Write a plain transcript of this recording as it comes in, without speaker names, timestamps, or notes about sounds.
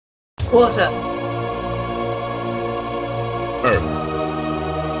Water. Earth.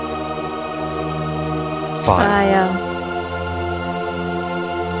 Fire.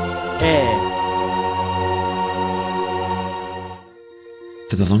 Air.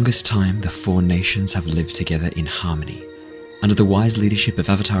 For the longest time, the four nations have lived together in harmony. Under the wise leadership of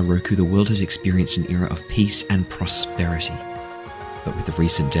Avatar Roku, the world has experienced an era of peace and prosperity. But with the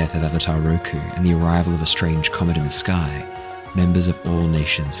recent death of Avatar Roku and the arrival of a strange comet in the sky, members of all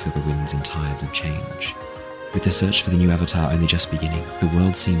nations feel the winds and tides of change. With the search for the new Avatar only just beginning, the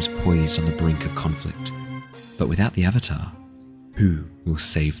world seems poised on the brink of conflict. But without the Avatar, who will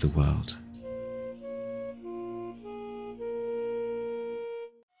save the world?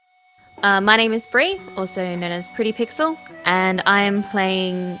 My name is Bree, also known as Pretty Pixel, and I am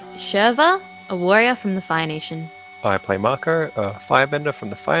playing Sherva, a warrior from the Fire Nation. I play Marco, a firebender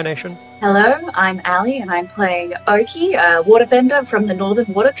from the Fire Nation. Hello, I'm Ali, and I'm playing Oki, a waterbender from the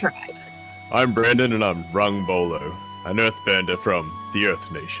Northern Water Tribe. I'm Brandon, and I'm Rung Bolo, an earthbender from the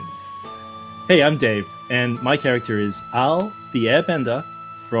Earth Nation. Hey, I'm Dave, and my character is Al, the airbender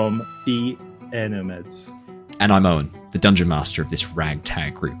from the Air Nomads. And I'm Owen, the dungeon master of this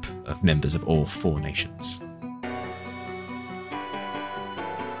ragtag group of members of all four nations.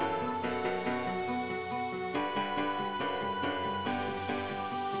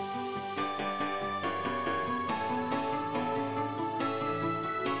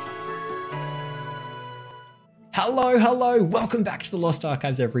 Hello, welcome back to the Lost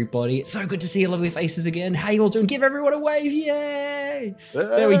Archives, everybody. It's so good to see your lovely faces again. How you all doing? Give everyone a wave, yay!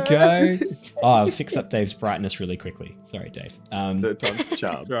 There we go. Oh, I'll fix up Dave's brightness really quickly. Sorry, Dave. Third time's the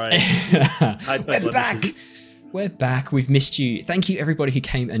charm. Right. We're back. We've missed you. Thank you, everybody who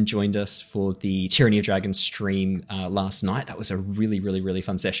came and joined us for the Tyranny of Dragons stream last night. That was a really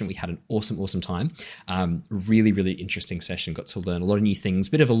fun session. We had an awesome time. Really interesting session. Got to learn a lot of new things.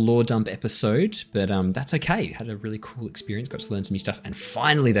 Bit of a lore dump episode, but that's okay. Had a really cool experience. Got to learn some new stuff. And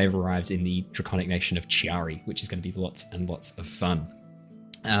finally, they've arrived in the draconic nation of Chiari, which is going to be lots and lots of fun.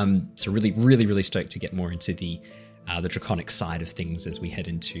 So really stoked to get more into the draconic side of things as we head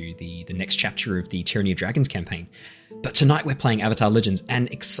into the next chapter of the Tyranny of Dragons campaign. But tonight we're playing Avatar Legends,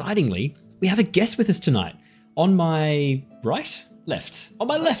 and excitingly, we have a guest with us tonight. On my left. On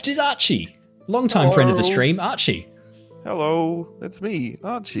my left is Archie. Longtime friend of the stream, Archie. Hello, it's me,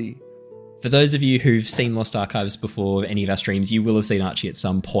 Archie. For those of you who've seen Lost Archives before any of our streams, you will have seen Archie at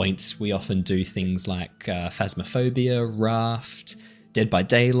some point. We often do things like Phasmophobia, Raft, Dead by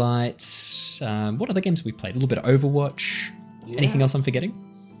Daylight. What other games have we played? A little bit of Overwatch. Yeah. Anything else I'm forgetting?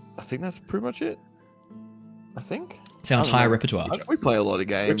 I think that's pretty much it. I think. It's our entire repertoire. We play a lot of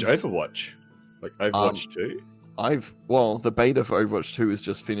games. Which Overwatch? Like Overwatch 2? The beta for Overwatch 2 was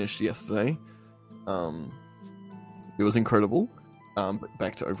just finished yesterday. It was incredible. But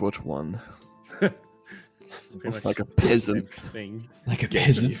back to Overwatch 1. Like a peasant. Like a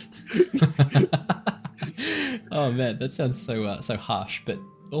peasant. Oh man, that sounds so harsh, but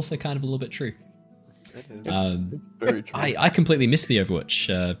also kind of a little bit true. It's very true. I completely missed the Overwatch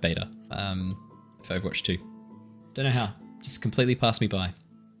beta for Overwatch 2. Don't know how. Just completely passed me by.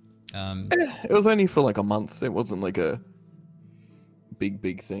 It was only for like a month. It wasn't like a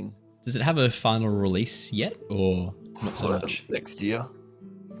big thing. Does it have a final release yet, or not so much? Next year.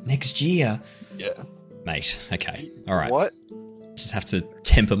 Next year? Yeah. Mate, okay. All right. What? Just have to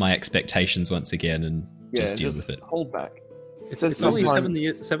temper my expectations once again and just deal with it. Hold back. It's only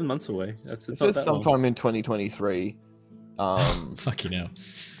 7 months away. It says sometime in 2023. Fucking hell.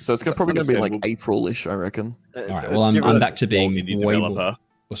 So it's probably going to be like April-ish, I reckon. All right, well, I'm back to being indie way developer. more...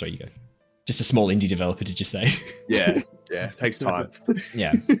 Oh, sorry, you go. Just a small indie developer, did you say? Yeah, it takes time.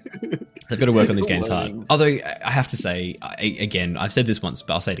 Yeah. They've got to work on these games hard. Although, I have to say, again, I've said this once,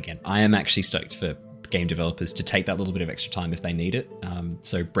 but I'll say it again. I am actually stoked for game developers to take that little bit of extra time if they need it.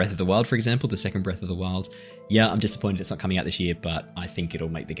 So Breath of the Wild, for example, the second Breath of the Wild. Yeah, I'm disappointed it's not coming out this year, but I think it'll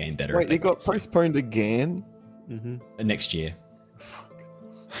make the game better. Wait, it got postponed again? Mm-hmm. Next year.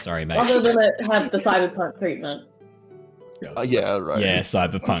 Sorry, mate. Other than it had the cyberpunk treatment. Yeah, right. Yeah,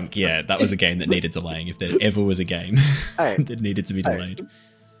 Cyberpunk. Yeah, that was a game that needed delaying. If there ever was a game that needed to be delayed.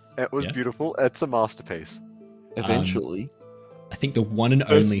 It was beautiful. It's a masterpiece. Eventually. I think the one and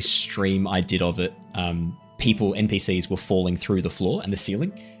only stream I did of it, NPCs were falling through the floor and the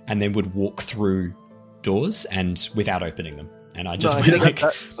ceiling, and then would walk through doors and without opening them. And I just went like...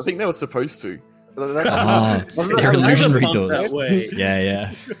 I think they were supposed to. They're illusionary doors.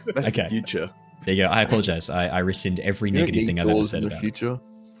 Yeah. That's okay. The future. There you go. I apologize. I rescind every negative thing I've ever said about future.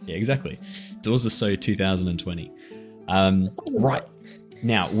 Yeah, exactly. Doors are so 2020. Right.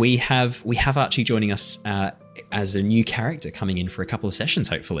 Now, we have Archie joining us as a new character coming in for a couple of sessions,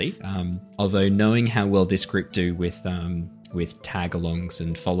 hopefully. Although knowing how well this group do with tag-alongs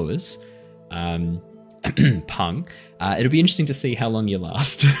and followers, pung, it'll be interesting to see how long you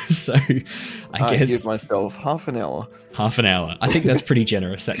last. So I guess give myself half an hour. Half an hour. I think that's pretty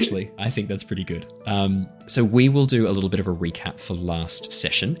generous, actually. I think that's pretty good. So we will do a little bit of a recap for last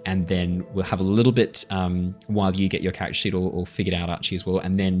session, and then we'll have a little bit while you get your character sheet or figured out, Archie, as well,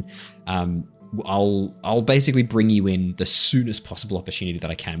 and then I'll basically bring you in the soonest possible opportunity that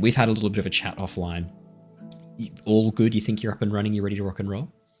I can. We've had a little bit of a chat offline. All good? You think you're up and running? You ready to rock and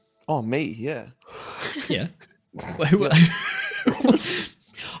roll? Oh, me? Yeah. Yeah.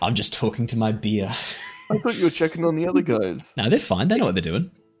 I'm just talking to my beer. I thought you were checking on the other guys. No, they're fine. They know what they're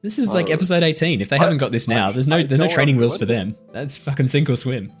doing. This is like episode 18. If they haven't got this now, there's no training wheels for them. That's fucking sink or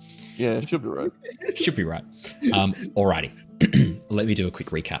swim. Yeah, it should be right. Should be right. Alrighty. Let me do a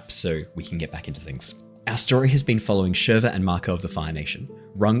quick recap so we can get back into things. Our story has been following Shurva and Marco of the Fire Nation,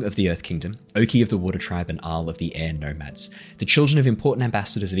 Rung of the Earth Kingdom, Oki of the Water Tribe, and Arl of the Air Nomads. The children of important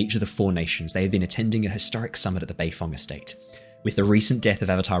ambassadors of each of the 4 nations, they have been attending a historic summit at the Beifong estate. With the recent death of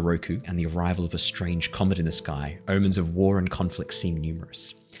Avatar Roku and the arrival of a strange comet in the sky, omens of war and conflict seem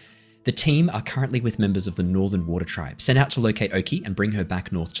numerous. The team are currently with members of the Northern Water Tribe, sent out to locate Oki and bring her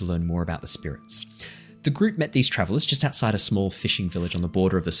back north to learn more about the spirits. The group met these travellers just outside a small fishing village on the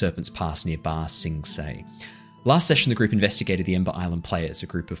border of the Serpent's Pass near Ba Sing Se. Last session, the group investigated the Ember Island Players, a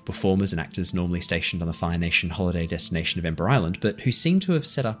group of performers and actors normally stationed on the Fire Nation holiday destination of Ember Island, but who seemed to have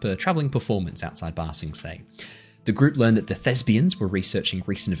set up a travelling performance outside Ba Sing Se. The group learned that the Thespians were researching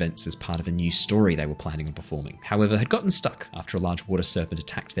recent events as part of a new story they were planning on performing, however had gotten stuck after a large water serpent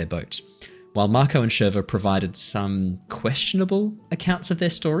attacked their boat. While Marco and Shurva provided some questionable accounts of their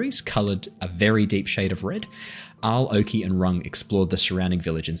stories, coloured a very deep shade of red, Arl, Oki and Rung explored the surrounding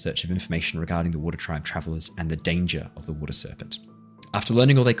village in search of information regarding the Water Tribe travellers and the danger of the water serpent. After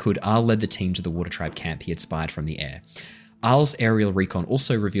learning all they could, Arl led the team to the Water Tribe camp he had spied from the air. Arl's aerial recon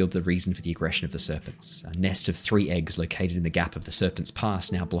also revealed the reason for the aggression of the serpents, a nest of 3 eggs located in the gap of the Serpent's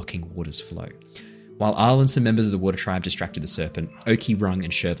Pass now blocking water's flow. While Arl and some members of the Water Tribe distracted the serpent, Oki, Rung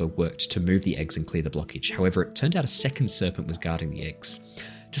and Shurva worked to move the eggs and clear the blockage. However, it turned out a second serpent was guarding the eggs.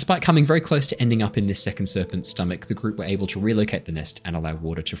 Despite coming very close to ending up in this second serpent's stomach, the group were able to relocate the nest and allow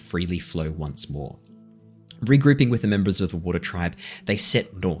water to freely flow once more. Regrouping with the members of the Water Tribe, they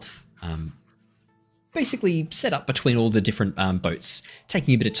set north, basically set up between all the different boats,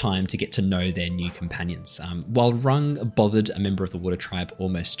 taking a bit of time to get to know their new companions. While Rung bothered a member of the Water Tribe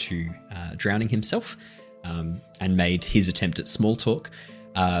almost to drowning himself and made his attempt at small talk,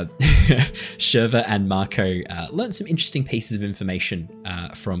 Shurva and Marco learned some interesting pieces of information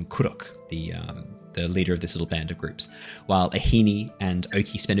from Kurok, the leader of this little band of groups, while Ahini and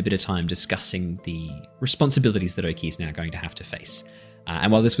Oki spent a bit of time discussing the responsibilities that Oki is now going to have to face.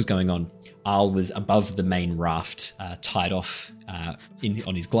 And while this was going on, Arl was above the main raft, tied off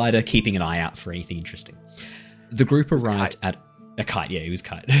on his glider, keeping an eye out for anything interesting. The group arrived at a kite. Yeah, he was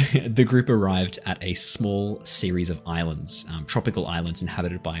kite. The group arrived at a small series of islands, tropical islands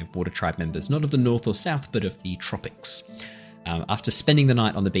inhabited by Water Tribe members, not of the north or south, but of the tropics. After spending the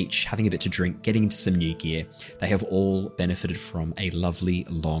night on the beach, having a bit to drink, getting into some new gear, they have all benefited from a lovely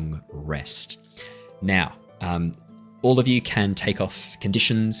long rest. Now, all of you can take off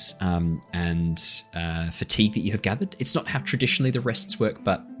conditions and fatigue that you have gathered. It's not how traditionally the rests work,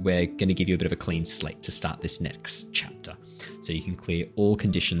 but we're going to give you a bit of a clean slate to start this next chapter. So you can clear all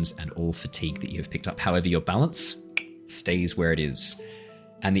conditions and all fatigue that you have picked up. However, your balance stays where it is.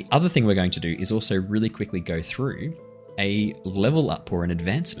 And the other thing we're going to do is also really quickly go through a level up or an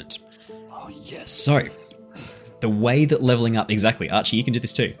advancement. Oh, yes. So, the way that leveling up... Exactly. Archie, you can do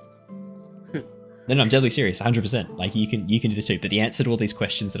this too. No, I'm deadly serious, 100%. Like, you can do this too. But the answer to all these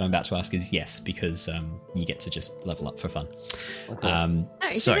questions that I'm about to ask is yes, because you get to just level up for fun. Okay. No,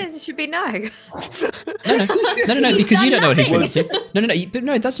 he says it should be no. No, because you don't know what he's been up to. But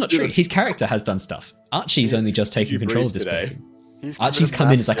no, that's not true. His character has done stuff. Archie's only just taking control of this person. Archie's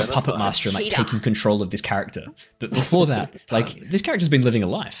come in as like a puppet master and like taking control of this character. But before that, like, this character's been living a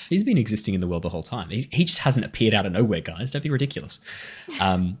life. He's been existing in the world the whole time. He just hasn't appeared out of nowhere, guys. Don't be ridiculous.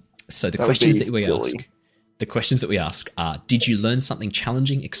 So the questions that we ask are: did you learn something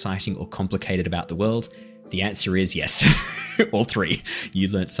challenging, exciting, or complicated about the world? The answer is yes. All 3. You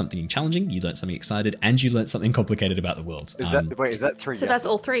learned something challenging, you learned something excited, and you learned something complicated about the world. Is that 3? So that's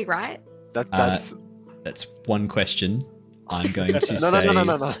all 3, right? That's one question. I'm going to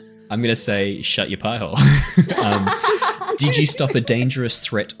no. I'm going to say, shut your pie hole. Did you stop a dangerous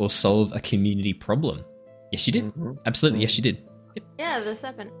threat or solve a community problem? Yes, you did. Mm-hmm. Absolutely, yes, you did. Yeah, the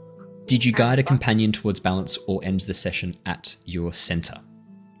serpent. Did you guide a companion towards balance or end the session at your center?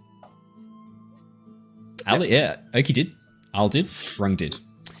 Ali, yeah, Oki did. Al did. Rung did.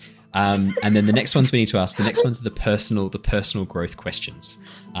 And then the next ones we need to ask. The next ones are the personal growth questions.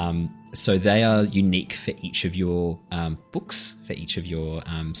 So they are unique for each of your books, for each of your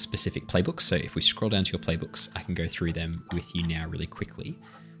specific playbooks. So if we scroll down to your playbooks, I can go through them with you now really quickly,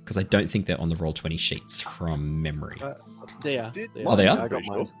 because I don't think they're on the Roll20 sheets from memory. They are. Oh, they are? I got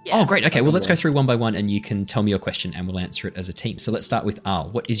mine. Yeah. Oh, great. Okay, well, let's go through one by one, and you can tell me your question, and we'll answer it as a team. So let's start with Al.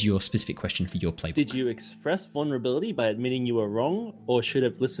 What is your specific question for your playbook? Did you express vulnerability by admitting you were wrong, or should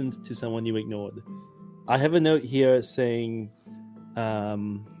have listened to someone you ignored? I have a note here saying,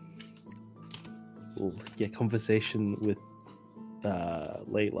 conversation with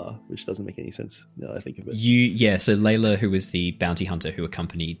Layla, which doesn't make any sense now that I think of it. So Layla, who was the bounty hunter who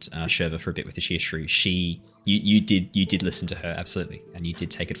accompanied Sherva for a bit with the sheer shrew, you did listen to her, absolutely, and you did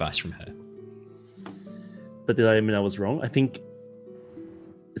take advice from her. But did I admit I was wrong? I think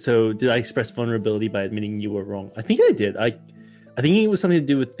so. Did I express vulnerability by admitting you were wrong? I think I did. I think it was something to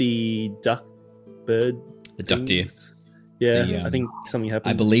do with the duck bird. The duck deer. Yeah, I think something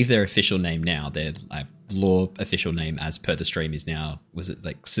happened. I believe their official name now, their law official name as per the stream is now, was it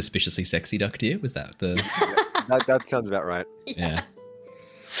like suspiciously sexy duck deer? Was that the... that sounds about right. Yeah.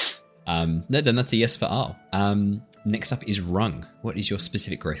 No, then that's a yes for Al. Next up is Rung. What is your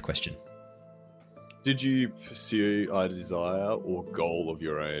specific growth question? Did you pursue a desire or goal of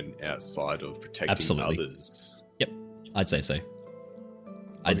your own outside of protecting others? Yep, I'd say so.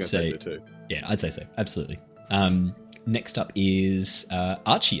 I'd say so too. Yeah, I'd say so. Absolutely. Next up is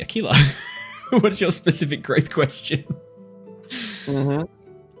Archie, Akila. What is your specific growth question? Mm-hmm.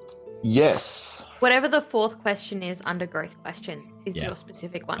 Yes. Whatever the fourth question is under growth question is your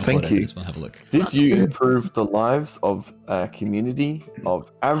specific one. Thank you. We'll have a look. Did you improve the lives of a community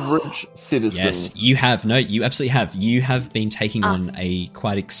of average citizens? Yes, you have. No, you absolutely have. You have been taking on a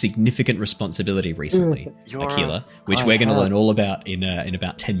quite a significant responsibility recently, Akila, which we're going to learn all about in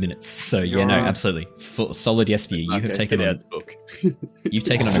about 10 minutes. So absolutely. Solid yes for you. You have taken on book. You've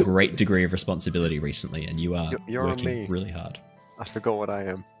taken on a great degree of responsibility recently, and you are You're working on me. really hard. I forgot what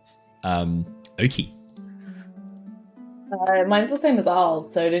I am. Oki. Mine's the same as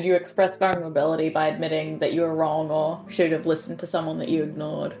Al's. So did you express vulnerability by admitting that you were wrong or should have listened to someone that you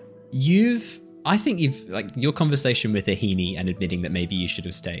ignored? I think you've, like, your conversation with Ahini and admitting that maybe you should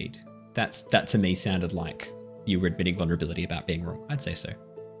have stayed. That to me sounded like you were admitting vulnerability about being wrong. I'd say so.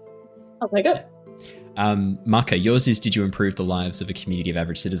 I'll take it. Marco, yours is, did you improve the lives of a community of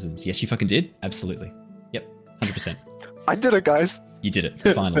average citizens? Yes, you fucking did. Absolutely. Yep. 100%. I did it, guys. You did it,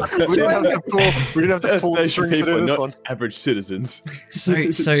 finally. we didn't have to pull the strings to do this one. Average citizens. So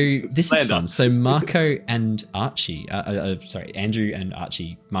this is fun. So Marco and Archie, Andrew and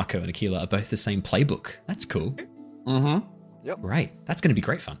Archie, Marco and Akila are both the same playbook. That's cool. Mm-hmm. Yep. Right. That's going to be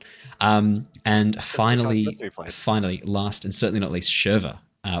great fun. And finally, last and certainly not least, Sherva,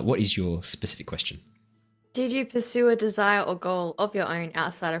 what is your specific question? Did you pursue a desire or goal of your own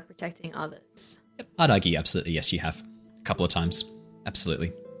outside of protecting others? Yep. I'd argue absolutely yes, you have. A couple of times.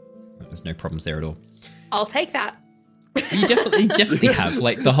 Absolutely. There's no problems there at all. I'll take that. You definitely have.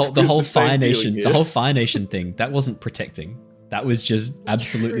 Like the whole Fire Nation, the whole Fire Nation thing, that wasn't protecting. That was just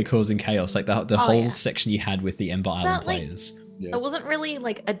absolutely causing chaos. Like the whole section you had with the Ember Island players. It wasn't really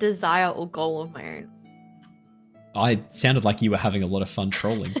like a desire or goal of my own. I sounded like you were having a lot of fun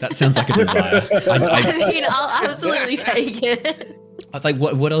trolling. That sounds like a desire. I mean, I'll absolutely take it. Like,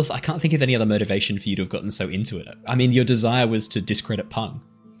 what else? I can't think of any other motivation for you to have gotten so into it. I mean, your desire was to discredit Pung.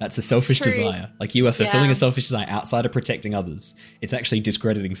 That's a selfish desire. Like, you are fulfilling a selfish desire outside of protecting others. It's actually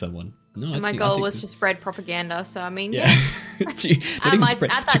discredditing someone. No, and my goal was to spread propaganda, so I mean, at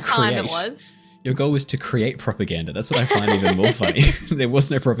that time it was. Your goal was to create propaganda. That's what I find even more funny. There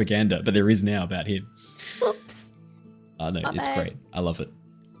was no propaganda, but there is now about him. Whoops. Oh, no, it's great. I love it.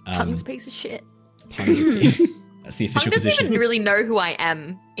 Pung's a piece of shit. That's the official position. Pung doesn't even really know who I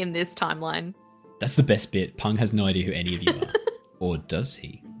am in this timeline. That's the best bit. Pung has no idea who any of you are. Or does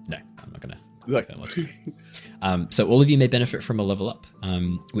he? No, I'm not going to. So all of you may benefit from a level up,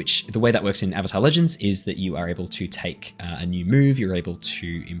 which the way that works in Avatar Legends is that you are able to take a new move. You're able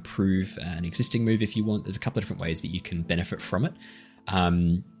to improve an existing move if you want. There's a couple of different ways that you can benefit from it.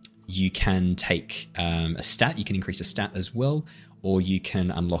 You can take a stat. You can increase a stat as well. Or you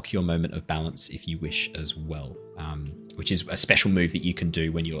can unlock your moment of balance if you wish as well, which is a special move that you can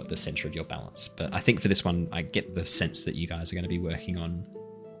do when you're at the center of your balance. But I think for this one, I get the sense that you guys are going to be working on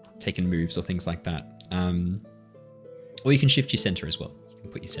taking moves or things like that. Or you can shift your center as well. You can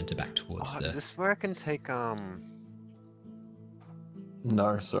put your center back towards Is this where I can take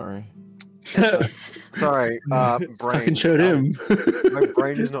No, sorry. Sorry, brain. Fucking showed him. My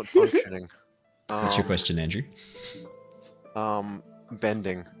brain is not functioning. What's your question, Andrew?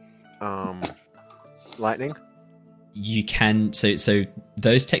 Bending. Lightning. You can so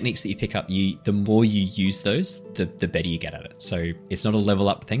those techniques that you pick up, the more you use those, the better you get at it. So it's not a level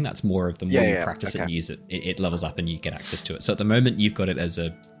up thing. That's more of the more you practice it and use it, it levels up and you get access to it. So at the moment, you've got it as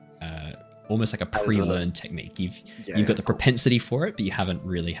a almost like a pre-learned technique. You've got the propensity for it, but you haven't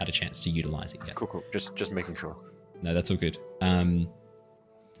really had a chance to utilize it yet. Cool. Just making sure. No, that's all good.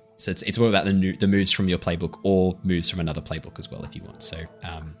 So it's all about the moves from your playbook or moves from another playbook as well if you want. So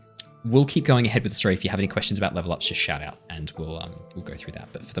we'll keep going ahead with the story. If you have any questions about level ups, just shout out and we'll go through that.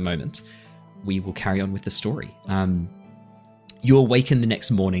 But for the moment, we will carry on with the story. You awaken the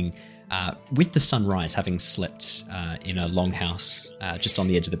next morning with the sunrise, having slept in a longhouse just on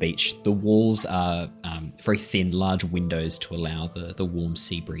the edge of the beach. The walls are very thin, large windows to allow the warm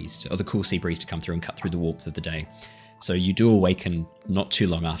sea breeze or the cool sea breeze to come through and cut through the warmth of the day. So you do awaken not too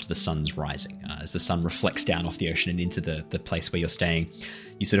long after the sun's rising. As the sun reflects down off the ocean and into the place where you're staying,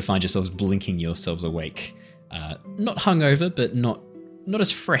 you sort of find yourselves blinking yourselves awake. Not hungover, but not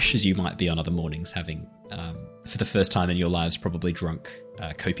as fresh as you might be on other mornings, having, for the first time in your lives, probably drunk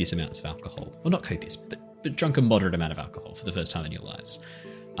copious amounts of alcohol. Well, not copious, but drunk a moderate amount of alcohol for the first time in your lives.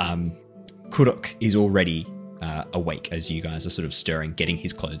 Kurok is already awake as you guys are sort of stirring, getting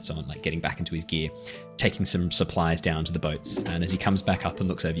his clothes on, like getting back into his gear, taking some supplies down to the boats. And as he comes back up and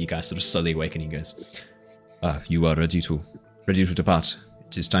looks over you guys, sort of slowly awakening, he goes, you are ready to depart.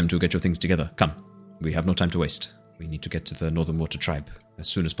 It is time to get your things together. Come, we have no time to waste. We need to get to the Northern Water Tribe as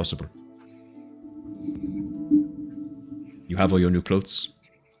soon as possible. You have all your new clothes?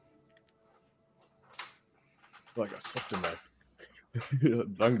 Like I slept in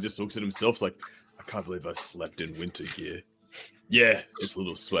that. Bung just looks at himself like, I can't believe I slept in winter gear. Yeah, just a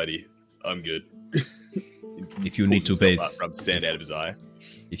little sweaty. I'm good. If you need to bathe, rub sand out of his eye.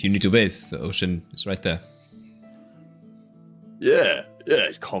 If you need to bathe, the ocean is right there. Yeah,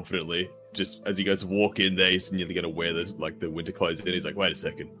 confidently. Just as you guys walk in there, he's nearly going to wear the winter clothes, and he's like, wait a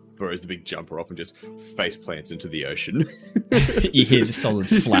second. Throws the big jumper off and just face plants into the ocean. You hear the solid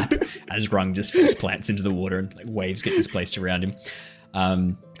slap as Rung just face plants into the water and waves get displaced around him.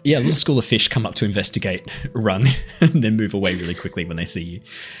 A little school of fish come up to investigate Rung and then move away really quickly when they see you.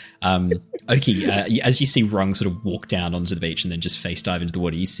 Oki, as you see Rung sort of walk down onto the beach and then just face dive into the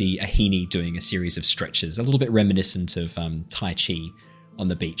water, you see Ahini doing a series of stretches, a little bit reminiscent of Tai Chi on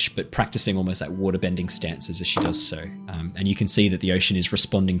the beach, but practicing almost like waterbending stances as she does so. And you can see that the ocean is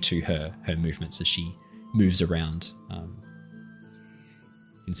responding to her movements as she moves around.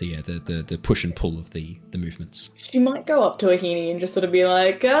 You can see the push and pull of the movements. She might go up to Ahini and just sort of be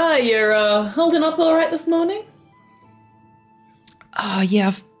like, you're holding up all right this morning? Yeah,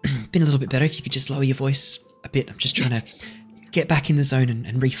 I've been a little bit better. If you could just lower your voice a bit. I'm just trying to get back in the zone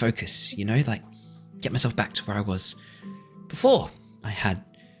and refocus, like get myself back to where I was before. I had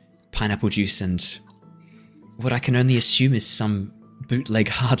pineapple juice and what I can only assume is some bootleg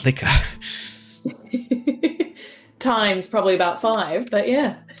hard liquor. Times probably about 5, but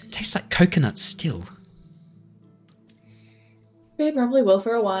yeah. It tastes like coconut still. It probably will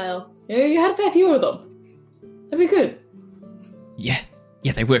for a while. Yeah, you had a fair few of them. That'd be good. Yeah,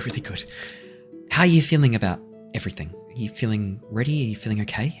 they were really good. How are you feeling about everything? Are you feeling ready? Are you feeling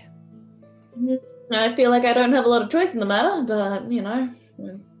okay? I feel like I don't have a lot of choice in the matter, but, I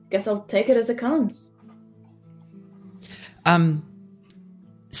guess I'll take it as it comes.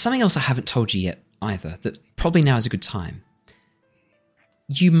 Something else I haven't told you yet either, that probably now is a good time.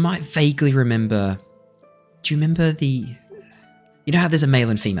 You might vaguely remember... Do you remember you know how there's a male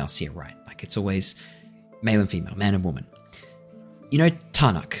and female seer, right? Like it's always male and female, man and woman. You know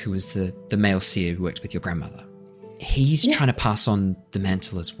Tarnuk, who was the male seer who worked with your grandmother? He's trying to pass on the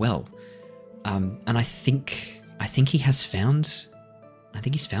mantle as well. And I think he's found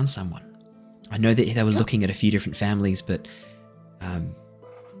someone. I know that they were looking at a few different families, but I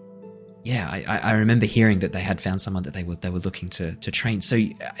remember hearing that they had found someone that they were looking to train. So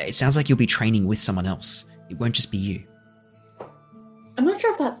it sounds like you'll be training with someone else. It won't just be you. I'm not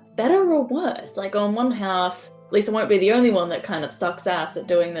sure if that's better or worse. Like on one half, Lisa won't be the only one that kind of sucks ass at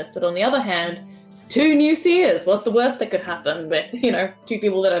doing this, but on the other hand, 2 new seers. What's the worst that could happen? But, 2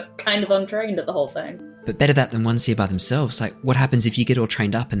 people that are kind of untrained at the whole thing. But better that than one seer by themselves. Like, what happens if you get all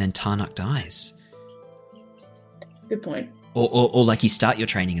trained up and then Tarnuk dies? Good point. Or like you start your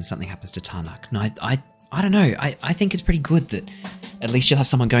training and something happens to Tarnuk. No, I don't know. I think it's pretty good that at least you'll have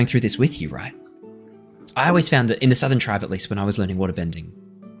someone going through this with you, right? I always found that in the Southern Tribe, at least when I was learning waterbending,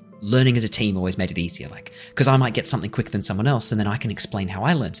 learning as a team always made it easier. Like, because I might get something quicker than someone else, and then I can explain how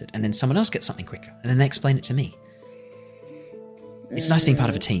I learnt it, and then someone else gets something quicker, and then they explain it to me. It's nice being part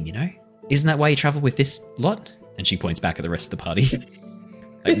of a team, you know? Isn't that why you travel with this lot? And she points back at the rest of the party.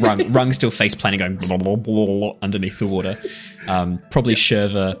 Like Rung still face planting, going blah, blah, blah, blah, underneath the water. Probably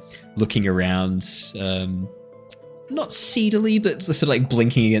Sherva looking around, not seedily, but sort of like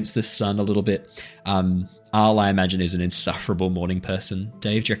blinking against the sun a little bit. Arl, I imagine, is an insufferable morning person.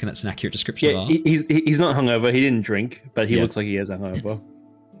 Dave, do you reckon that's an accurate description of Yeah, Arl? he's not hungover. He didn't drink, but he looks like he has a hangover.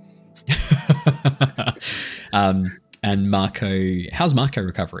 And Marco, how's Marco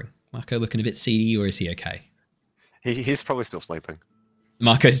recovering? Marco looking a bit seedy, or is he okay? He's probably still sleeping.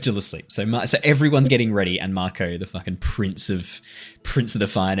 Marco's still asleep. So everyone's getting ready, and Marco, the fucking prince of the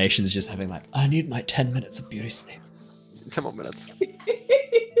Fire Nation, is just having like, I need my 10 minutes of beauty sleep. 10 more minutes.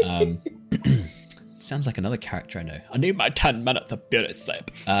 Sounds like another character I know. I need my 10 minutes of beauty sleep.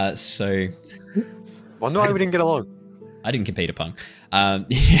 So... Well, no, we didn't get along. I didn't compete upon. What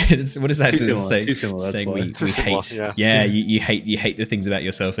does that Too say? similar, that's Saying why. we Too similar, hate. yeah. You hate the things about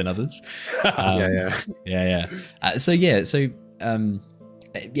yourself and others. Yeah.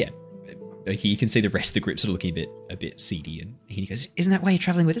 Okay, you can see the rest of the group sort of looking a bit seedy, and he goes, "Isn't that why you're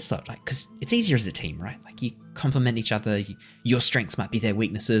traveling with us lot? Like, because it's easier as a team, right? Like, you complement each other. Your strengths might be their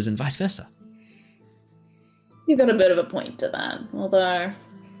weaknesses, and vice versa." You've got a bit of a point to that, although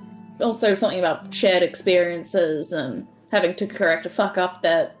also something about shared experiences and having to correct a fuck up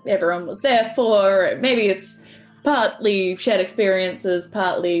that everyone was there for. Maybe it's partly shared experiences,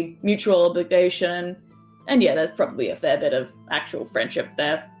 partly mutual obligation, and yeah, there's probably a fair bit of actual friendship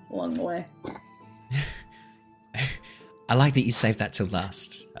there along the way. I like that you saved that till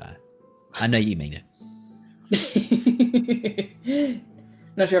last. I know you mean it.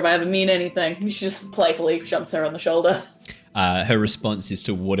 Not sure if I ever mean anything. She just playfully jumps her on the shoulder. Her response is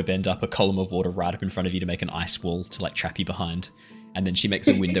to waterbend up a column of water right up in front of you to make an ice wall to like trap you behind. And then she makes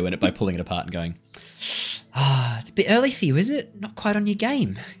a window in it by pulling it apart and going, it's a bit early for you, is it? Not quite on your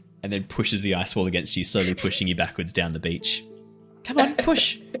game. And then pushes the ice wall against you, slowly pushing you backwards down the beach. Come on,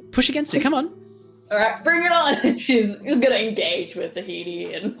 push. Push against it, come on. All right, bring it on. She's going to engage with the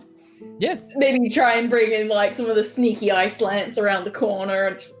Tahiti and maybe try and bring in like some of the sneaky ice lance around the corner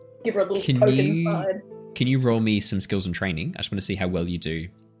and give her a little poke inside. Can you roll me some skills and training? I just want to see how well you do.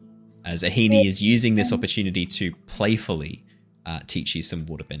 As Ahini is using this opportunity to playfully teach you some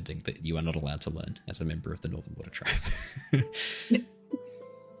waterbending that you are not allowed to learn as a member of the Northern Water Tribe.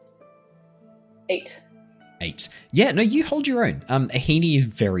 8. Yeah, no, you hold your own. Ahini is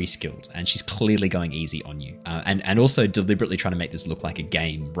very skilled, and she's clearly going easy on you, and also deliberately trying to make this look like a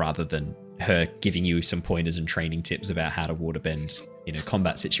game rather than her giving you some pointers and training tips about how to waterbend in a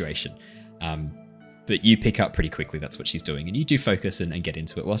combat situation. But you pick up pretty quickly that's what she's doing, and you do focus and get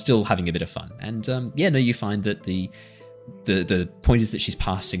into it while still having a bit of fun. And you find that the pointers that she's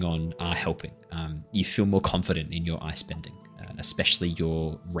passing on are helping. You feel more confident in your ice bending, especially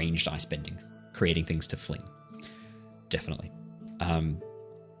your ranged ice bending, creating things to fling. Definitely.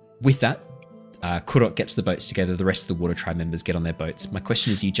 With that, Kurok gets the boats together. The rest of the Water Tribe members get on their boats. My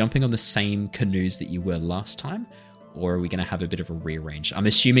question is, are you jumping on the same canoes that you were last time? Or are we going to have a bit of a rearrange? I'm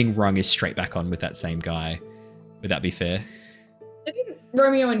assuming Rung is straight back on with that same guy. Would that be fair? Didn't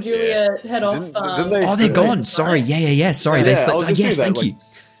Romeo and Juliet head off? They're gone. Sorry. Yeah. Sorry. They slept. Yes, thank you.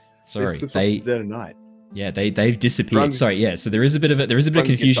 Sorry. They dead at night. Yeah, they've disappeared. Sorry. Yeah. So there is a bit of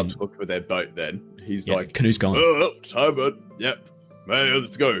confusion. Gets up to look for their boat. Then he's like, canoe's gone. Oh, starboard. Yep. Man,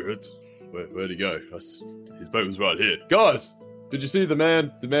 let's go. Where'd he go? His boat was right here. Guys, did you see the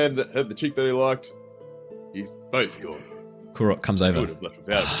man that had the chick that he liked? His boat's gone. Kurok comes over.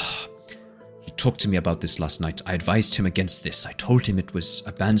 He talked to me about this last night. I advised him against this. I told him it was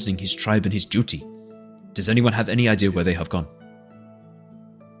abandoning his tribe and his duty. Does anyone have any idea where they have gone?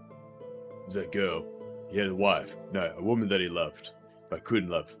 That girl. He had a wife. No, a woman that he loved, but couldn't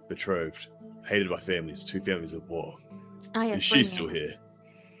love. Betrothed. Hated by families. 2 families at war. Is she still here?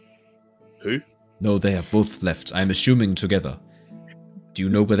 Who? No, they have both left. I am assuming together. Do you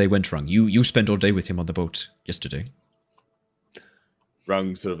know where they went, Rung? You spent all day with him on the boat yesterday.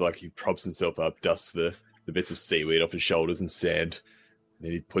 Rung sort of like he props himself up, dusts the bits of seaweed off his shoulders and sand. And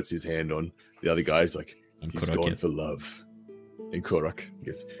then he puts his hand on the other guy. He's like, he's gone for love. And Kurok, he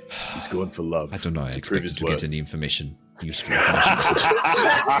goes, he's gone for love. I don't know. I expected to get any information. Useful information.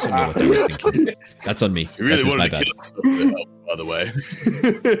 I don't know what I was thinking. That's on me. He really that is my wanted to bad. kill himself, by the way.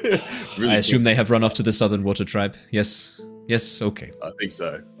 I assume they have run off to the Southern Water Tribe. Yes. Yes. Okay. I think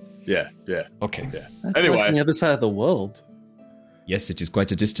so. Yeah. Okay. Yeah. That's Anyway. like on the other side of the world. Yes, it is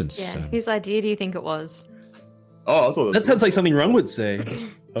quite a distance. Yeah. Whose idea do you think it was? Oh, I thought That sounds like something Rung would say.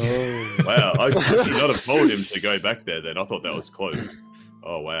 Oh. Wow, I should not have told him to go back there then. I thought that was close.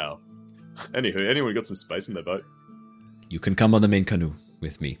 Oh, wow. Anywho, anyone got some space in their boat? You can come on the main canoe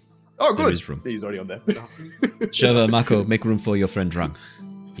with me. Oh, good. There is room. He's already on there. Sheva, Mako, make room for your friend Rang.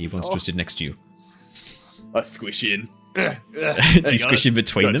 He wants to sit next to you. I squish in. Do you squish in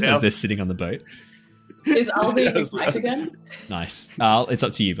between them as they're sitting on the boat? Is Al being a kite again? Nice. Al, it's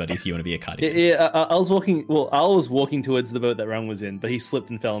up to you, buddy, if you want to be a kite again. Yeah, I was walking. Well, Al was walking towards the boat that Rang was in, but he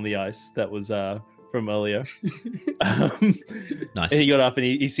slipped and fell on the ice. That was from earlier. Nice. And he got up and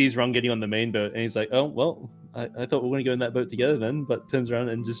he sees Rang getting on the main boat, and he's like, "Oh well, I thought we were going to go in that boat together then," but turns around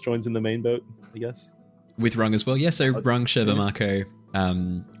and just joins in the main boat, I guess. With Rung as well. Yeah, so Rung, Sheva, Marco,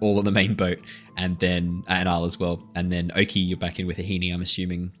 all on the main boat, and Al as well. And then Oki, you're back in with Ahini, I'm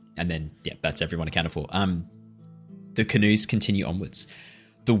assuming. And then, yeah, that's everyone accounted for. The canoes continue onwards.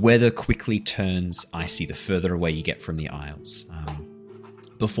 The weather quickly turns icy the further away you get from the Isles.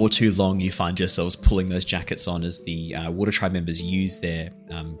 Before too long, you find yourselves pulling those jackets on as the Water Tribe members use their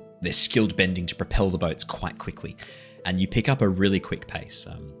skilled bending to propel the boats quite quickly. And you pick up a really quick pace,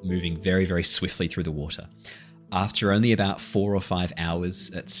 moving very, very swiftly through the water. After only about 4 or 5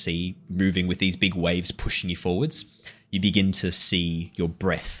 hours at sea, moving with these big waves pushing you forwards, you begin to see your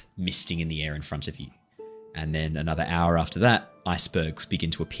breath misting in the air in front of you. And then another hour after that, icebergs begin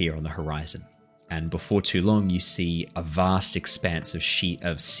to appear on the horizon. And before too long, you see a vast expanse of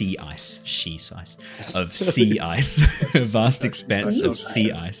sea ice. A vast expanse of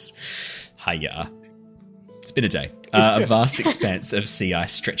sea ice. Hiya. It's been a day. A vast expanse of sea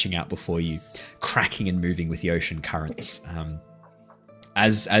ice stretching out before you, cracking and moving with the ocean currents.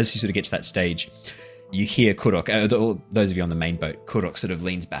 As you sort of get to that stage, you hear Kurok, those of you on the main boat, Kurok sort of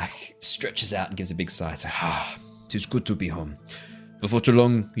leans back, stretches out and gives a big sigh. It's like, it is good to be home. Before too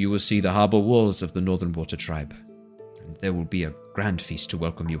long, you will see the harbour walls of the Northern Water Tribe. And there will be a grand feast to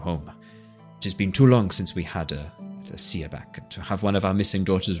welcome you home. It has been too long since we had a seer back, and to have one of our missing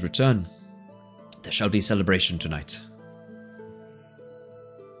daughters return, there shall be celebration tonight.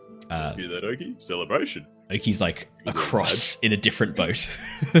 Hear that, Oki? Celebration. Oki's like across in a different boat.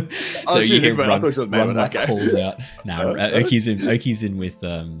 So Oh, you shit, hear but I thought it was Run like okay. calls out. Oki's in with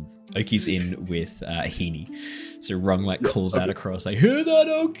Ahini. So Rung like calls out across like, hear that,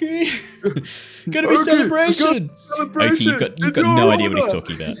 Oki? Gonna be Oki, celebration. Oki, you've got no idea what he's order.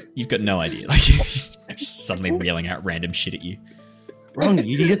 talking about. You've got no idea. Like he's just suddenly yelling out random shit at you. Rang,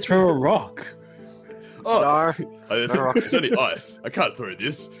 you need to throw a rock. Oh, No. it's only ice. I can't throw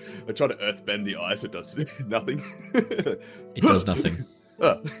this. I try to earth bend the ice. It does nothing. It does nothing.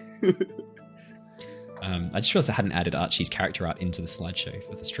 Oh. I just realized I hadn't added Archie's character art into the slideshow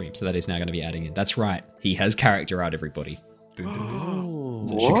for the stream, so that is now going to be adding in. That's right. He has character art, everybody. Boom, boom, boom.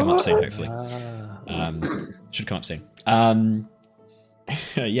 So it should come up soon, hopefully. Should come up soon.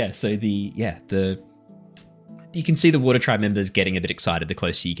 Yeah, so you can see the Water Tribe members getting a bit excited the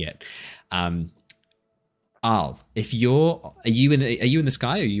closer you get. Al, are you in the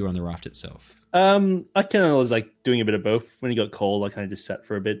sky or are you on the raft itself? I kind of was like doing a bit of both. When it got cold, I kind of just sat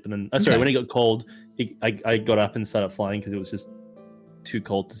for a bit, but then when it got cold, I got up and started flying because it was just too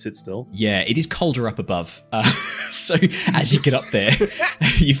cold to sit still. Yeah, it is colder up above. So as you get up there,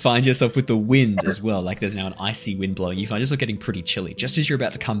 you find yourself with the wind as well. Like there's now an icy wind blowing. You find yourself getting pretty chilly. Just as you're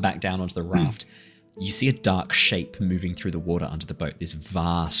about to come back down onto the raft, you see a dark shape moving through the water under the boat. This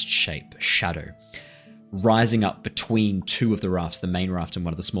vast shape, shadow. Rising up between two of the rafts, the main raft and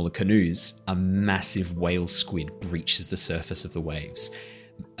one of the smaller canoes, a massive whale squid breaches the surface of the waves.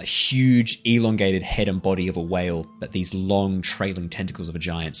 A huge, elongated head and body of a whale, but these long, trailing tentacles of a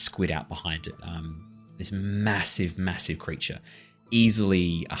giant squid out behind it. This massive, massive creature,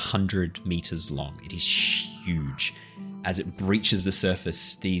 easily 100 meters long. It is huge. As it breaches the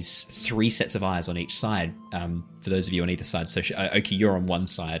surface, these 3 sets of eyes on each side. For those of you on either side, so Oki, you're on one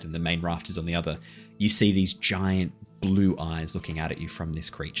side and the main raft is on the other. You see these giant blue eyes looking out at you from this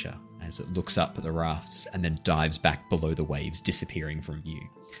creature as it looks up at the rafts and then dives back below the waves, disappearing from view.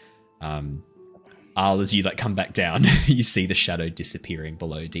 Al, as you come back down, you see the shadow disappearing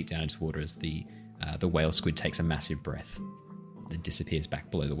below, deep down into water, as the whale squid takes a massive breath, then disappears back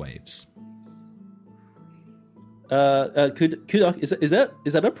below the waves. Is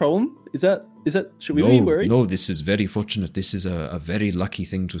that a problem? Is that should we be worried? No, this is very fortunate. This is a very lucky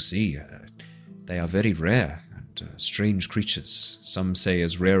thing to see. They are very rare and strange creatures. Some say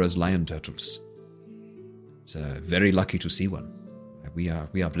as rare as lion turtles. It's very lucky to see one. We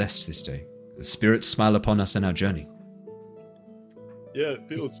are blessed this day. The spirits smile upon us in our journey. Yeah, it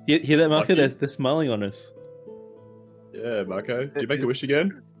feels. Hear that, Marco? lucky. They're smiling on us. Yeah, Marco. Did you make a wish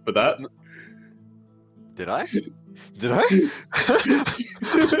again for that? Did I? Did I?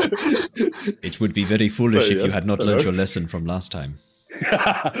 It would be very foolish Sorry, if you that's had not clever. learned your lesson from last time.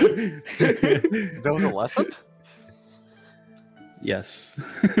 There was a lesson? Yes.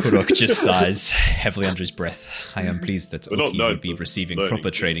 Kurok just sighs heavily under his breath. I am pleased that We're not Oki known will be for receiving learning proper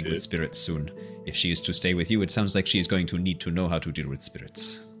things training here. with spirits soon. If she is to stay with you, it sounds like she is going to need to know how to deal with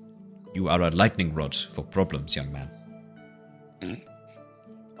spirits. You are a lightning rod for problems, young man.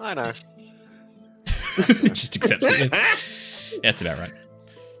 I know. Just accepts it. Yeah, that's about right.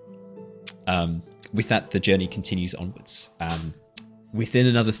 With that, the journey continues onwards. Within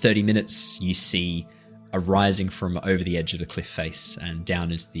another 30 minutes, you see arising from over the edge of the cliff face and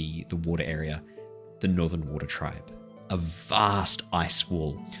down into the water area, the Northern Water Tribe. A vast ice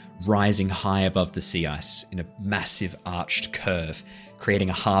wall rising high above the sea ice in a massive arched curve, creating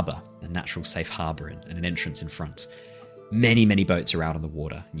a harbour, a natural safe harbour and an entrance in front. Many, many boats are out on the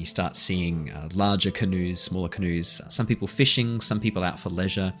water, and you start seeing larger canoes, smaller canoes, some people fishing, some people out for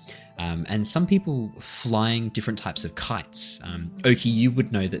leisure, and some people flying different types of kites. Oki, you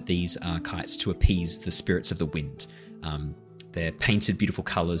would know that these are kites to appease the spirits of the wind. They're painted beautiful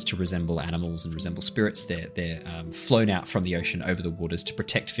colours to resemble animals and resemble spirits. They're flown out from the ocean over the waters to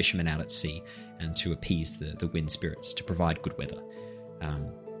protect fishermen out at sea and to appease the wind spirits, to provide good weather.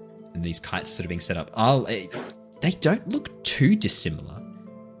 And these kites are sort of being set up. They don't look too dissimilar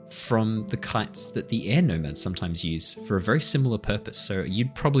from the kites that the air nomads sometimes use for a very similar purpose. So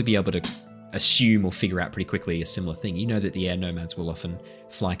you'd probably be able to assume or figure out pretty quickly a similar thing. You know that the air nomads will often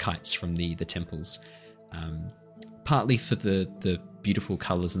fly kites from the temples, partly for the beautiful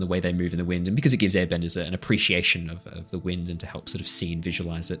colours and the way they move in the wind, and because it gives airbenders an appreciation of the wind and to help sort of see and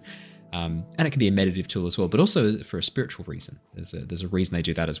visualize it. And it can be a meditative tool as well, but also for a spiritual reason. There's a reason they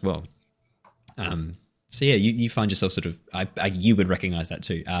do that as well. So yeah, you find yourself sort of, you would recognize that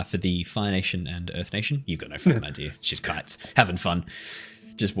too. For the Fire Nation and Earth Nation, you've got no fucking idea. It's just kites, having fun.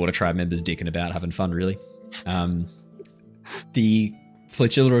 Just Water Tribe members dicking about, having fun, really. The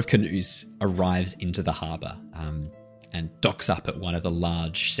flotilla of canoes arrives into the harbour and docks up at one of the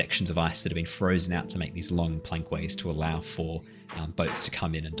large sections of ice that have been frozen out to make these long plankways to allow for boats to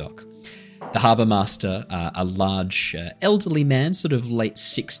come in and dock. The harbour master, a large elderly man, sort of late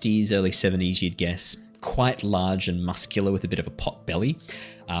 60s, early 70s, you'd guess, quite large and muscular with a bit of a pot belly,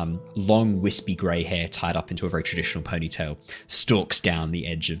 long wispy grey hair tied up into a very traditional ponytail, stalks down the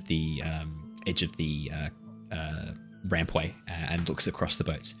edge of the rampway and looks across the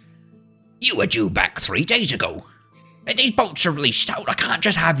boats. You were due back 3 days ago. These boats are released out. I can't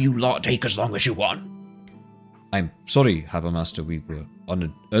just have you lot take as long as you want. I'm sorry, Harbour Master, we were on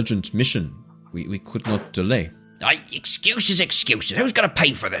an urgent mission. We could not delay. Excuses. Who's going to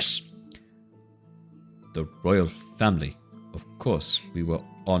pay for this? The royal family. Of course, we were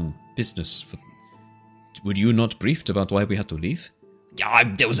on business. Were you not briefed about why we had to leave?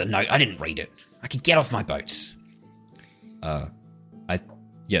 There was a note. I didn't read it. I could get off my boats.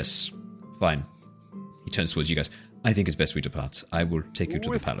 Yes, fine. He turns towards you guys. I think it's best we depart. I will take you to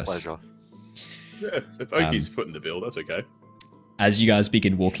With the palace. pleasure. Yeah, if Oki's footing the bill, that's okay. As you guys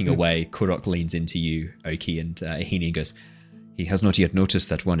begin walking away, Kurok leans into you, Oki, and Ahini goes, He has not yet noticed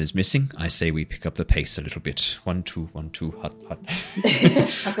that one is missing. I say we pick up the pace a little bit. 1, 2, 1, 2, hut, hut.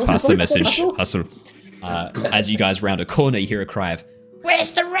 pass the message, hustle. As you guys round a corner, you hear a cry of,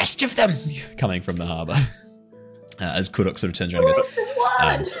 Where's the rest of them? coming from the harbour. As Kurok sort of turns around and goes,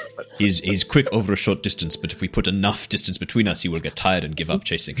 What? He's quick over a short distance, but if we put enough distance between us, he will get tired and give up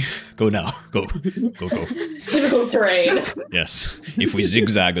chasing. Go now. Go. Difficult terrain. Yes. If we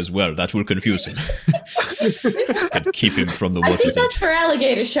zigzag as well, that will confuse him. And keep him from the I think water's that's edge. for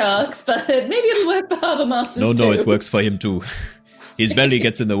alligator sharks, but maybe it'll work for harbour masters No, too. it works for him too. His belly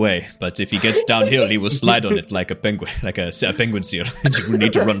gets in the way, but if he gets downhill, he will slide on it like a penguin, like a penguin seal, and he will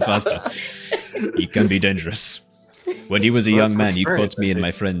need to run faster. He can be dangerous. When he was a young man, he caught me and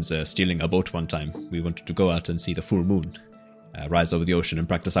my friends stealing a boat one time. We wanted to go out and see the full moon, rise over the ocean and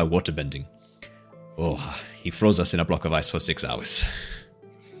practice our water bending. Oh, he froze us in a block of ice for 6 hours.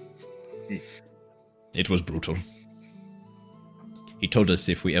 It was brutal. He told us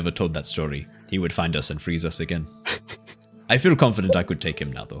if we ever told that story, he would find us and freeze us again. I feel confident I could take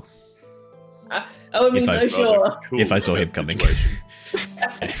him now, though. I would be If I- so sure. If I saw him coming.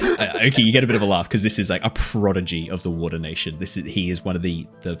 Okay, you get a bit of a laugh because this is like a prodigy of the Water Nation. He is one of the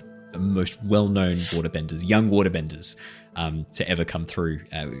most well-known waterbenders, young waterbenders, to ever come through,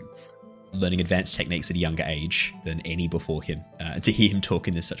 learning advanced techniques at a younger age than any before him. To hear him talk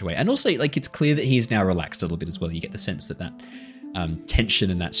in such a way, and also like it's clear that he is now relaxed a little bit as well. You get the sense that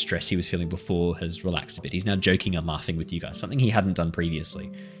tension and that stress he was feeling before has relaxed a bit. He's now joking and laughing with you guys, something he hadn't done previously.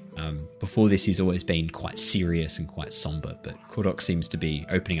 Before this, he's always been quite serious and quite somber, but Kurok seems to be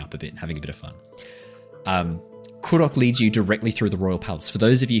opening up a bit and having a bit of fun. Kurok leads you directly through the royal palace. For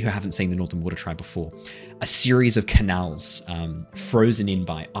those of you who haven't seen the Northern Water Tribe before, a series of canals frozen in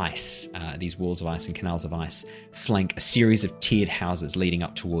by ice, these walls of ice and canals of ice, flank a series of tiered houses leading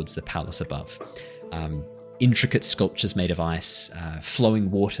up towards the palace above. Intricate sculptures made of ice, flowing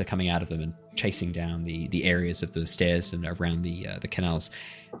water coming out of them and chasing down the areas of the stairs and around the canals,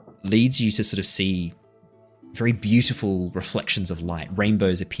 leads you to sort of see very beautiful reflections of light,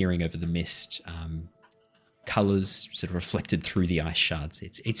 rainbows appearing over the mist, colors sort of reflected through the ice shards.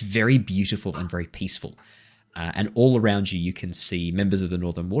 It's very beautiful and very peaceful. And all around you, you can see members of the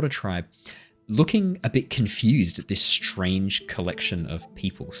Northern Water Tribe looking a bit confused at this strange collection of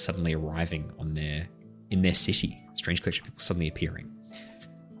people suddenly arriving in their city. Strange collection of people suddenly appearing.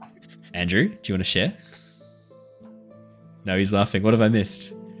 Andrew, do you want to share? No, he's laughing. What have I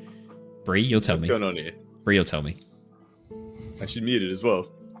missed? Bree, you'll tell me. What's going on here? Bree, you'll tell me. I should mute it as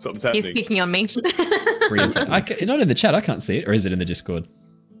well. Something's happening. He's picking on me. Bree, you'll tell me. Not in the chat. I can't see it. Or is it in the Discord?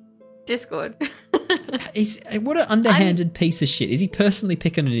 Discord. What an underhanded piece of shit. Is he personally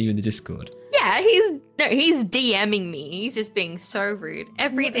picking on you in the Discord? Yeah, he's DMing me. He's just being so rude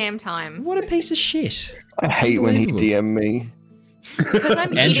every damn time. What a piece of shit. I hate when he DM me. Because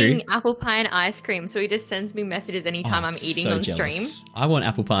I'm Andrew? eating apple pie and ice cream, so he just sends me messages anytime I'm eating so on jealous. stream. I want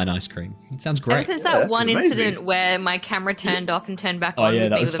apple pie and ice cream. It sounds great. Ever since that one amazing. incident where my camera turned off and turned back Oh on yeah,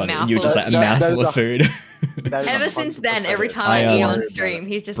 with that me was with a funny. mouthful. You were just like a That mouthful is of food. That is Ever since then, 100% every time I, I eat on agree. stream,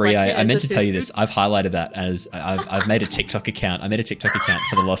 he's just Bree, like, I meant to tell you this. I've highlighted that as I've made a TikTok account. I made a TikTok account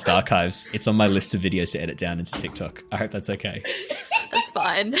for the Lost Archives. It's on my list of videos to edit down into TikTok. I hope that's okay. That's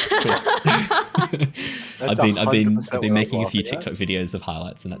fine. I've been 100% making a few laughing at. TikTok videos of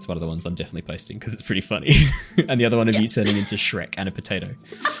highlights, and that's one of the ones I'm definitely posting because it's pretty funny. And the other one of you turning into Shrek and a potato.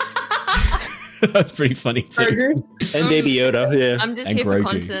 That's pretty funny too. And Baby Yoda, yeah. I'm just And here for Grogu.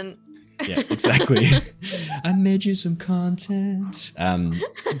 content. Yeah, exactly. I made you some content. But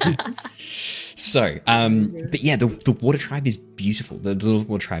yeah, the Water Tribe is beautiful. The Little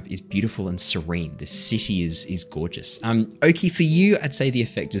Water Tribe is beautiful and serene. The city is gorgeous. Oki, for you, I'd say the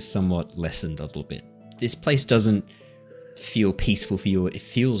effect is somewhat lessened a little bit. This place doesn't feel peaceful for you. It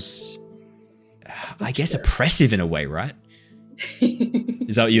feels, I guess, oppressive in a way, right?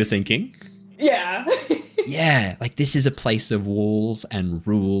 Is that what you were thinking? Yeah. Yeah, like this is a place of walls and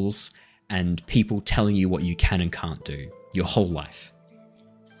rules and people telling you what you can and can't do your whole life.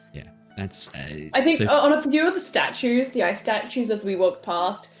 Yeah, that's... I think on a few of the statues, the ice statues as we walked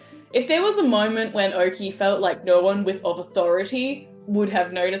past, if there was a moment when Oki felt like no one of authority would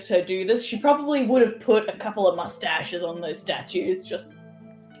have noticed her do this, she probably would have put a couple of mustaches on those statues, just...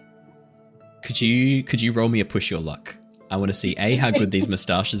 Could you roll me a push your luck? I want to see A, how good these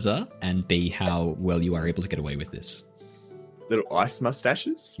mustaches are, and B, how well you are able to get away with this. Little ice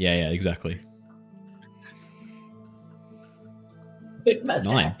mustaches? Yeah, exactly. Big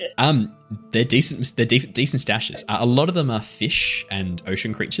mustache. 9. They're decent. They're decent stashes. A lot of them are fish and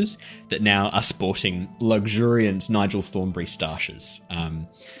ocean creatures that now are sporting luxuriant Nigel Thornberry stashes,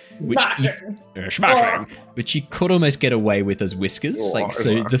 which you could almost get away with as whiskers.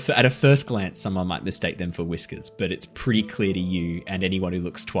 At a first glance, someone might mistake them for whiskers, but it's pretty clear to you and anyone who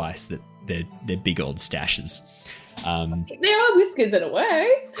looks twice that they're big old stashes. They are whiskers in a way.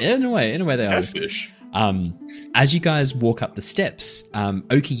 Yeah, in a way they are whiskers. As you guys walk up the steps,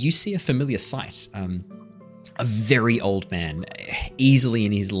 Oki, you see a familiar sight. A very old man, easily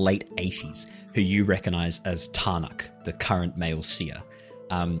in his late 80s, who you recognize as Tarnuk, the current male seer,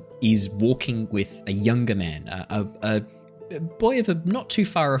 is walking with a younger man, a boy of not too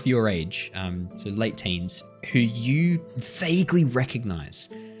far off your age, so late teens, who you vaguely recognize.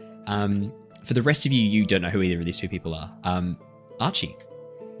 For the rest of you, you don't know who either of these two people are. Archie,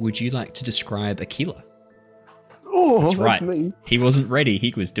 would you like to describe Aquila? Oh, That's that's right. me. He wasn't ready.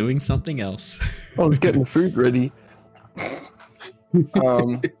 He was doing something else. I was getting food ready.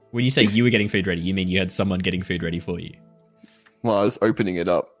 When you say you were getting food ready, you mean you had someone getting food ready for you? Well, I was opening it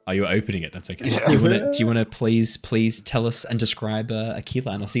up. Oh, you were opening it. That's okay. Yeah. Do you want to please tell us and describe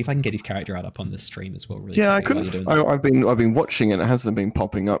Aquila, and I'll see if I can get his character art up on the stream as well. Really Yeah, I quickly couldn't. while you're doing that. I've been watching it. It hasn't been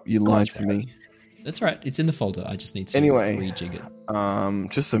popping up. You lied that's to right. me. That's right. It's in the folder. I just need to Anyway, rejig it.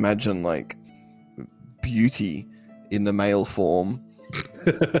 Just imagine like beauty in the male form.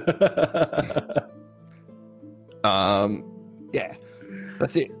 Yeah,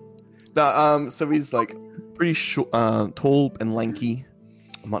 that's it. No, so he's like pretty short, tall and lanky,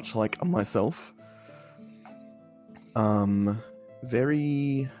 much like myself.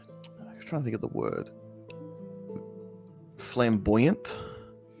 Very. I'm trying to think of the word. Flamboyant.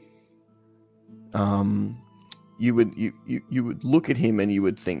 you would look at him and you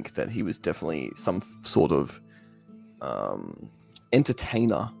would think that he was definitely some sort of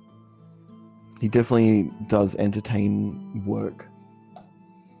entertainer. He definitely does entertain work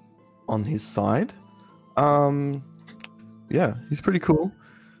on his side. Yeah, he's pretty cool.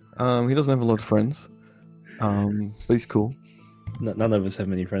 He doesn't have a lot of friends, but he's cool. None of us have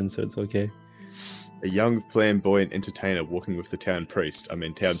many friends, so it's okay. A young, flamboyant entertainer walking with the town priest. I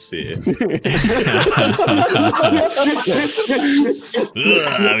mean, town seer. You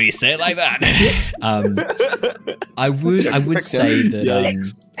say it like that. I would say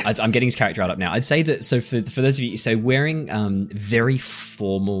that I'm getting his character out up now. I'd say that, so for those of you, so wearing very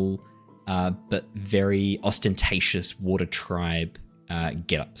formal but very ostentatious Water Tribe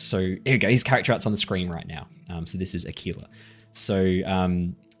get up. So here we go. His character art's on the screen right now. So this is Aquila. So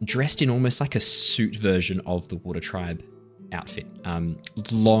dressed in almost like a suit version of the Water Tribe outfit.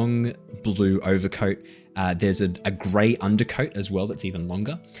 Long blue overcoat. There's a grey undercoat as well that's even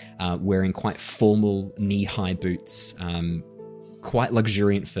longer. Wearing quite formal knee-high boots. Quite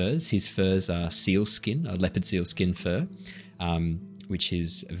luxuriant furs. His furs are seal skin, a leopard seal skin fur, which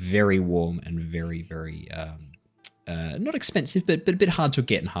is very warm and very, very not expensive, but a bit hard to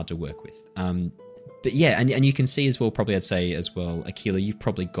get and hard to work with. But yeah, and you can see as well, probably I'd say as well, Aquila, you've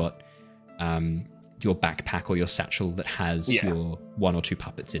probably got your backpack or your satchel that has your 1 or 2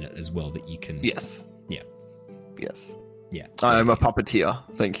 puppets in it as well that you can... Yes. Yeah. Yes. Yeah. I'm a puppeteer.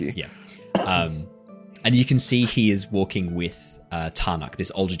 Thank you. Yeah. And you can see he is walking with Tarnuk,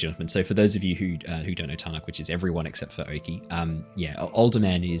 this older gentleman. So for those of you who don't know Tarnuk, which is everyone except for Oki, older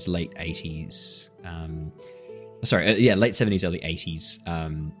man in his late 80s. Late 70s, early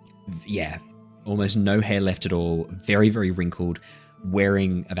 80s. Almost no hair left at all. Very, very wrinkled.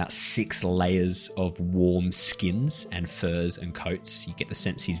 Wearing about 6 layers of warm skins and furs and coats. You get the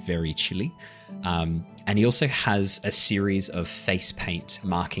sense he's very chilly. And he also has a series of face paint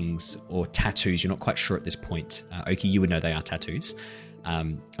markings or tattoos. You're not quite sure at this point. Oki, you would know they are tattoos.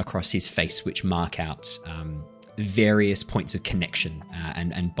 Across his face, which mark out various points of connection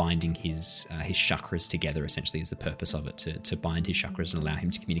and binding his chakras together, essentially, is the purpose of it, to bind his chakras and allow him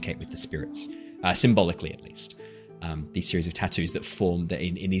to communicate with the spirits, symbolically at least. These series of tattoos that form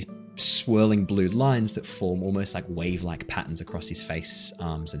in these swirling blue lines that form almost like wave-like patterns across his face,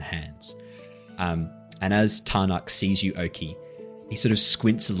 arms, and hands. And as Tarnuk sees you, Oki, he sort of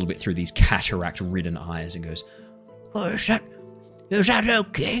squints a little bit through these cataract-ridden eyes and goes, "Oh, is that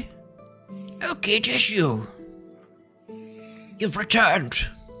Oki? Oki, it is you. You've returned."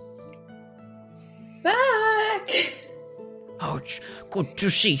 Back! Oh, it's good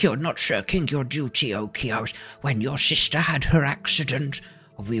to see you're not shirking your duty, Oki. When your sister had her accident,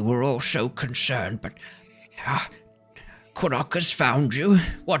 we were all so concerned, but Kurok has found you.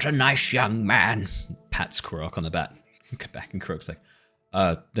 What a nice young man. Pats Kurok on the back, and Kurok's like,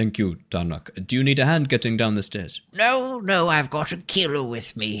 thank you, Tarnuk. Do you need a hand getting down the stairs? No, I've got Aquila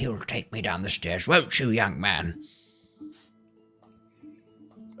with me. He'll take me down the stairs, won't you, young man?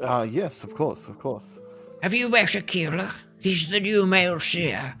 Yes, of course. Have you met Aquila? He's the new male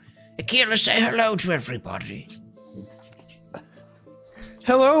seer. Aquila, say hello to everybody.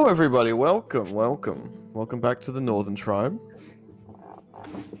 Hello, everybody. Welcome back to the Northern Tribe.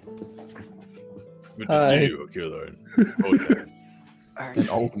 Good to see you, Aquila. An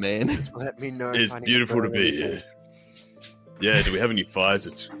old man. Just let me know. It's beautiful to be here. Yeah, do we have any fires?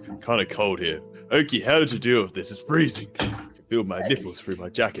 It's kind of cold here. Oki, how did you deal with this? It's freezing. I can feel my nipples through my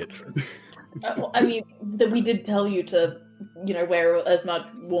jacket. I mean, we did tell you to, wear as much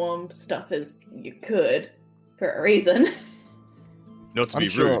warm stuff as you could for a reason. Not to be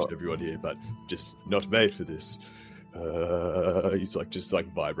rude to everyone here, but just not made for this. He's just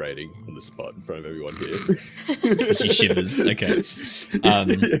vibrating on the spot in front of everyone here. She shivers. Okay.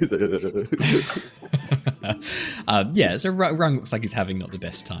 So Rung looks like he's having not the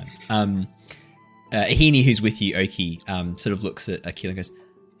best time. Ahini, who's with you, Oki, sort of looks at Aquila and goes,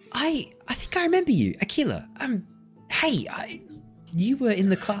 I think I remember you, Aquila. Hey, you were in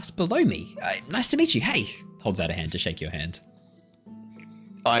the class below me. Nice to meet you. Hey, holds out a hand to shake your hand.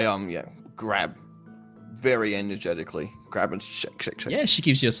 I grab very energetically, grab and shake. Yeah, she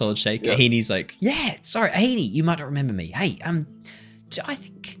gives you a solid shake. Yeah. Ahini's like, yeah, sorry, Ahini, you might not remember me. Hey, I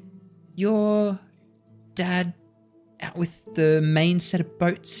think your dad out with the main set of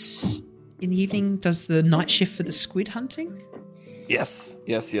boats in the evening does the night shift for the squid hunting? Yes,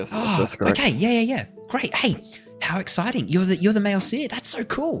 Oh, that's correct. Okay, yeah. Great. Hey, how exciting. You're the male seer. That's so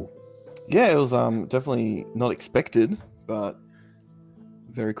cool. Yeah, it was definitely not expected, but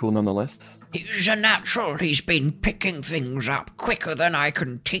very cool nonetheless. He's a natural. He's been picking things up quicker than I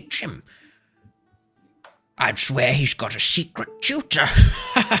can teach him. I'd swear he's got a secret tutor.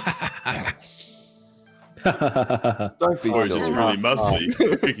 Don't be Or just silly. really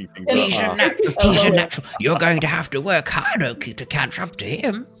muscly. Picking things He's up. he's a natural. You're going to have to work hard, Oki, to catch up to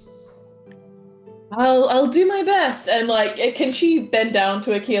him. I'll do my best. And like, can she bend down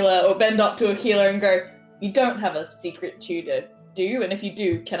to Aquila or bend up to Aquila and go, "You don't have a secret tutor, do you? And if you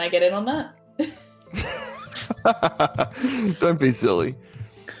do, can I get in on that?" Don't be silly.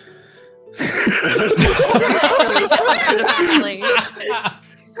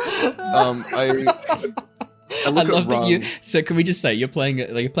 I I look love at that Rung. you. So can we just say you're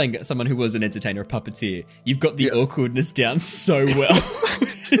playing someone who was an entertainer, a puppeteer. You've got the awkwardness down so well.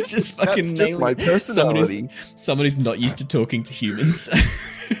 It's just fucking That's just nailing my it. personality. Someone who's not used to talking to humans.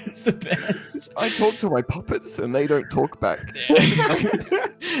 It's the best. I talk to my puppets and they don't talk back.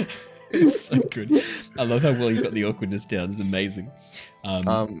 It's so good. I love how well you've got the awkwardness down. It's amazing.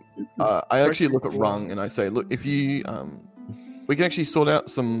 I actually look at Rung and I say, look, if you, we can actually sort out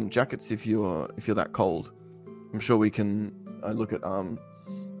some jackets if you're that cold. I'm sure we can. I look at Tanuk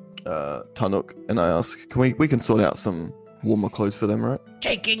and I ask, we can sort out some warmer clothes for them, right?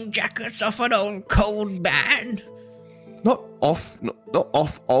 Taking jackets off an old cold man. Not off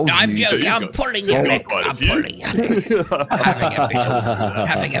of I'm you. joking. you've I'm got pulling your leg. quite a I'm few. pulling your leg.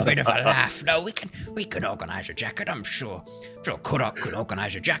 having a bit of a laugh. No, we can organise a jacket. I'm sure. Kurok could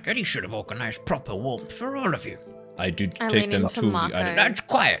organise a jacket. He should have organised proper warmth for all of you. I do I take lean them into to. Marco. That's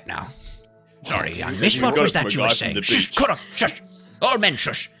quiet now. Sorry, young miss. you What got was from that a you guy were from saying? the Shush, beach. Kurok, shush. All men,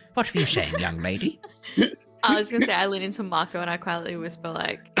 shush. What were you saying, young lady? I was gonna say I lean into Marco and I quietly whisper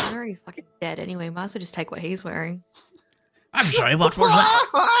like, "I'm already fucking dead anyway. Might as well just take what he's wearing." I'm sorry, what was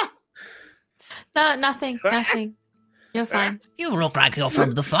that? No, nothing. You're fine. You look like you're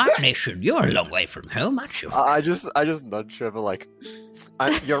from the Fire Nation. You're a long way from home, aren't you? I just nudge Trevor like,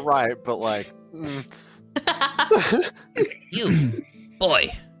 you're right, but like, You, boy,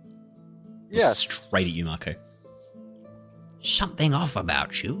 yes. Straight at you, Marco. something off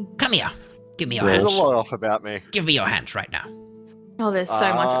about you. Come here. Give me your There's a hands. lot off about me. Give me your hands right now. Oh, there's so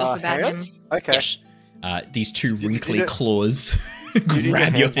much off about him. hands? Okay. Yes. These two you wrinkly need- claws You need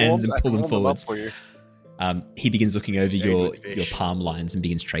grab your warmed? hands and I pull can them warm up forwards. for you. He begins looking over Stained your with fish. your palm lines and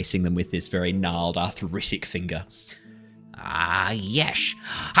begins tracing them with this very gnarled, arthritic finger. Ah, yes.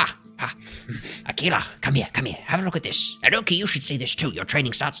 Ha, ha. Aquila, come here. Have a look at this. Adoki, you should see this too. Your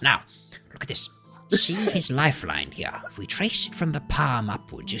training starts now. Look at this. See his lifeline here. If we trace it from the palm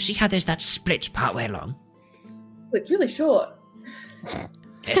upwards, you see how there's that split partway along? It's really short.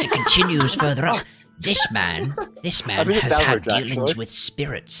 As it continues further up, this man think it has had downwards, dealings actually. with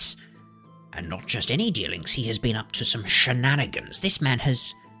spirits. And not just any dealings, he has been up to some shenanigans. This man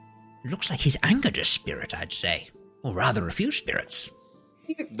has... looks like he's angered a spirit, I'd say. Or rather, a few spirits.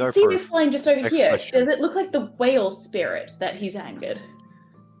 No See proof. this line just over Next here? question. Does it look like the whale spirit that he's angered?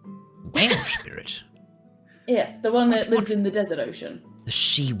 Whale spirit? Yes, the one that lives in the desert ocean. The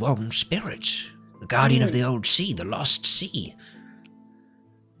sea worm spirit. The guardian of the old sea, the lost sea.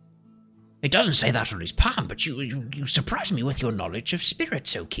 It doesn't say that on his palm, but you surprise me with your knowledge of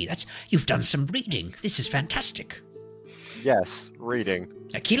spirits, Oki. You've done some reading. This is fantastic. Yes, reading.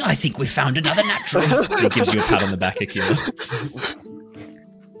 Aquila, I think we found another natural. He gives you a pat on the back, Akira.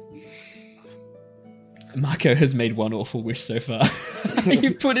 Marco has made one awful wish so far.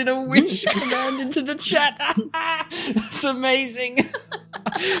 You put in a wish command into the chat. That's amazing.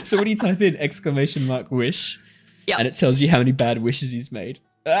 So when you type in !wish, Yep. and it tells you how many bad wishes he's made.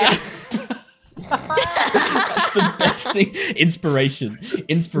 That's the best thing. Inspiration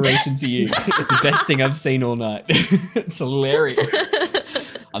to you. It's the best thing I've seen all night. It's hilarious.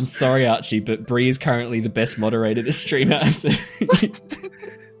 I'm sorry, Archie, but Bree is currently the best moderator this stream has.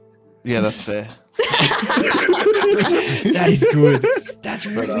 Yeah, that's fair. That is good. That's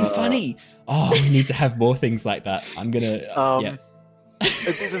really funny. Oh, we need to have more things like that. I'm gonna. Yeah.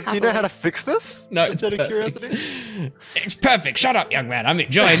 Do you know how to fix this? No, Just it's out of perfect. curiosity. It's perfect. Shut up, young man. I'm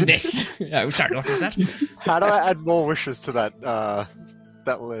enjoying this. Oh, sorry, what was that? How do I add more wishes to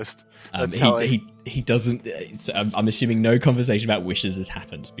that list? That's how He doesn't. So I'm assuming no conversation about wishes has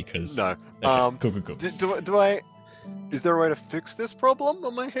happened because. No. Okay, cool. Do I? Is there a way to fix this problem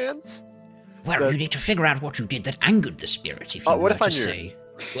on my hands? Well, you need to figure out what you did that angered the spirit. If you Oh, what were if I to knew? say,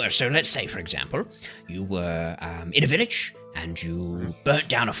 well, so let's say, for example, you were in a village and you burnt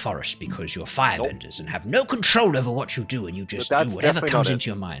down a forest because you're firebenders and have no control over what you do, and you just do that's whatever definitely comes not it. into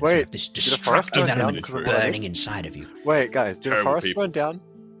your mind. Wait, you have this did a forest destructive burn down element because of what I did? burning inside of you. Wait, guys, did a Terrible forest people. burn down?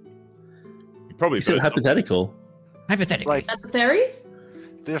 You probably You said burnt something. hypothetical. Hypothetically, Like, At the ferry?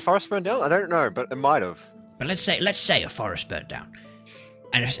 did a forest burn down? I don't know, but it might have. but let's say a forest burnt down,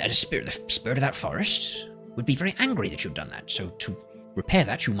 and the spirit of that forest would be very angry that you've done that. So to repair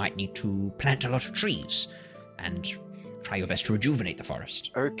that, you might need to plant a lot of trees and try your best to rejuvenate the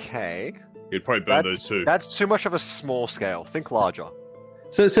forest. Okay. You'd probably burn those too. That's too much of a small scale. Think larger.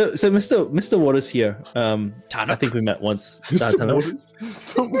 So Mr. Waters here. I think we met once.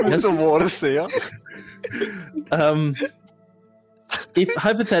 Mr. Water Seer. If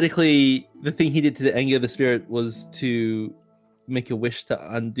hypothetically the thing he did to the anger of the spirit was to make a wish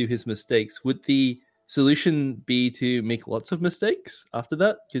to undo his mistakes, would the solution be to make lots of mistakes after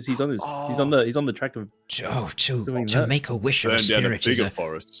that? Because he's on the track of to make a wish of a spirit is a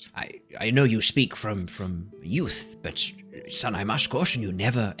forest. I know you speak from youth, but son, I must caution you: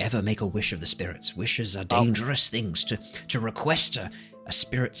 never ever make a wish of the spirits. Wishes are dangerous things. To request a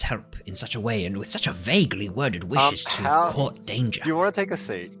spirit's help in such a way and with such a vaguely worded wish is to court danger. Do you want to take a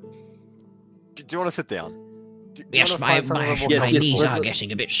seat? Do you want to sit down? Yes, my knees are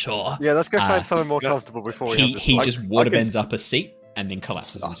getting a bit sore. Yeah, let's go find somewhere more comfortable before we. He just waterbends up a seat and then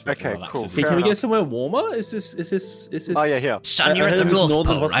collapses into it. Okay, cool. Hey, can we get somewhere warmer? Is this? Oh yeah, here. Son, you're at the North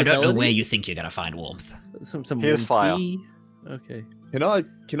Pole. I don't know where you think you're gonna find warmth. Some Here's fire. tea. Okay. Can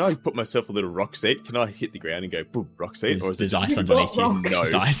I put myself a little rock seat? Can I hit the ground and go boom, rock seat? Or is there ice underneath you? No. It's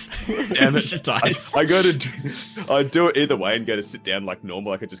just ice. Damn it. It's just ice. I do it either way and go to sit down like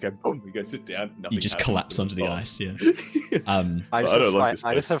normal. I could just go boom, we go sit down. You just collapse onto the ice. Yeah.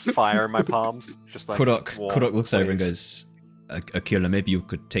 I just have fire in my palms. Just like Kurok looks over and goes, Akila, maybe you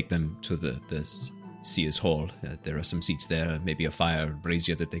could take them to the Seer's Hall. There are some seats there, maybe a fire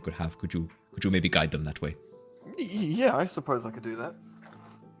brazier that they could have. Could you maybe guide them that way? Yeah, I suppose I could do that.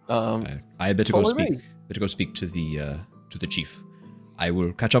 I better go speak to the chief. I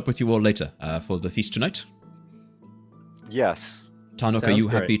will catch up with you all later for the feast tonight. Yes. Tarnok, are you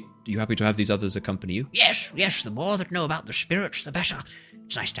happy? Are you happy to have these others accompany you? Yes. The more that know about the spirits, the better.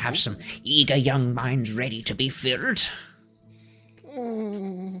 It's nice to have some eager young minds ready to be filled.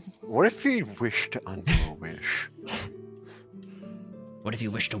 What if you wish to undo a wish? What if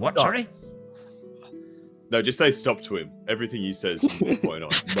you wish to what? Sorry. No, just say stop to him. Everything he says from this point on.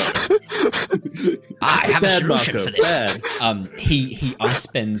 I have a solution for this. He ice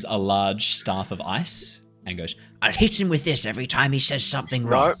bends a large staff of ice and goes, I'll hit him with this every time he says something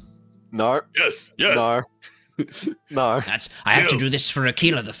wrong. No. Yes. No. I had to do this for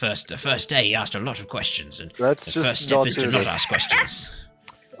Akila the first day. He asked a lot of questions, and the first step is to not ask questions.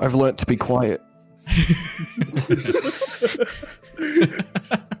 I've learnt to be quiet.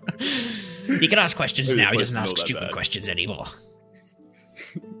 He can ask questions now. He doesn't ask stupid questions anymore.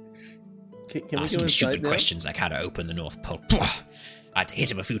 Asking stupid questions like how to open the North Pole. I had to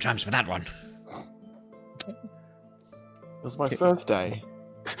hit him a few times for that one. It was my first day.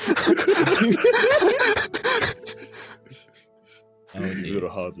 You got a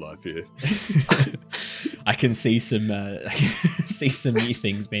hard life here. I can see some new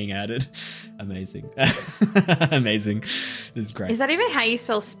things being added. Amazing. Amazing. This is great. Is that even how you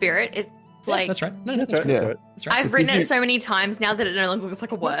spell spirit? It's like that's right. No, that's right. Yeah. That's right. I've written it so many times now that it no longer looks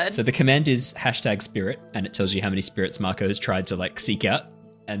like a word. So the command is #spirit, and it tells you how many spirits Marco's tried to seek out,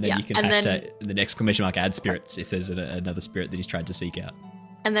 and then you can hashtag the exclamation mark add spirits if there's another spirit that he's tried to seek out.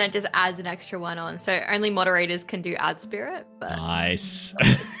 And then it just adds an extra one on. So only moderators can do add spirit. But nice.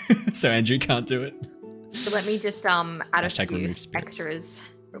 So Andrew can't do it. So let me just add a few extras.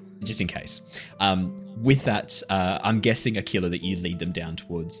 Just in case. With that, I'm guessing, Akila, that you lead them down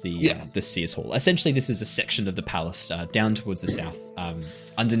towards the Seer's Hall. Essentially, this is a section of the palace down towards the south,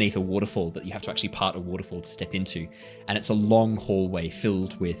 underneath a waterfall that you have to actually part a waterfall to step into. And it's a long hallway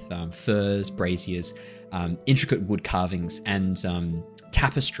filled with furs, braziers, intricate wood carvings, and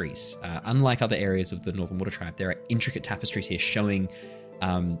tapestries. Unlike other areas of the Northern Water Tribe, there are intricate tapestries here showing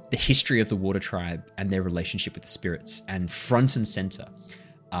the history of the Water Tribe and their relationship with the spirits. And front and center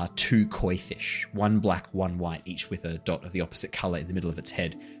are two koi fish, one black, one white, each with a dot of the opposite color in the middle of its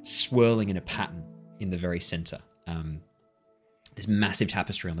head, swirling in a pattern in the very center. This massive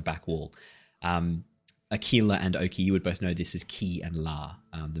tapestry on the back wall. Akila and Oki, you would both know this is Ki and La,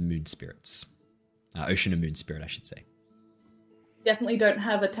 the moon spirits. Ocean and moon spirit, I should say. Definitely don't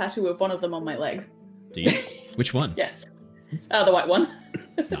have a tattoo of one of them on my leg. Do you? Which one? Yes. The white one.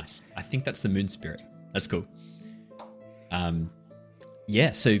 Nice. I think that's the moon spirit. That's cool.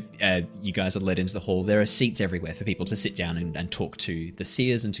 So you guys are led into the hall. There are seats everywhere for people to sit down and talk to the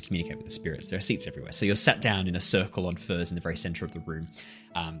seers and to communicate with the spirits. There are seats everywhere. So you're sat down in a circle on furs in the very center of the room.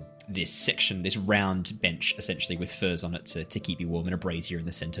 This section, this round bench, essentially, with furs on it to keep you warm, and a brazier in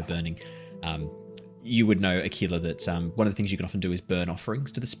the center burning. you would know, Aquila, that one of the things you can often do is burn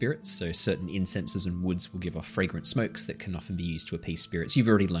offerings to the spirits. So certain incenses and woods will give off fragrant smokes that can often be used to appease spirits. You've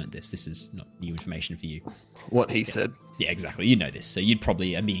already learned this. This is not new information for you. What he said. Yeah, exactly. You know this. So you'd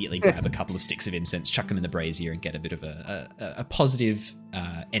probably immediately grab a couple of sticks of incense, chuck them in the brazier, and get a bit of a positive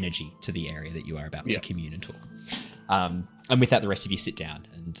energy to the area that you are about to commune and talk. And with that, the rest of you sit down,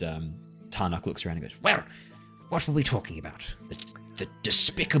 and Tarnok looks around and goes, Well, what were we talking about? The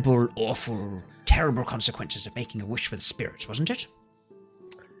despicable, awful, terrible consequences of making a wish with spirits, wasn't it?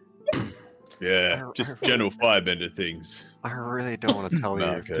 Yeah, just general firebender things. I really don't want to tell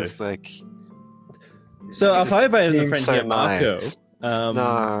you because, like. So our firebender friend so here, Marco. nice.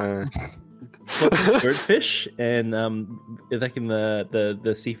 No. Birdfish, and like in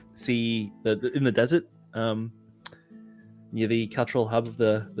the sea in the desert, near the cultural hub of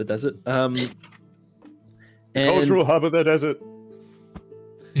the desert. Cultural hub of the desert.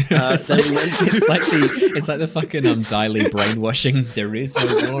 It's like the fucking Diley brainwashing. There is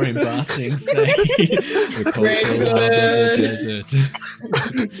no more in Barsing Say. The cultural hub of the desert.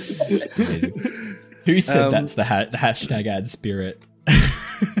 Amazing. Who said that's the hashtag ad spirit?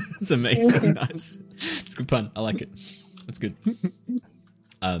 It's amazing. Nice. It's a good pun. I like it. That's good.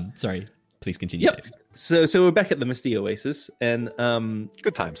 Sorry. Please continue. Yep. Dave. So we're back at the Misty Oasis, and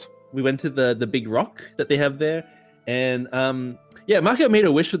Good times. we went to the big rock that they have there, and Marco made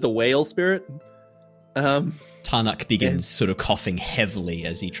a wish with the whale spirit. Tarnuk begins sort of coughing heavily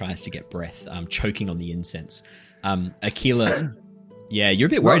as he tries to get breath, choking on the incense. Aquila, yeah, you're a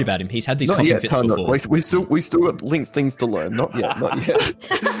bit worried about him. He's had these Not coughing yet, fits Tarnok. before. We still got things to learn. Not yet.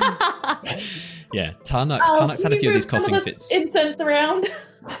 Yeah, Tarnuk's had a few of these coughing fits. Incense around.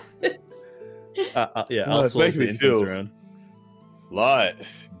 I'll it's swirl making the me incense feel around. light.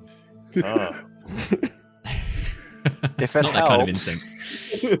 Ah. If It's it not that kind of helps, incense.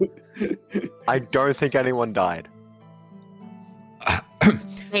 I don't think anyone died.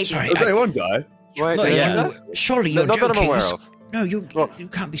 Maybe. Sorry, Was there one guy? Wait, Not did yet. you No, do that? surely you're Not that I'm joking. aware of. No, you Look. you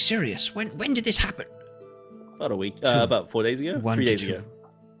can't be serious. When did this happen? About a week. Two. About 4 days ago. 1 3 to days 2. ago.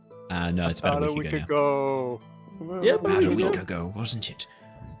 No, it's about a week ago now. Yeah, About a week ago, wasn't it?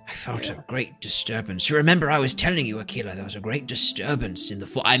 I felt a great disturbance. You remember I was telling you, Aquila, there was a great disturbance in the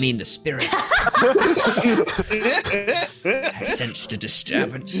the spirits. I sensed a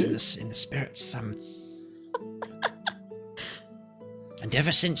disturbance in the spirits. And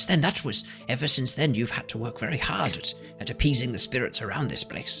ever since then, you've had to work very hard at appeasing the spirits around this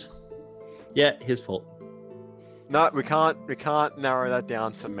place. Yeah, his fault. No, we can't narrow that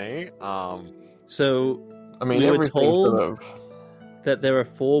down to me. So I mean, we were everything's told sort of- that there are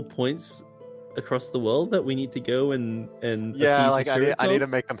 4 points across the world that we need to go and Yeah, appease like the I spirits need of. to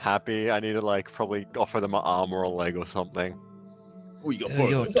make them happy. I need to like probably offer them an arm or a leg or something. Oh, you got four of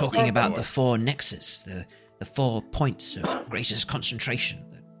You're them. talking about the Don't 4 nexus, the 4 points of greatest concentration.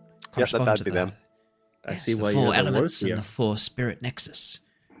 That Yeah, correspond that'd to be the, them. I yes, see the why 4 you have a elements word and here. the 4 spirit nexus.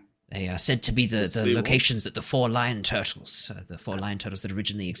 They are said to be the See what? locations that the 4 lion turtles, the 4 lion turtles that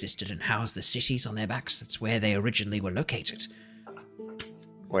originally existed and housed the cities on their backs. That's where they originally were located.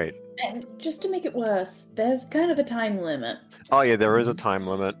 Wait. And just to make it worse, there's kind of a time limit. Oh yeah, there is a time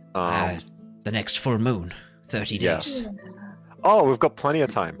limit. The next full moon, 30 days. Yes. Oh, we've got plenty of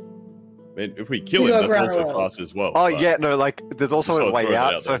time. I mean, if we kill You him, go that's around also the world. fast as well. Oh but- yeah, no, like there's also Just a wanna way throw that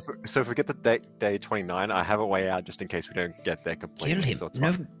out. out So if we get to day 29, I have a way out just in case we don't get there completely. Kill him. So it's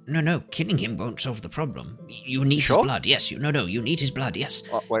No, fine. no. Killing him won't solve the problem. You need Sure? his blood. Yes, you need his blood. Yes.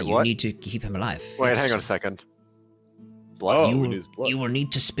 Wait, you what? need to keep him alive. Wait, yes. hang on a second. Oh, Blood? you, we will, need his blood. you will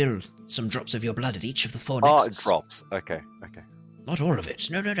need to spill some drops of your blood at each of the 4 Oh, it nexus. drops. Okay. Not all of it.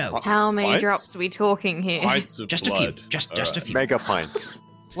 No. How many Pints? drops are we talking here? Pints of Just a blood. few. Just a Alright. few. Mega pints.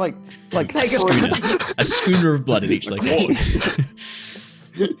 like A schooner of blood at each location.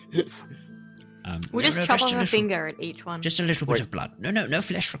 We'll just No, chop just off a a little- finger at each one. Just a little bit Wait. of blood. No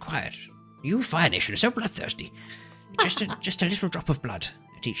flesh required. You Fire Nation are so bloodthirsty. Just a little drop of blood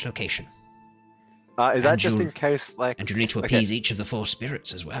at each location. Is that And just you'll- in case, like, And you need to okay, appease each of the 4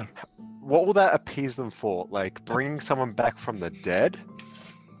 spirits as well. what will that appease them for? Like bringing someone back from the dead?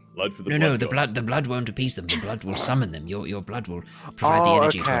 Blood for the No, blood the god. blood won't appease them. The blood will summon them. Your blood will provide Oh, the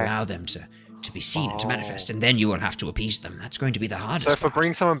energy okay. to allow them to be seen and to manifest, and then you will have to appease them. That's going to be the hardest So if we part.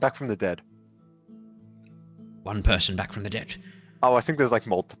 bring someone back from the dead, 1 person back from the dead. oh, I think there's like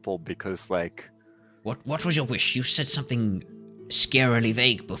multiple because like, What was your wish? You said something scarily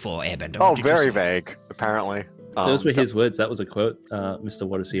vague before, Airbender. oh, What did you very say? vague. Apparently, Those were his words. That was a quote. Mr.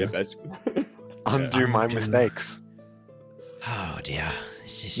 Waters Yeah, here. basically. undo my Undo. mistakes. Oh dear,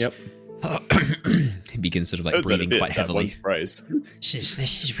 this is. Yep. He begins sort of That like was better breathing bit, quite that one heavily. phrase. This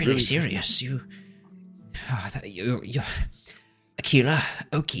is really serious. You, Aquila,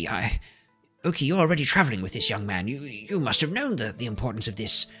 Oki, you're already traveling with this young man. You must have known the importance of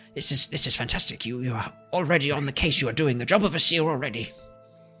this. This is fantastic. You are already on the case. You are doing the job of a seer already.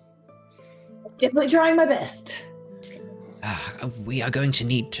 Definitely trying my best. We are going to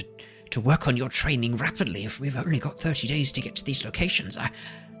need to work on your training rapidly. If we've only got 30 days to get to these locations,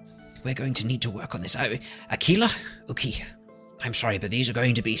 we're going to need to work on this. Aquila, Oki, I'm sorry, but these are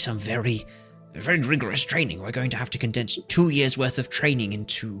going to be some very, very rigorous training. We're going to have to condense 2 years' worth of training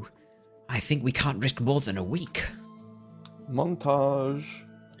into... I think we can't risk more than a week. Montage.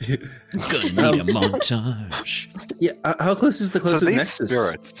 Gonna need a montage. Yeah, how close is the closest So these nexus,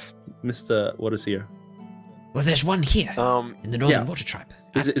 spirits. Mr. What is here? Well, there's one here in the Northern Water Tribe.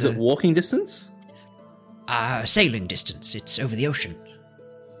 Is it walking distance? Sailing distance. It's over the ocean.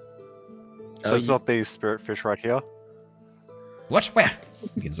 So it's not these spirit fish right here? What? Where?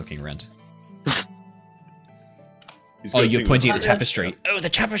 Begins looking around. You're pointing at the tapestry. Oh, the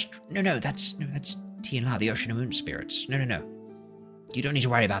tapestry. No, that's TNR, the Ocean and Moon spirits. No. You don't need to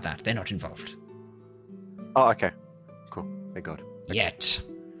worry about that. They're not involved. Oh, okay. Cool. Thank God. Yet.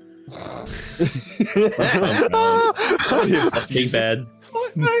 Big bad.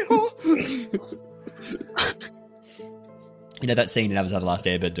 You know that scene in Avatar The Last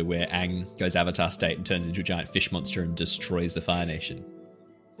Airbender where Aang goes Avatar state and turns into a giant fish monster and destroys the Fire Nation?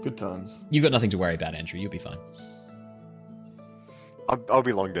 Good times. You've got nothing to worry about, Andrew. You'll be fine. I'll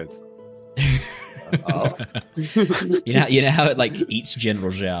be long dead. You know how it like eats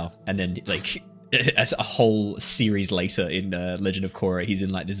General Zhao, and then like as a whole series later in Legend of Korra, he's in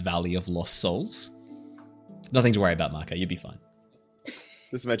like this valley of lost souls. Nothing to worry about, Marco. You'll be fine.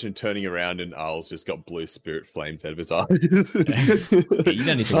 Just imagine turning around and Arl's just got blue spirit flames out of his eyes. Yeah, you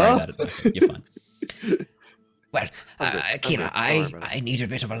don't need to worry about it, though. You're fine. Well, Aquila, I need a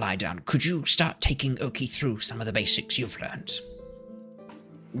bit of a lie down. Could you start taking Oki through some of the basics you've learned?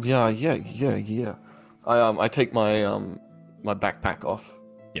 Yeah. I take my my backpack off,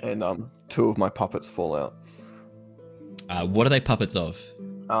 and 2 of my puppets fall out. What are they puppets of?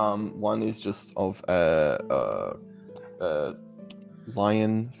 One is just of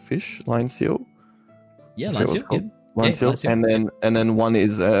lion seal. Yeah, lion seal. Yep. Lion seal. And then one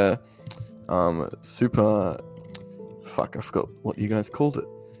is super. Fuck, I forgot what you guys called it.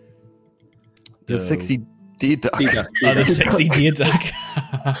 The sexy deer duck. Oh, the sexy deer duck.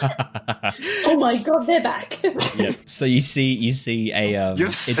 Oh my God, they're back. Yep. So you see a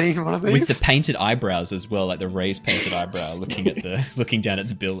You've seen one of these with the painted eyebrows as well, like the raised painted eyebrow, looking down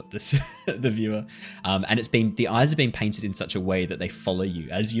its bill at the viewer. And the eyes have been painted in such a way that they follow you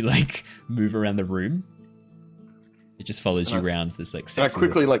as you like move around the room. It just follows you around this like sexy. I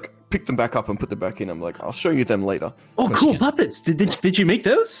quickly like pick them back up and put them back in. I'm like, I'll show you them later. Oh, cool puppets! Did you make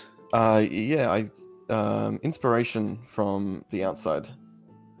those? Yeah, inspiration from the outside.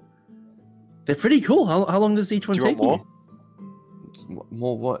 They're pretty cool. How long does each one take? Do you want more?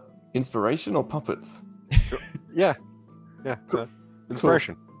 More what? Inspiration or puppets? Yeah.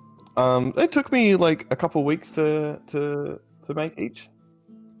 Inspiration. It took me like a couple weeks to make each.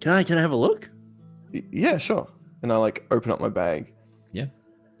 Can I have a look? Yeah, sure. And I like open up my bag. Yeah.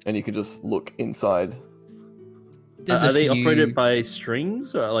 And you can just look inside. Are they operated by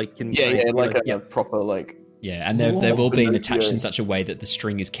strings or like? A proper like. Yeah, and they've all been attached in such a way that the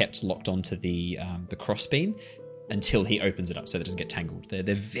string is kept locked onto the crossbeam until he opens it up, so that it doesn't get tangled.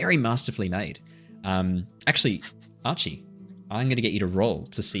 They're very masterfully made. Actually, Archie, I'm going to get you to roll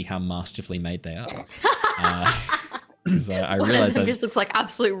to see how masterfully made they are. Because I realize this looks like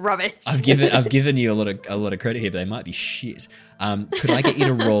absolute rubbish. I've given you a lot of credit here, but they might be shit. Could I get you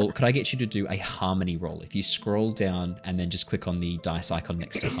to roll? Could I get you to do a harmony roll? If you scroll down and then just click on the dice icon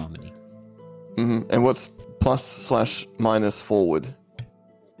next to harmony. Mm-hmm. And what's +/- forward?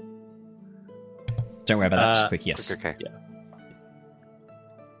 Don't worry about that. Just click yes. Okay. Yeah.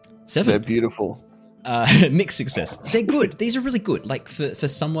 7. They're beautiful. Mixed success. They're good. These are really good. Like for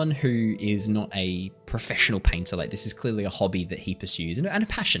someone who is not a professional painter, like this is clearly a hobby that he pursues and a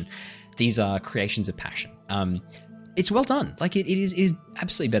passion. These are creations of passion. It's well done. Like it is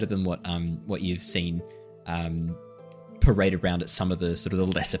absolutely better than what you've seen paraded around at some of the sort of the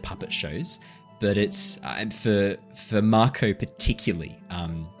lesser puppet shows. But it's for Marco particularly.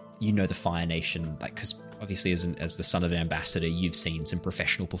 The Fire Nation, like because obviously as the son of an ambassador, you've seen some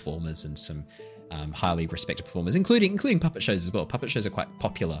professional performers and some highly respected performers, including puppet shows as well. Puppet shows are quite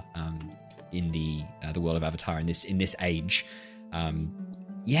popular in the world of Avatar in this age.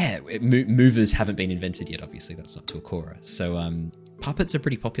 Movers haven't been invented yet. Obviously, that's not till Korra. So puppets are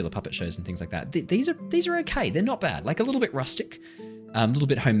pretty popular, puppet shows and things like that. These are okay. They're not bad. Like a little bit rustic, a little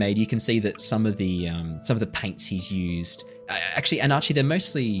bit homemade. You can see that some of the paints he's used. Actually, and Archie, they're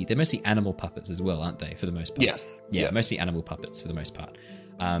mostly animal puppets as well, aren't they? For the most part. Yes. Yeah, mostly animal puppets for the most part.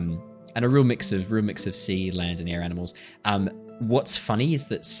 And a real mix of sea, land, and air animals. What's funny is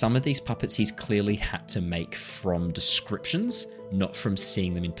that some of these puppets he's clearly had to make from descriptions, not from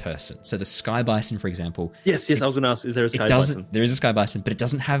seeing them in person. So the sky bison, for example. Yes. I was going to ask, is there a sky bison? There is a sky bison, but it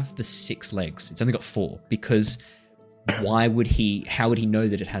doesn't have the 6 legs. It's only got 4 because how would he know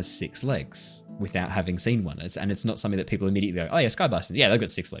that it has 6 legs without having seen one? And it's not something that people immediately go, oh yeah, sky bisons. Yeah, they've got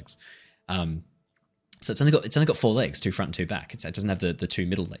 6 legs. So it's only got 4 legs, 2 front and 2 back. It doesn't have the 2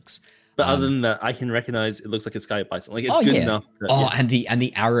 middle legs. But other than that, I can recognize it looks like a sky bison. Like it's good enough. And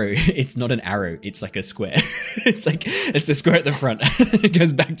the arrow, it's not an arrow. It's like a square. it's a square at the front. It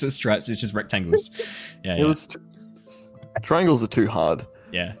goes back to stripes. It's just rectangles. Yeah. Triangles are too hard.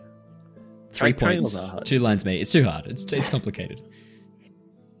 Yeah. 3 points, 2 lines, mate. It's too hard. It's complicated.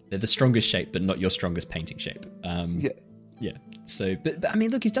 They're the strongest shape, but not your strongest painting shape. Yeah. So, but I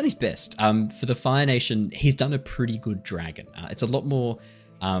mean, look, he's done his best. For the Fire Nation, he's done a pretty good dragon. It's a lot more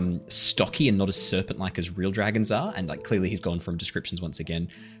stocky and not as serpent-like as real dragons are, and like clearly he's gone from descriptions once again.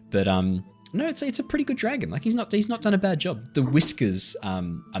 But no, it's a pretty good dragon. Like he's not done a bad job. The whiskers are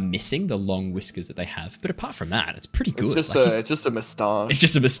missing, the long whiskers that they have, but apart from that, it's pretty good. It's just a moustache. It's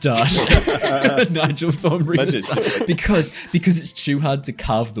just a moustache. Nigel Thornbury moustache. Because it's too hard to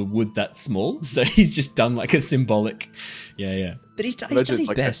carve the wood that small, so he's just done like a symbolic. Yeah. But he's done his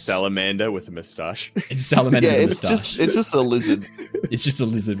like best. A salamander with a moustache. It's a salamander with a moustache. It's just a lizard. It's just a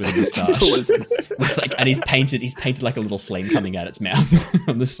lizard with a moustache. And he's painted like a little flame coming out its mouth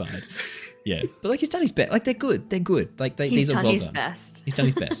on the side. Yeah, but like he's done his best. Like they're good. These are well done. Best. He's done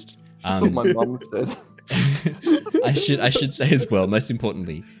his best. That's what my mum said. I should say as well. Most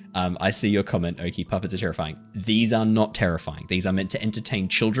importantly, I see your comment, Oki. Puppets are terrifying. These are not terrifying. These are meant to entertain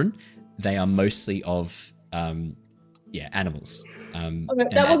children. They are mostly of animals.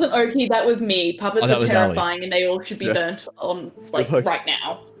 That wasn't Oki. That was me. Puppets are terrifying, Ali. and they all should be burnt on right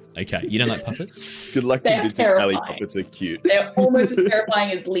now. Okay, you don't like puppets? Good luck convincing Ali puppets are cute. They're almost as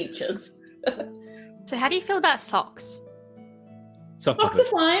terrifying as leeches. So how do you feel about socks? Socks are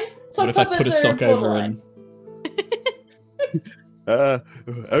fine. What if I put a sock over and... Okay. For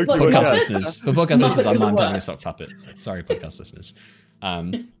podcast listeners, I'm playing a sock puppet. Sorry, podcast listeners.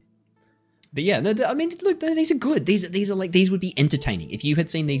 But yeah, no, I mean, look, these are good. These would be entertaining. If you had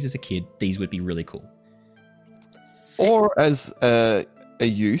seen these as a kid, these would be really cool. Or as a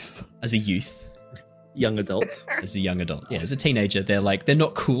youth. As a youth. Young adult. As a young adult. Yeah, as a teenager, they're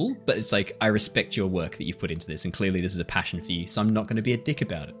not cool, but it's like, I respect your work that you've put into this, and clearly this is a passion for you, so I'm not going to be a dick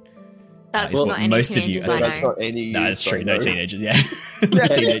about it. That's not any most of teenagers you. I know. That's not any No, that's true. youth, No I know. teenagers, yeah. No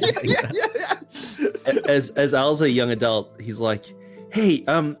teenagers think that. As Al's a young adult, he's like, hey,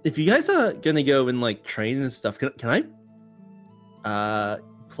 if you guys are gonna go and like train and stuff, can I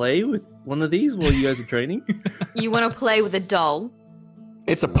play with one of these while you guys are training? You want to play with a doll?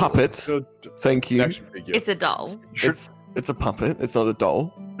 It's a puppet. Thank you. It's a doll. It's a puppet. It's not a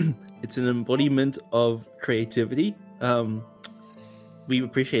doll. It's an embodiment of creativity. We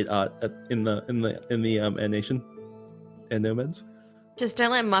appreciate art in the Air Nation and Nomads. Just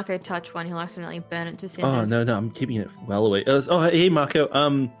don't let Marco touch one; he'll accidentally burn it to cinders. Oh no, I'm keeping it well away. Hey Marco,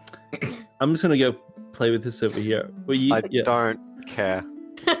 I'm just gonna go play with this over here. I don't care.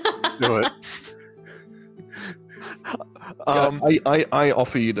 Do it. I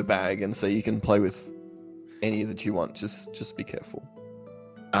offer you the bag and say you can play with any that you want. Just be careful.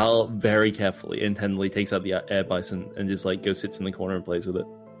 Al very carefully and tenderly takes out the air bison and just like goes sits in the corner and plays with it.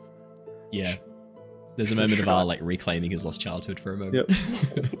 Yeah. There's a moment of Al like reclaiming his lost childhood for a moment.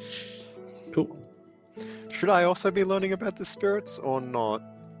 Yep. Cool. Should I also be learning about the spirits or not?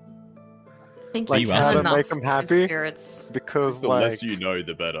 I think Like you how to enough make them with happy? Spirits. Because The like less you know,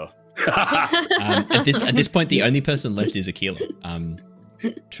 the better. At this point, the only person left is Akila.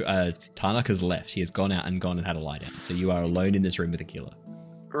 Tarnak has left. He has gone and had a lie down. So you are alone in this room with Akila.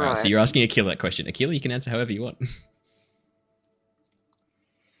 right. So you're asking Akila that question. Akila, you can answer however you want.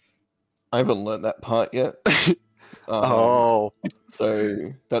 I haven't learnt that part yet. Oh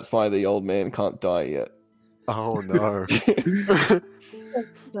So that's why the old man can't die yet. no. That's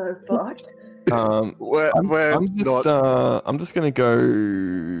so fucked. We're not. I'm just gonna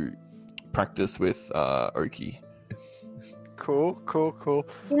go practice with Oki. Cool. Can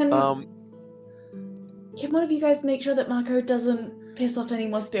one of you guys make sure that Marco doesn't piss off any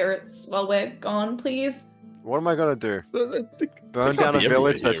more spirits while we're gone, please? What am I gonna do? Burn can't down a be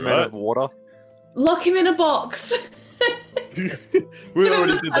village everywhere that's here, made right? of water? Lock him in a box. We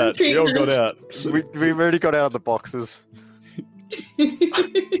already did that. We all got out. We already got out of the boxes.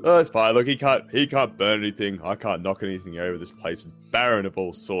 Oh, it's fine. Look, he can't burn anything. I can't knock anything over. This place is barren of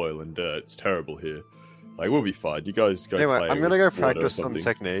all soil and dirt. It's terrible here. Like, we'll be fine. You guys go Anyway, play I'm gonna with go water or practice some something.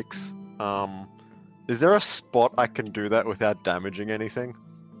 techniques. Is there a spot I can do that without damaging anything?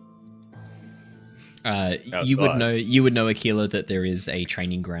 You would know, Akila, that there is a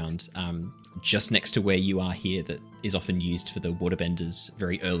training ground just next to where you are here that is often used for the waterbenders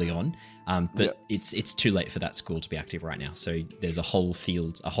very early on. But it's too late for that school to be active right now. So there's a whole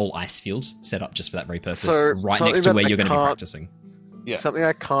ice field set up just for that very purpose, right next to where you're going to be practicing. Yeah. Something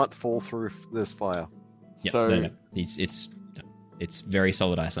I can't fall through this fire. Yeah, So- no. It's very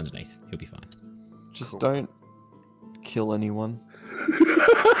solid ice underneath. He'll be fine. Just don't kill anyone.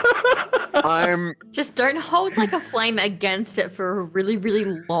 Just don't hold like a flame against it for a really,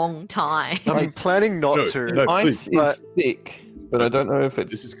 really long time. I'm planning not to. No, Ice please. is thick, but I don't know if it's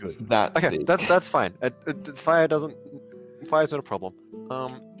This is good. that Okay, thick. that's fine. Fire's not a problem.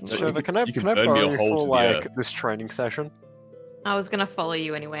 Shiva, can I you can burn me a borrow you hole to for the like earth. this training session? I was gonna follow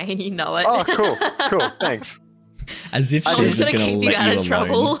you anyway, and you know it. Oh, cool, thanks. As if I she was was gonna going to keep you let out you of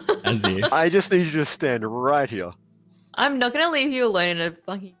alone. trouble. As if. I just need you to stand right here. I'm not gonna leave you alone in a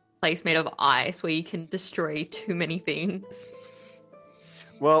fucking place made of ice where you can destroy too many things.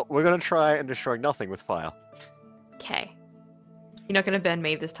 Well, we're gonna try and destroy nothing with fire. Okay. You're not gonna burn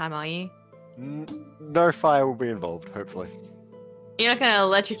me this time, are you? No fire will be involved, hopefully. You're not gonna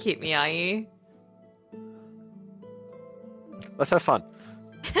electrocute me, are you? Let's have fun.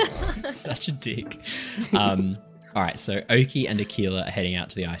 Such a dick. All right, so Oki and Akila are heading out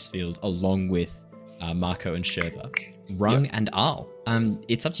to the ice field along with Marco and Sherva. Rung and Arl.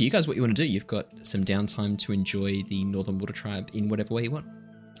 It's up to you guys what you want to do. You've got some downtime to enjoy the Northern Water Tribe in whatever way you want.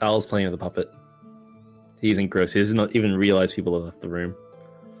 Al's playing with the puppet. He's engrossed. He does not even realize people have left the room.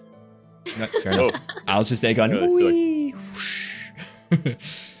 No, fair enough. Arl's just there going, I feel wee. I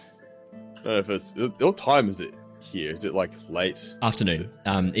don't know if it's what time is it here? Is it like late Afternoon.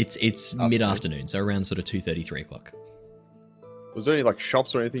 It's mid-afternoon, so around sort of 2:30, 3 o'clock. Was there any like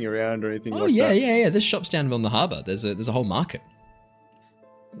shops or anything around or anything? Oh like yeah, that? yeah. There's shops down on the harbour. There's a whole market.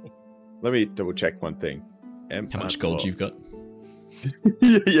 Let me double check one thing. How much gold you've got?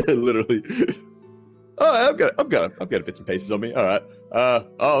 yeah, literally. Oh, I've got bits and pieces on me. All right.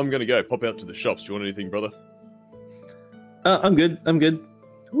 I'm gonna go pop out to the shops. Do you want anything, brother? I'm good.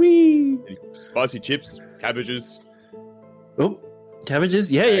 Whee! Any spicy chips, cabbages. Oh,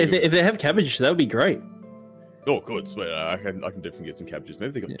 cabbages? Yeah. If they have cabbage, that would be great. Oh, good. Swear, I can definitely get some cabbages.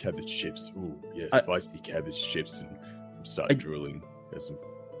 Maybe they got cabbage chips. Ooh, yeah, spicy cabbage chips. And I'm starting drooling. There's some.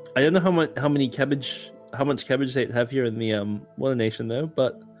 I don't know how much cabbage they have here in the Water Nation though,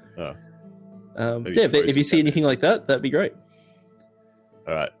 but if you see anything like that, that'd be great.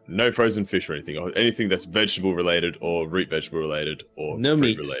 All right, no frozen fish or anything, or anything that's vegetable related or root vegetable related or no fruit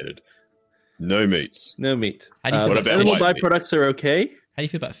meat related. No meats. No meat. How do you feel about animal white meat? byproducts are okay. How do you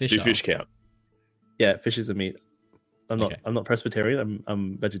feel about fish? Do Arl? fish count? Yeah, fish is a meat. I'm Okay. not Presbyterian.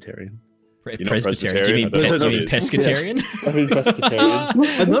 I'm vegetarian. You're not Presbyterian? Do you mean, Presbyterian? do you mean pescatarian? I mean Presbyterian.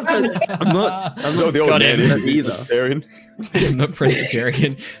 I'm not So the old got man him. is either. Presbyterian. I'm not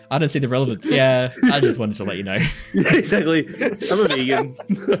Presbyterian. I don't see the relevance. Yeah, I just wanted to let you know. Yeah, exactly. I'm a vegan.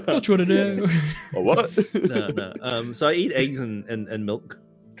 What you want to know? Or what? No. So I eat eggs and milk.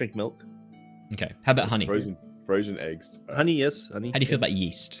 Drink milk. Okay. How about honey? Frozen eggs. Honey, yes. Honey. How do you feel about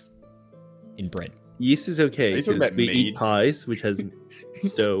yeast in bread? Yeast is okay Are you talking because about we mead? eat pies, which has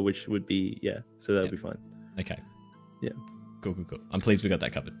dough, which would be so that would be fine. Okay. Yeah. Cool. I'm pleased we got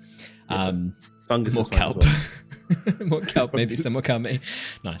that covered. Fungus More is fine as kelp. well. More kelp, maybe some more kame.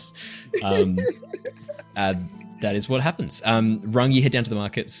 Nice. That is what happens. Rung, you head down to the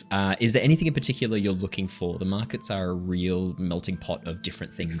markets. Is there anything in particular you're looking for? The markets are a real melting pot of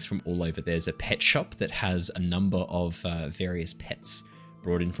different things from all over. There's a pet shop that has a number of various pets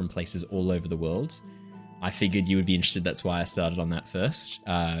brought in from places all over the world. I figured you would be interested. That's why I started on that first.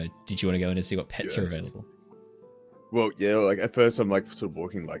 Did you want to go in and see what pets are available? Well, yeah, like at first I'm like sort of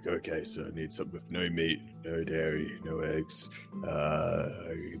walking like, okay, so I need something with no meat, no dairy, no eggs,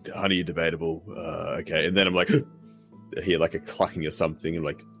 honey debatable, okay. And then I'm like, I hear like a clucking or something. I'm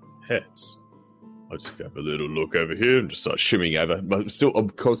like, pets. I'll just grab a little look over here and just start shimmying over. But I'm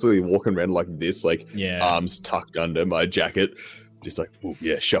constantly walking around like this, like arms tucked under my jacket. Just like, oh,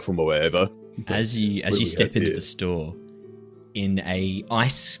 yeah, shuffle my way over. As you step into the store, in a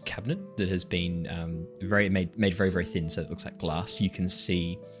ice cabinet that has been made very, very thin, so it looks like glass, you can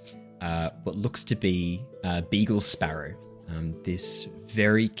see what looks to be a beagle sparrow. This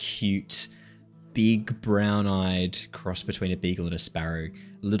very cute, big brown-eyed cross between a beagle and a sparrow.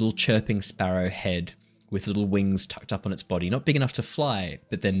 Little chirping sparrow head with little wings tucked up on its body, not big enough to fly,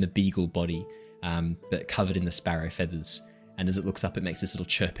 but then the beagle body, but covered in the sparrow feathers. And as it looks up, it makes this little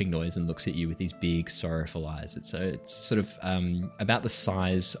chirping noise and looks at you with these big, sorrowful eyes. It's sort of about the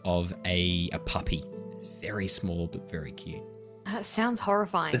size of a puppy. Very small, but very cute. That sounds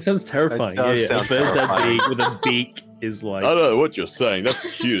horrifying. That sounds terrifying. It does sound a bird that terrifying. big with a beak is like. I don't know what you're saying. That's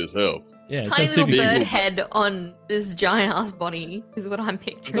cute as hell. Yeah, it Tiny sounds little super bird cute. head on this giant ass body is what I'm It's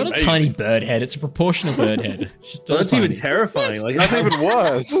picturing. not a Amazing. tiny bird head. It's a proportional bird head. It's just That's tiny. even terrifying. Like, That's even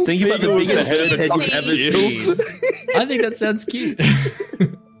worse. think about the Beagles biggest are bird head you've fucking ever shields. seen. I think that sounds cute.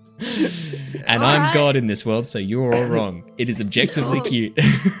 And All I'm right. God in this world, so you're all wrong. It is objectively Oh. cute.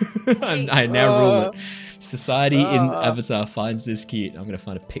 I now rule it. Society in Avatar finds this cute. I'm going to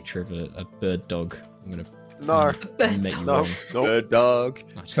find a picture of a bird dog. I'm going to No. make you No. wrong. Nope. Bird dog.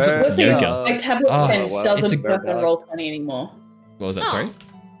 I'm just gonna Bird talk Listen, yoga. dog. my tablet Oh, pen wow. It's doesn't a- work on Roll20 anymore. What was that, Oh. sorry?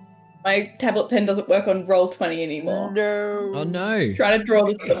 My tablet pen doesn't work on Roll20 anymore. No. Oh no. Trying to draw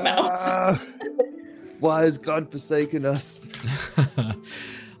this with a mouse. Ah, why has God forsaken us?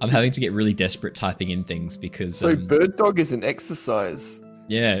 I'm having to get really desperate typing in things because So bird dog is an exercise.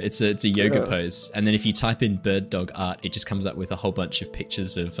 yeah, it's a yoga Yeah. pose, and then if you type in bird dog art, it just comes up with a whole bunch of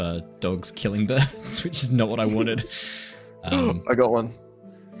pictures of dogs killing birds, which is not what I wanted. I got one.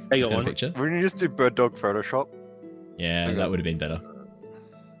 I got Got a one. picture? Wouldn't you just do bird dog Photoshop? Yeah, Okay. that would have been better.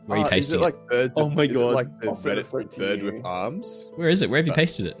 Where are you Is pasting it like birds? Oh my is it God. like the I'll send it straight to bird you. with arms? Where is it? Where have you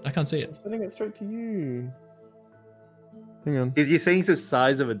pasted it? I can't see it. I'm sending it straight to you. Hang on. You're saying it's the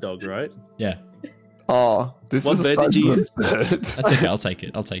size of a dog, right? Yeah, Oh, this What is the bird did size you of a use? bird. that's okay. I'll take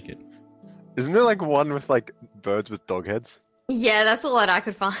it. I'll take it. Isn't there like one with like birds with dog heads? Yeah, that's all that I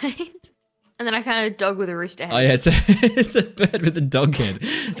could find. And then I found a dog with a rooster head. Oh yeah, it's a bird with a dog head.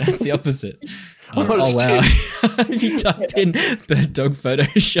 That's the opposite. Oh, Oh wow! If you type in bird dog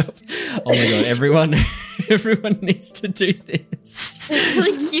Photoshop, oh my god, everyone needs to do this. It's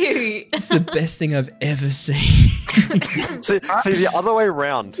really cute. It's the best thing I've ever seen. See, the other way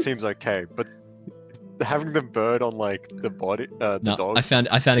around seems okay, but having the bird on like the body, the No, dog. I found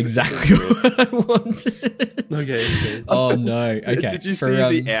exactly what I wanted. Okay. Oh no. Okay. Did you For,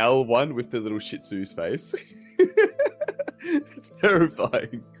 see the owl one with the little Shih Tzu's face? It's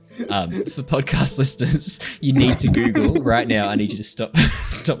terrifying. For podcast listeners, you need to Google right now. I need you to stop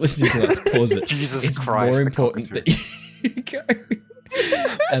listening to us. Pause it. Jesus It's Christ, more the important that you go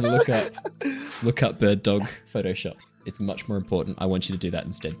and look up bird dog Photoshop. It's much more important. I want you to do that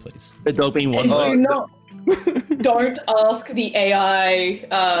instead, please. The dog being one. And don't ask the AI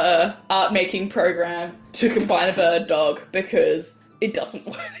art making program to combine a bird dog because it doesn't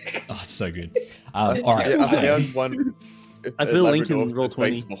work. Oh, it's so good. All right. Yeah, I so- found one. I put a link in Labrador with the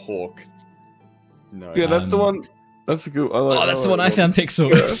face Roll20. of a hawk. No. Yeah, that's the Um, one. That's a good. I like, Oh, that's the one I like found,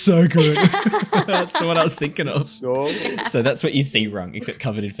 Pixel. Yeah. It's so good. That's the one I was thinking of. Sure. So that's what you see wrung, except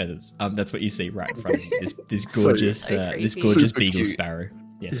covered in feathers. That's what you see right in front of you. This gorgeous, So this creepy. gorgeous Super beagle cute. sparrow.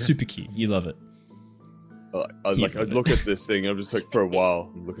 Yeah, super cute. You love it. I'd look at this thing and I'm just like, for a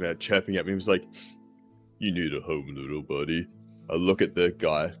while, I'm looking at it, chirping at me. He was like, "You need a home, little buddy." I look at the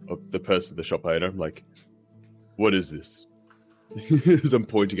guy, or the person, the shop owner. I'm like, "What is this?" As I'm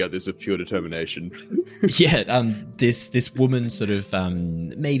pointing out this with pure determination. Yeah, this woman, sort of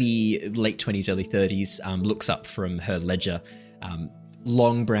maybe late 20s, early 30s, looks up from her ledger.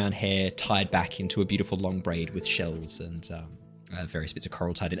 Long brown hair tied back into a beautiful long braid with shells and various bits of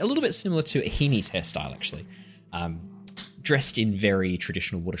coral tied in. A little bit similar to Ahini's hairstyle, actually. Dressed in very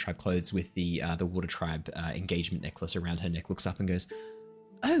traditional Water Tribe clothes with the Water Tribe engagement necklace around her neck, looks up and goes,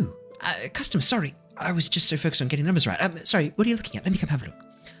 "Oh, customer, sorry. I was just so focused on getting the numbers right. Sorry, what are you looking at? Let me come have a look.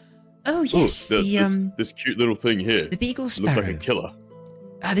 Oh, yes, this cute little thing here The beagle looks sparrow. like a killer.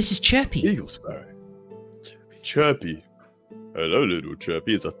 This is Chirpy. Eagle sparrow. Chirpy. Hello, little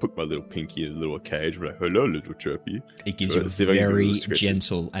Chirpy. As I put my little pinky in a little cage, I'm like, "Hello, little Chirpy." It gives you a Let's see if I can do very little scratches.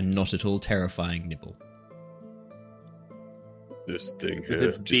 gentle and not at all terrifying nibble. This thing With here,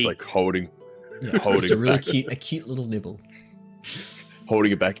 its just beak. like holding It's a really back, a cute little nibble.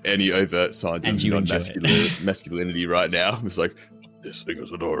 holding it back any overt signs And of you enjoy it. masculinity right now. It's like, this thing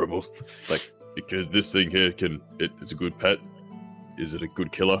is adorable. Like, because this thing here it's a good pet. Is it a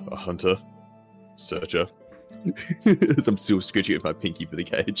good killer? A hunter? Searcher? As I'm still scratching at my pinky for the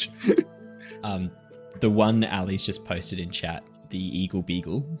cage. The one Ali's just posted in chat, the Eagle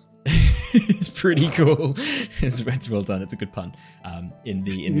Beagle, is pretty cool. It's well done. It's a good pun. In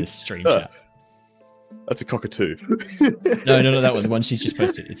this stream chat. That's a cockatoo. No, not that one. The one she's just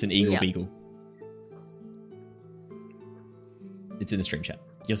posted. It's an Eagle Yeah. Beagle. It's in the stream chat.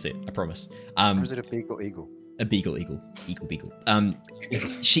 You'll see it. I promise. Or is it a beagle eagle? A beagle.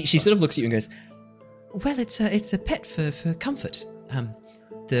 She sort of looks at you and goes, Well, it's a pet for comfort.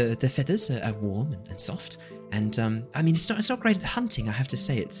 The feathers are warm and soft, and I mean, it's not great at hunting. I have to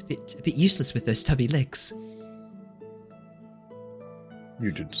say, it's a bit useless with those stubby legs. You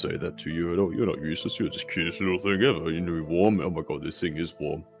didn't say that to you at all. You're not useless. You're just cutest little thing ever. You know, warm. Oh my god, this thing is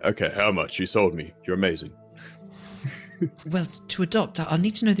warm. Okay, how much? You sold me. You're amazing. Well, to adopt, I'll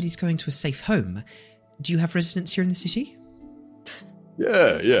need to know that he's going to a safe home. Do you have residence here in the city?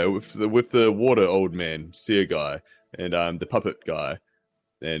 Yeah, with the water old man, seer guy, and the puppet guy,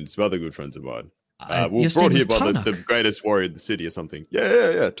 and some other good friends of mine. We're brought here by the greatest warrior in the city or something.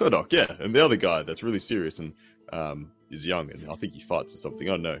 Yeah, Turdok, yeah. And the other guy that's really serious and is young, and I think he fights or something.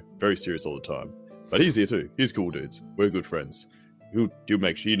 I don't know. Very serious all the time. But he's here too. He's cool dudes. We're good friends. He'll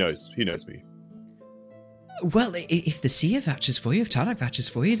make sure he knows me. Well, if the seer vouches for you, if Turdok vouches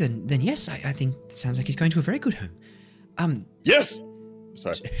for you, then yes, I think it sounds like he's going to a very good home. Yes!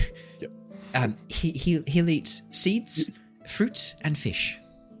 Sorry. Yep. He'll eat seeds, fruit, and fish.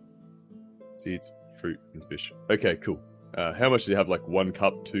 Seeds, fruit, and fish. Okay, cool. How much do you have? Like 1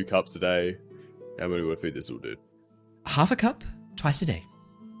 cup, 2 cups a day? How many will feed this little dude? Half a cup, twice a day.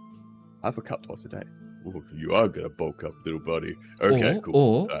 Half a cup twice a day. Ooh, you are gonna bulk up, little buddy. Okay,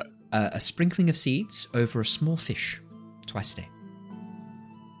 cool. Or a sprinkling of seeds over a small fish, twice a day.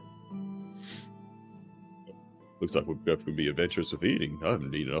 Looks like we're both gonna be adventurous with eating. I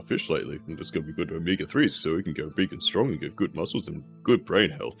haven't eaten enough fish lately. I'm just gonna be good omega-3s so we can go big and strong and get good muscles and good brain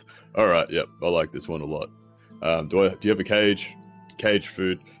health. Alright, yep, I like this one a lot. Do you have a cage? Cage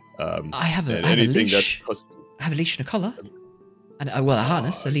food? I have a leash. I have a leash and a collar. And a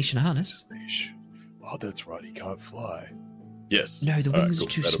harness. A leash and a harness. Leash. Oh, that's right. He can't fly. Yes. No, the wings are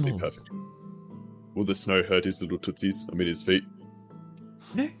too That'll small. Be perfect. Will the snow hurt his little tootsies? I mean, his feet?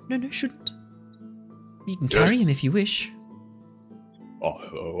 No, shouldn't. You can carry him if you wish.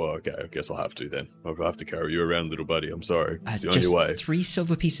 Oh, okay. I guess I'll have to then. I'll have to carry you around, little buddy. I'm sorry. It's the just only way. 3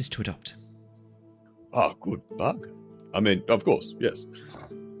 silver pieces to adopt. Oh, good bug. I mean, of course, yes.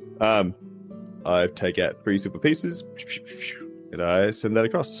 I take out 3 silver pieces and I send that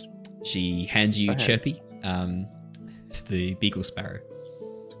across. She hands you Chirpy, the beagle sparrow.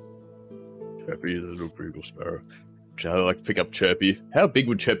 Chirpy, the little beagle sparrow. I like pick up Chirpy. How big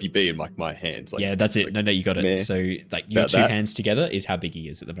would Chirpy be in like my hands? Like, yeah, that's it. No, you got it. Meh. So like your two hands together is how big he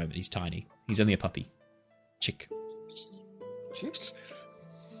is at the moment. He's tiny. He's only a puppy. Chick. Jeez.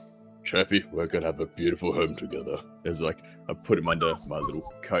 Chirpy, we're gonna have a beautiful home together. It's like I put him under my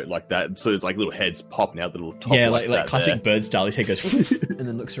little coat like that, and so there's like little heads popping out the little top. Yeah, like classic bird style. His head goes and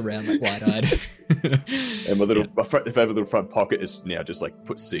then looks around like wide-eyed. And my favorite little front pocket is now just like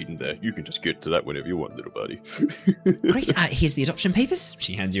put seed in there. You can just get to that whenever you want, little buddy. Great. Here's the adoption papers.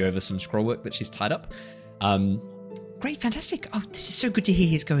 She hands you over some scroll work that she's tied up. Great, fantastic. Oh, this is so good to hear.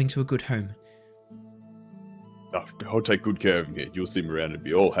 He's going to a good home. Oh, I'll take good care of him here. You'll see me around and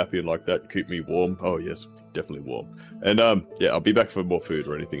be all happy and like that. Keep me warm. Oh yes, definitely warm. And yeah, I'll be back for more food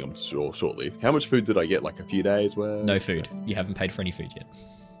or anything. I'm sure shortly. How much food did I get? Like a few days worth? No food. You haven't paid for any food yet.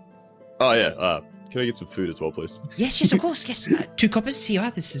 Oh yeah. Can I get some food as well, please? Yes, of course. Yes, 2 coppers. Here you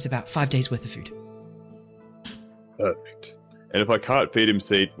are. This is about 5 days worth of food. Perfect. And if I can't feed him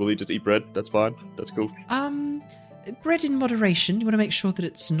seed, will he just eat bread? That's fine. That's cool. Bread in moderation. You want to make sure that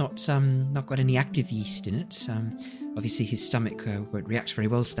it's not got any active yeast in it. Obviously, his stomach won't react very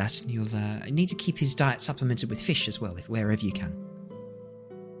well to that, and you'll need to keep his diet supplemented with fish as well, wherever you can.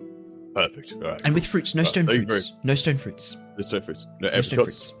 Perfect. All right. And with fruits, no stone fruits. No stone fruits. No stone fruits. No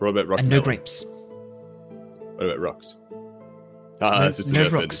apricots. What about rock and no grapes. What about rocks? That's just no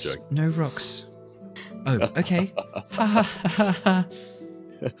rocks. Joke. No rocks. Oh, okay.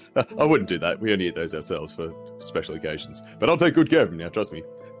 I wouldn't do that. We only eat those ourselves for special occasions. But I'll take good care of him now, trust me.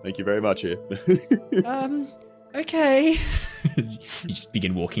 Thank you very much here. Okay. You just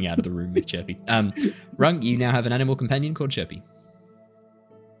begin walking out of the room with Chirpy. Rung, you now have an animal companion called Chirpy.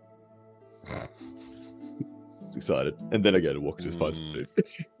 It's excited. And then I go to walk to find some food.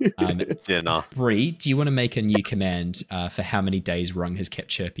 Yeah, nah. Bree, do you want to make a new command for how many days Rung has kept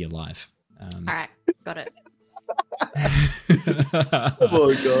Chirpy alive? Alright, got it. Come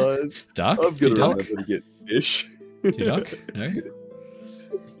on, guys. Duck? I'm going to remember to get fish. Duck? No?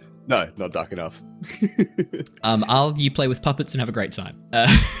 No, not duck enough. You play with puppets and have a great time.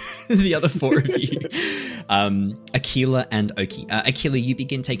 The other 4 of you, Akila and Oki. Akila, you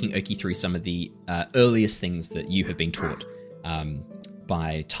begin taking Oki through some of the earliest things that you have been taught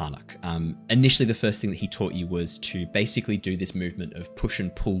by Tarnuk. Initially, the first thing that he taught you was to basically do this movement of push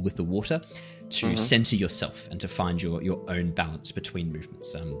and pull with the water to center yourself and to find your own balance between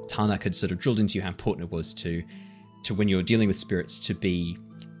movements. Tarnuk had sort of drilled into you how important it was to when you're dealing with spirits to be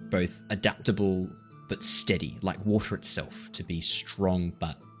both adaptable but steady, like water itself, to be strong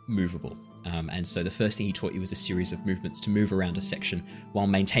but movable. And so the first thing he taught you was a series of movements to move around a section while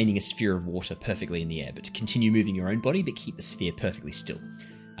maintaining a sphere of water perfectly in the air, but to continue moving your own body but keep the sphere perfectly still.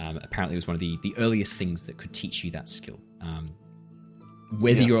 Apparently it was one of the earliest things that could teach you that skill.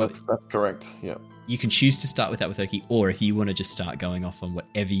 That's correct. Yeah. You can choose to start with that with Oki, or if you want to just start going off on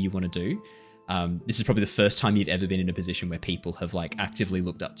whatever you want to do. This is probably the first time you've ever been in a position where people have like actively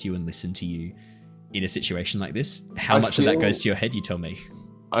looked up to you and listened to you in a situation like this. How much of that goes to your head, you tell me.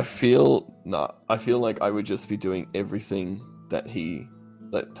 I feel like I would just be doing everything that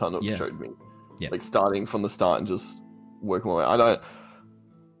Tanuk showed me. Yeah. Like starting from the start and just working my way.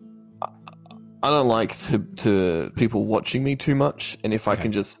 I don't like to people watching me too much, and if I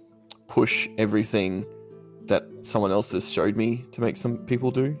can just push everything that someone else has showed me to make some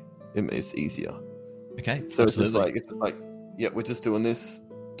people do, it's easier. Okay. So it's just like, yeah, we're just doing this.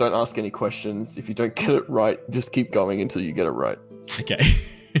 Don't ask any questions. If you don't get it right, just keep going until you get it right. Okay.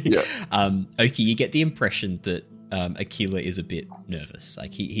 Yeah. Oki, you get the impression that Aquila is a bit nervous.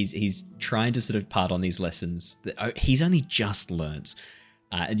 Like he's trying to sort of part on these lessons that he's only just learned,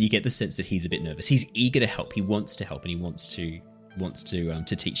 and you get the sense that he's a bit nervous. He's eager to help. He wants to help, and he wants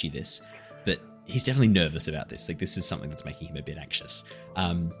to teach you this, but he's definitely nervous about this. Like this is something that's making him a bit anxious.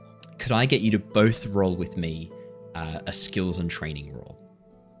 Could I get you to both roll with me a skills and training roll?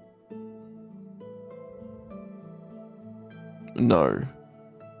 No.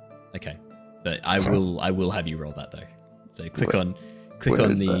 Okay, but I will have you roll that though. So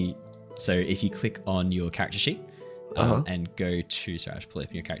so if you click on your character sheet and go to, sorry, I have to pull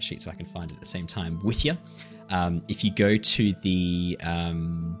up your character sheet so I can find it at the same time with you. If you go to the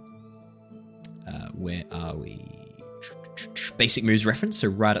where are we? Basic moves reference. So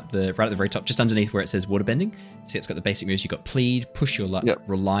right at the very top, just underneath where it says waterbending. See, it's got the basic moves. You've got plead, push your luck,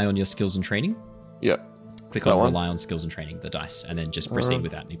 rely on your skills and training. Yep. Click on rely on skills and training, the dice, and then just proceed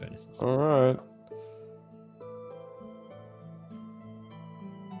without any bonuses. All right.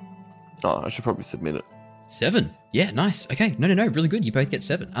 Oh, I should probably submit it. 7. Yeah, nice. Okay. No. Really good. You both get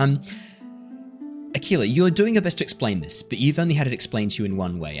 7. Aquila, you're doing your best to explain this, but you've only had it explained to you in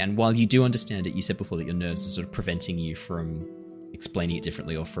one way. And while you do understand it, you said before that your nerves are sort of preventing you from explaining it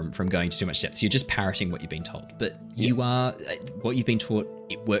differently or from going to too much depth. So you're just parroting what you've been told. But you are, what you've been taught,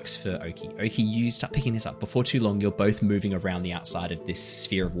 it works for Oki. Oki, you start picking this up. Before too long, you're both moving around the outside of this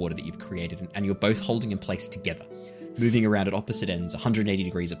sphere of water that you've created, and you're both holding in place together, moving around at opposite ends, 180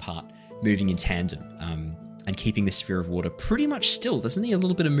 degrees apart, moving in tandem, and keeping this sphere of water pretty much still. There's only a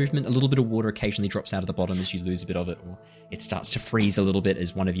little bit of movement, a little bit of water occasionally drops out of the bottom as you lose a bit of it, or it starts to freeze a little bit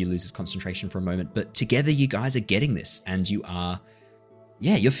as one of you loses concentration for a moment. But together, you guys are getting this, and you are,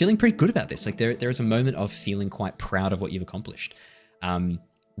 you're feeling pretty good about this. Like there is a moment of feeling quite proud of what you've accomplished.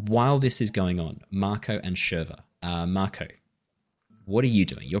 While this is going on, Marco and Sherva. Marco, what are you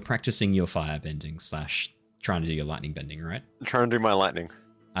doing? You're practicing your fire bending / trying to do your lightning bending, right? I'm trying to do my lightning.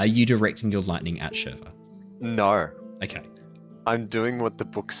 Are you directing your lightning at Sherva? No. Okay. I'm doing what the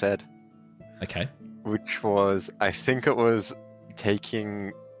book said. Okay. Which was, I think it was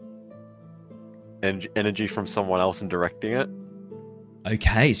taking energy from someone else and directing it.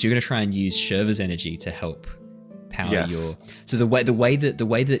 Okay, so you're going to try and use Sherva's energy to help power your. So the way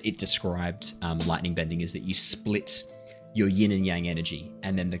that it described lightning bending is that you split your yin and yang energy,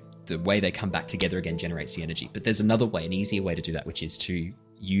 and then the way they come back together again generates the energy. But there's another way, an easier way to do that, which is to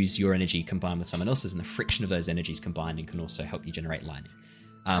use your energy combined with someone else's, and the friction of those energies combining can also help you generate lightning.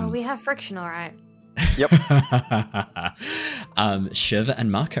 We have friction, all right. Yep. Sherva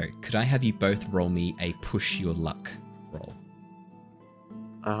and Marco, could I have you both roll me a push your luck roll?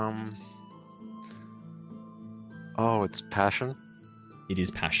 Oh, it's passion? It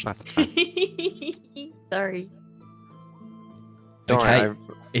is passion. Oh, that's fine. Sorry. Okay,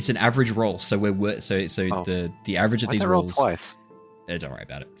 it's an average roll, so the average of these rolls. Roll twice. Don't worry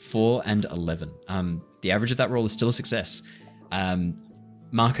about it. 4 and 11. The average of that roll is still a success.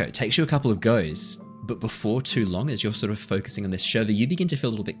 Marco, it takes you a couple of goes, but before too long, as you're sort of focusing on this, Sherva, you begin to feel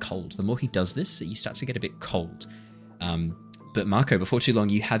a little bit cold. The more he does this, you start to get a bit cold. But Marco, before too long,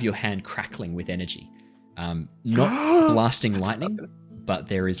 you have your hand crackling with energy. Not blasting lightning, but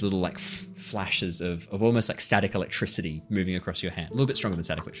there is little like flashes of almost like static electricity moving across your hand. A little bit stronger than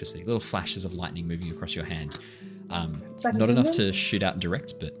static electricity. Little flashes of lightning moving across your hand. Not enough to shoot out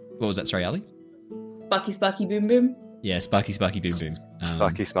direct, but what was that? Sorry, Ali? Sparky, sparky, boom, boom. Yeah, sparky, sparky, boom, boom.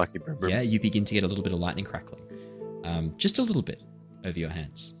 Sparky, sparky, boom, boom. Yeah, you begin to get a little bit of lightning crackling. Just a little bit over your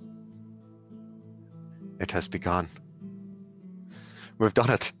hands. It has begun. We've done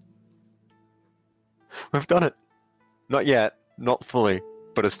it. We've done it. Not yet, not fully,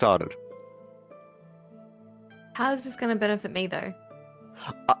 but it started. How is this going to benefit me, though?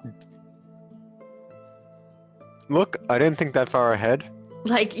 Look, I didn't think that far ahead.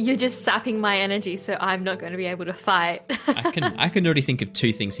 Like, you're just sapping my energy, so I'm not going to be able to fight. I can already think of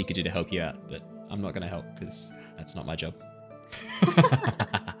 2 things he could do to help you out, but I'm not going to help because that's not my job.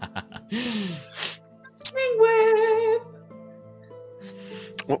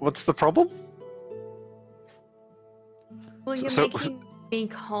 What's the problem? Well, you're making me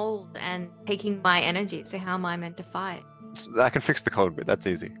cold and taking my energy, so how am I meant to fight? I can fix the cold bit. That's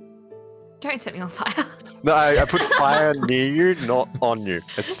easy. Don't set me on fire. No, I put fire near you, not on you.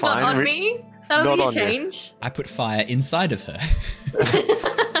 It's fine. Not on me? That'll be a change. I put fire inside of her. Fill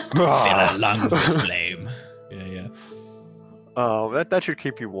her lungs with flame. Yeah. That should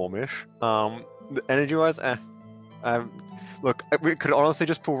keep you warmish. Energy-wise, look, we could honestly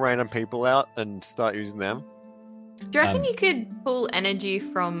just pull random people out and start using them. Do you reckon you could pull energy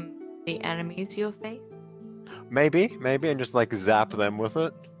from the enemies you face? Maybe, and just like zap them with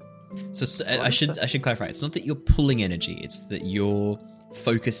it. So I should clarify. It's not that you're pulling energy; it's that you're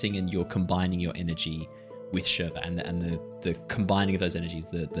focusing and you're combining your energy with Shurva, and the combining of those energies,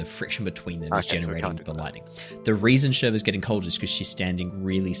 the friction between them is generating the lightning. The reason Shurva's getting cold is because she's standing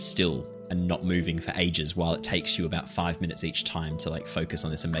really still and not moving for ages, while it takes you about 5 minutes each time to like focus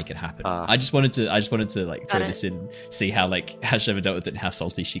on this and make it happen. I just wanted to like throw this in, see how Shurva dealt with it and how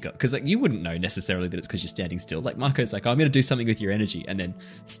salty she got, because like you wouldn't know necessarily that it's because you're standing still. Like Marco's like, oh, I'm going to do something with your energy, and then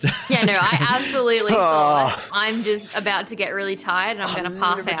yeah, no, I absolutely thought I'm just about to get really tired and I'm going to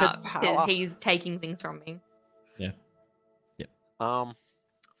pass out because he's taking things from me. Yeah.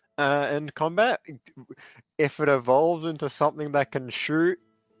 In combat, if it evolves into something that can shoot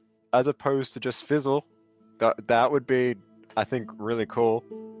as opposed to just fizzle, that would be, I think, really cool,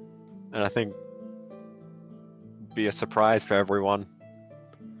 and I think be a surprise for everyone,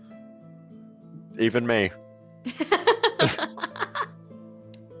 even me.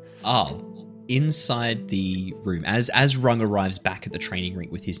 Inside the room, as Rung arrives back at the training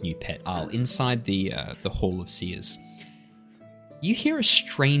rink with his new pet Arl, inside the Hall of Seers, you hear a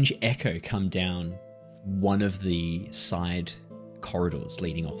strange echo come down one of the side corridors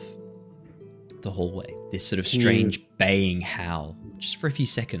leading off the hallway. This sort of strange baying howl, just for a few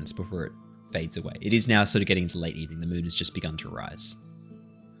seconds before it fades away. It is now sort of getting into late evening. The moon has just begun to rise.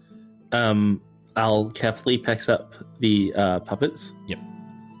 Al carefully packs up the puppets. Yep.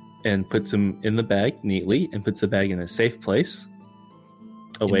 And puts them in the bag neatly, and puts the bag in a safe place,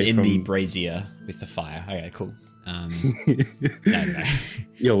 away in from the brazier with the fire. Okay, cool. No.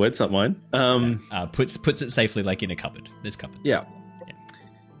 Your words, not mine. Puts it safely, like in a cupboard. There's cupboards. Yeah.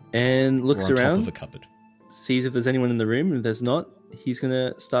 And looks or on around, top of a cupboard. Sees if there's anyone in the room. If there's not, he's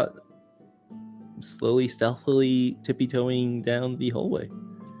gonna start slowly, stealthily tippy-toeing down the hallway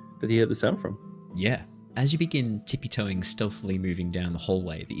that he heard the sound from. Yeah. As you begin tippy-toeing, stealthily moving down the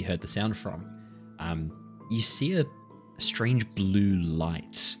hallway that you heard the sound from, you see a strange blue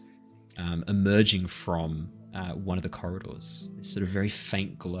light emerging from one of the corridors. This sort of very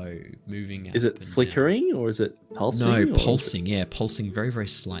faint glow moving out. Is it flickering or is it pulsing? No, pulsing. Yeah, pulsing very, very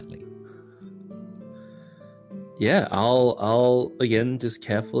slightly. Yeah, I'll again just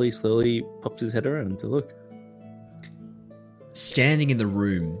carefully, slowly pops his head around to look. Standing in the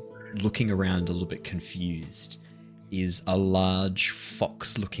room, looking around a little bit confused, is a large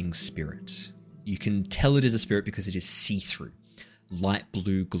fox-looking spirit. You can tell it is a spirit because it is see-through, light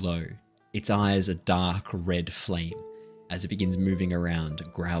blue glow. Its eyes a dark red flame as it begins moving around,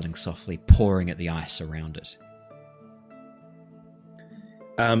 growling softly, pawing at the ice around it.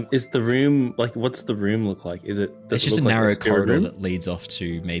 Is the room, like, what's the room look like? It's just a narrow corridor that leads off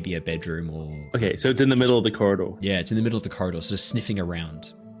to maybe a bedroom or... Okay, so it's in the middle of the corridor. Yeah, it's in the middle of the corridor, sort of sniffing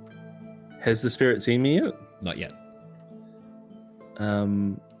around. Has the spirit seen me yet? Not yet.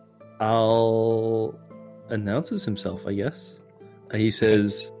 I'll announces himself, I guess. He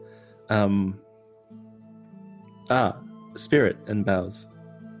says, spirit, and bows.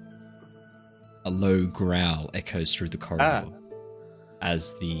 A low growl echoes through the corridor.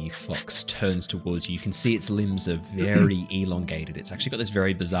 As the fox turns towards you, you can see its limbs are very elongated. It's actually got this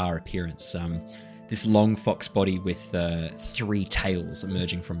very bizarre appearance. This long fox body with 3 tails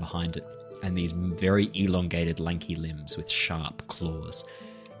emerging from behind it, and these very elongated, lanky limbs with sharp claws.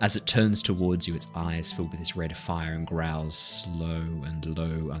 As it turns towards you, its eyes filled with this red fire and growls slow and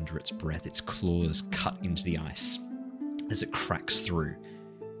low under its breath. Its claws cut into the ice as it cracks through,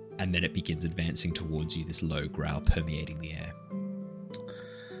 and then it begins advancing towards you, this low growl permeating the air.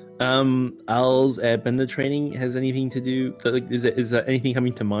 Al's airbender training has anything to do... Is there anything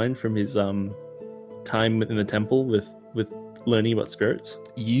coming to mind from his time in the temple with learning about spirits?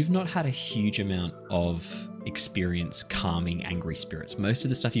 You've not had a huge amount of experience calming angry spirits. Most of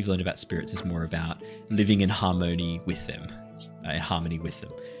the stuff you've learned about spirits is more about living in harmony with them.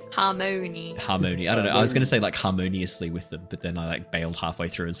 Harmony. I don't know. I was going to say like harmoniously with them, but then I like bailed halfway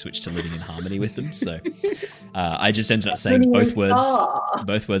through and switched to living in harmony with them. So I just ended up saying both words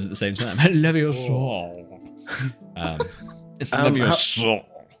at the same time. I love your soul. It's love your soul.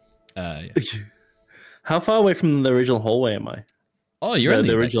 How far away from the original hallway am I? Oh, you're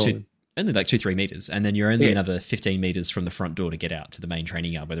only like 2-3 meters, and then you're only another 15 meters from the front door to get out to the main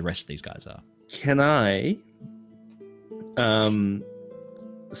training yard where the rest of these guys are. Can I,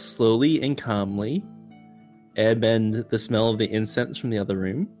 slowly and calmly, airbend the smell of the incense from the other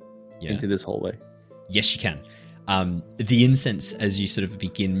room into this hallway? Yes, you can. The incense, as you sort of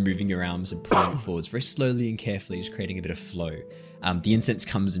begin moving your arms and pulling it forwards very slowly and carefully, just creating a bit of flow. The incense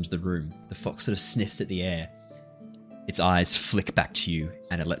comes into the room. The fox sort of sniffs at the air. Its eyes flick back to you,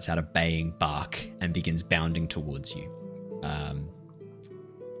 and it lets out a baying bark and begins bounding towards you,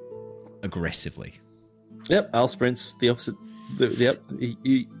 aggressively. Yep, I'll sprint the opposite.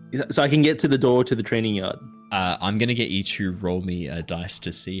 So I can get to the door to the training yard. I'm going to get you to roll me a dice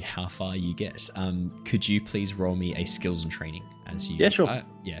to see how far you get. Could you please roll me a skills and training as you? Yeah, sure.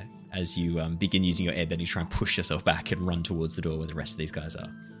 As you begin using your airbending, try and push yourself back and run towards the door where the rest of these guys are.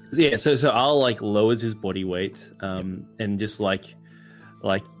 Yeah, so I'll like lowers his body weight, and just like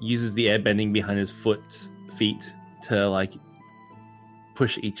uses the airbending behind his feet to like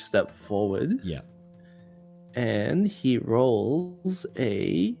push each step forward. Yeah. And he rolls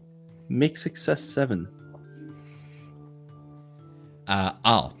a mixed success 7.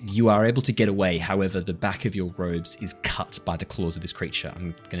 You are able to get away. However, the back of your robes is cut by the claws of this creature.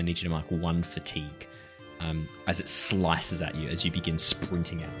 I'm going to need you to mark 1 fatigue as it slices at you as you begin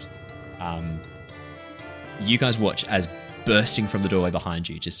sprinting out. You guys watch as bursting from the doorway behind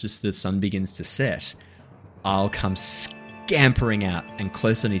you, just as the sun begins to set, I'll come scampering out, and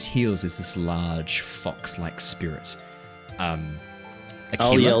close on his heels is this large fox-like spirit.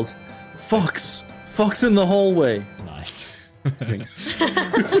 Al yells, "Fox! Fox in the hallway!" Nice. Thanks.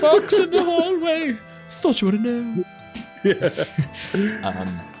 Fox in the hallway! Thought you would have known.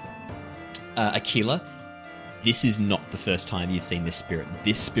 Aquila, this is not the first time you've seen this spirit.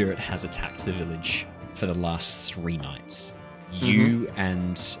 This spirit has attacked the village for the last 3 nights. You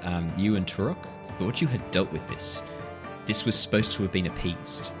and Turok thought you had dealt with this. This was supposed to have been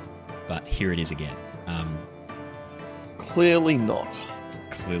appeased, but here it is again. Clearly not.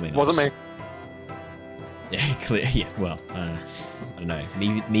 Clearly not. Wasn't me. Yeah, clear. Yeah, well, I don't know.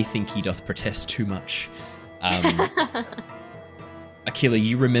 Me think he doth protest too much. Aquila,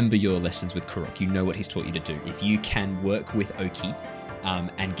 you remember your lessons with Kurok. You know what he's taught you to do. If you can work with Oki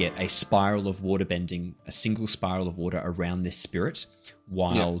and get a spiral of water bending, a single spiral of water around this spirit,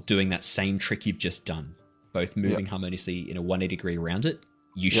 while doing that same trick you've just done, both moving harmoniously in a 180 degree around it,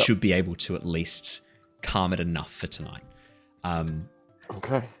 you should be able to at least calm it enough for tonight.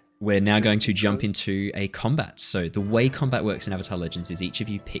 Okay. We're now going to jump into a combat. So the way combat works in Avatar Legends is each of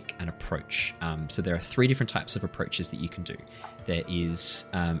you pick an approach. So there are 3 different types of approaches that you can do. There is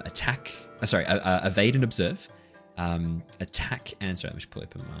evade and observe, attack, and sorry, let me just pull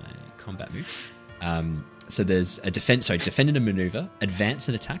open my combat moves. So there's defend and a maneuver, advance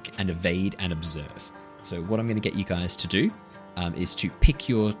and attack, and evade and observe. So what I'm going to get you guys to do is to pick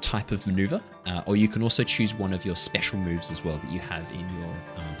your type of maneuver, or you can also choose one of your special moves as well that you have in your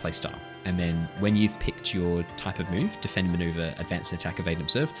playstyle. And then when you've picked your type of move, defend, maneuver, advance and attack, evade and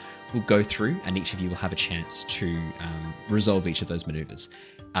observe, we'll go through and each of you will have a chance to resolve each of those maneuvers.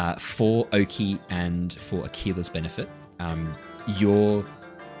 For Oki and for Aquila's benefit, the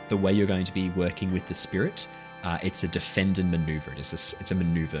way you're going to be working with the spirit, it's a defend and maneuver. It's a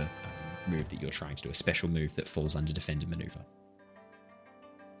maneuver move that you're trying to do, a special move that falls under defend and maneuver.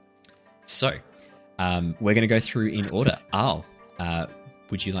 So, we're going to go through in order. Al,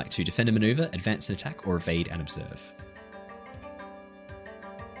 would you like to defend and maneuver, advance and attack, or evade and observe?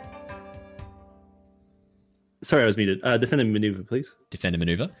 Sorry, I was muted. Defend and maneuver, please. Defend and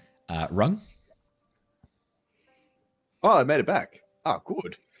maneuver. Rung? Oh, I made it back. Oh,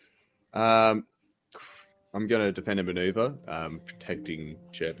 good. I'm going to defend and maneuver, protecting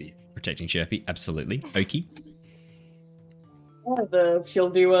Chirpy. Protecting Chirpy, absolutely. Oki? She'll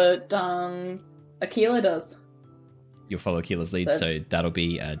do what Aquila does. You'll follow Aquila's lead, so that'll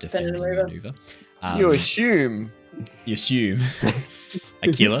be defend and maneuver. You assume. You assume.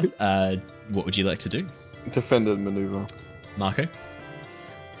 Aquila, what would you like to do? Defend and maneuver. Marco?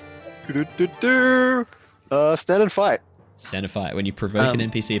 Stand and fight. Stand Fire. When you provoke an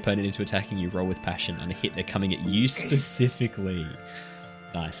NPC opponent into attacking you, roll with passion. On a hit, they're coming at you specifically.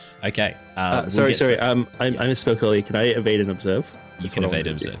 Nice. Okay. Sorry. I misspoke earlier. Can I evade and observe? You can evade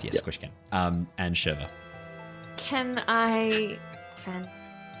and observe. Yes, of course you can. And Shiva. Can I defend?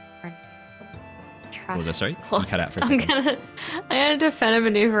 What was that? Sorry, you cut out for a second. I'm gonna defend a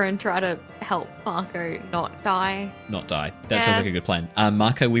maneuver and try to help Marco not die. Not die. That sounds like a good plan.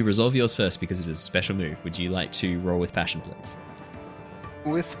 Marco, we resolve yours first because it is a special move. Would you like to roll with passion, please?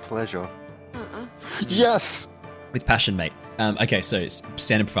 With pleasure. Yes! With passion, mate. Okay, so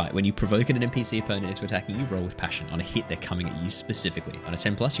standard fight. When you provoke an NPC opponent into attacking you, roll with passion. On a hit, they're coming at you specifically. On a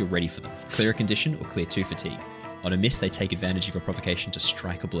 10+, you're ready for them. Clear a condition or clear 2 fatigue. On a miss, they take advantage of your provocation to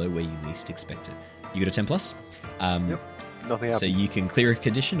strike a blow where you least expect it. You got a 10+? Yep. Nothing happens. So you can clear a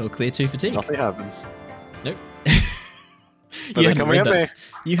condition or clear 2 fatigue. Nothing happens. Nope. But they're coming at me.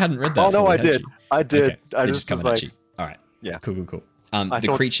 You hadn't read that. Oh, no, I did. You? I did. Okay. I They're just coming was at like... you. All right. Yeah. Cool.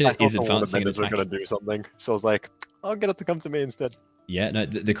 The creature is advancing and attacking. Going to do something. So I was like, I'll get it to come to me instead. Yeah, no,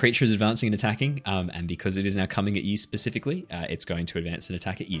 the creature is advancing and attacking, and because it is now coming at you specifically, it's going to advance and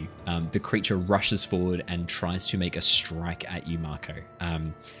attack at you. The creature rushes forward and tries to make a strike at you, Marco.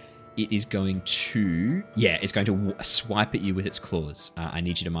 It is going to... Yeah, it's going to swipe at you with its claws. I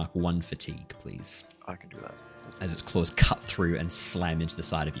need you to mark 1 fatigue, please. I can do that. As its claws cut through and slam into the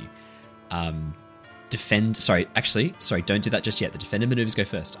side of you. Defend... Sorry, don't do that just yet. The defender maneuvers go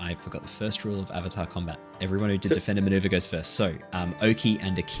first. I forgot the first rule of Avatar combat. Everyone who did defender maneuver goes first. So, Oki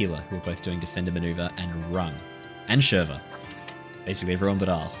and Aquila, who are both doing defender maneuver, and Rung. And Sherva. Basically everyone but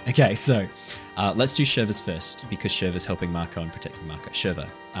Al. Okay, so let's do Sherva's first, because Sherva's helping Marco and protecting Marco. Sherva,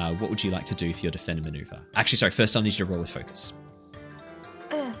 what would you like to do for your defender maneuver? Actually, sorry, first I'll need you to roll with focus.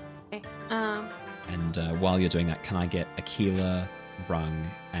 Okay. And while you're doing that, can I get Aquila,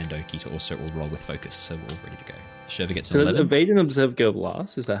 Rung, and Oki to also all roll with focus, so we're all ready to go. Sherva gets an 11. Does evade and observe go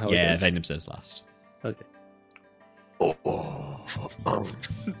last? Is that how it goes? Yeah, evade and observe's last. Okay. Oh,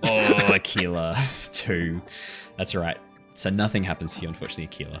 Aquila. 2. That's right. So nothing happens for you, unfortunately,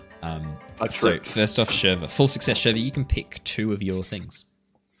 Aquila. So first off, Sherva. Full success, Sherva. You can pick 2 of your things.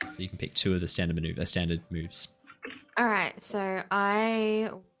 So you can pick 2 of the standard moves. All right, so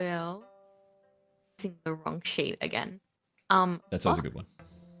I will... using the wrong sheet again. That's always a good one.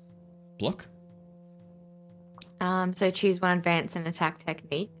 Block? So choose 1 advance and attack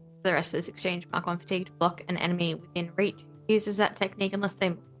technique. For the rest of this exchange, mark 1 fatigue to block an enemy within reach. Uses that technique unless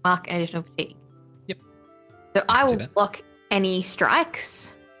they mark an additional fatigue. Yep. So I will block any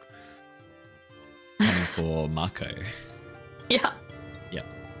strikes. Coming for Marco. Yeah. Yep.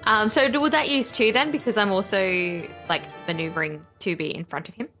 So would that use 2 then? Because I'm also like maneuvering to be in front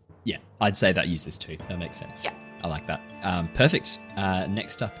of him. Yeah, I'd say that uses 2. That makes sense. Yeah. I like that. Perfect.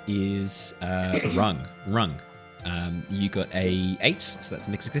 Next up is Rung. Rung. You got a 8, so that's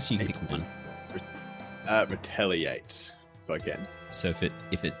a mix of this. You can pick 1. Retaliate, if I can. So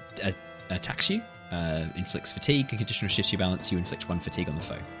if it attacks you, inflicts fatigue, and conditional shifts your balance, you inflict 1 fatigue on the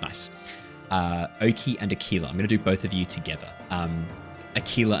foe. Nice. Oki and Aquila. I'm going to do both of you together.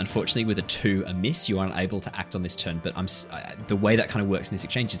 Aquila, unfortunately, with a 2 a miss, you are unable to act on this turn. But the way that kind of works in this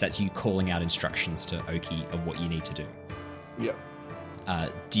exchange is that's you calling out instructions to Oki of what you need to do. Yep.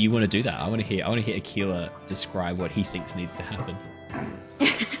 Do you want to do that? I want to hear Aquila describe what he thinks needs to happen.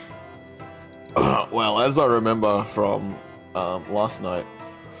 Well, as I remember from last night.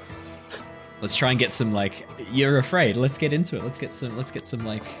 Let's try and get some you're afraid. Let's get into it. Let's get some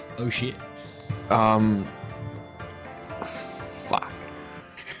oh shit. Fuck.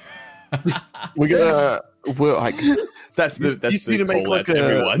 We're that's the to make call out to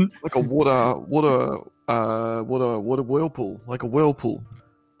everyone. Like a water whirlpool, like a whirlpool,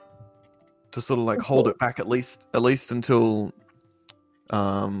 to sort of hold it back at least until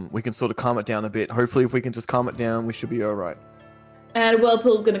we can sort of calm it down a bit. Hopefully, if we can just calm it down, we should be all right. And a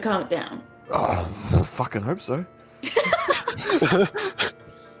whirlpool's gonna calm it down. Oh, fucking hope so.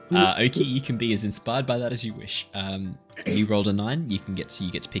 Oki, you can be as inspired by that as you wish. You rolled a 9. You get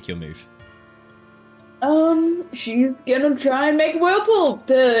to pick your move. She's gonna try and make a whirlpool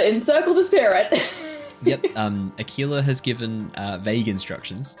to encircle the spirit. Yep. Aquila has given vague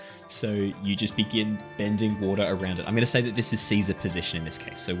instructions, so you just begin bending water around it. I'm going to say that this is Caesar position in this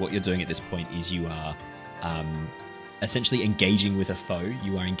case. So what you're doing at this point is you are essentially engaging with a foe.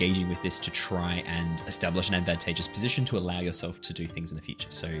 You are engaging with this to try and establish an advantageous position to allow yourself to do things in the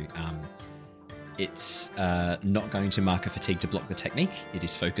future. So it's not going to mark a fatigue to block the technique. It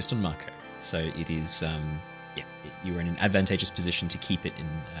is focused on Marco. So it is, you are in an advantageous position to keep it in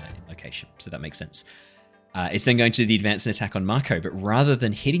location. So that makes sense. It's then going to do the advance and attack on Marco, but rather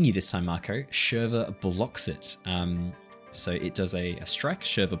than hitting you this time, Marco, Sherva blocks it. So it does a strike.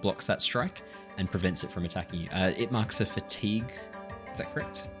 Sherva blocks that strike and prevents it from attacking you. It marks a fatigue. Is that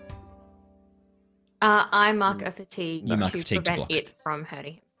correct? I mark a fatigue You mark to a fatigue to prevent block. it from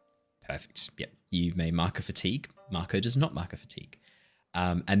hurting him. Perfect. Yep. You may mark a fatigue. Marco does not mark a fatigue.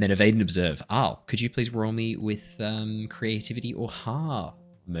 And then evade and observe. Al, could you please roll me with creativity or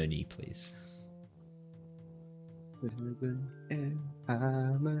harmony, please? I'm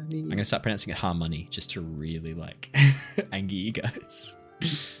going to start pronouncing it harmony just to really anger you guys.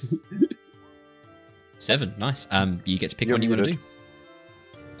 7. Nice. You get to pick You're one you want to do. muted.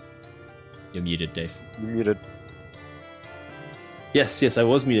 You're muted, Dave. You're muted. Yes, I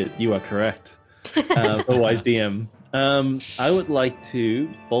was muted. You are correct. Wise DM. I would like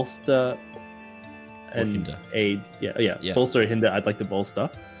to bolster and hinder. aid. Yeah. Bolster or hinder. I'd like to bolster.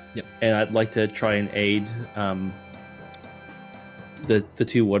 Yep. And I'd like to try and aid the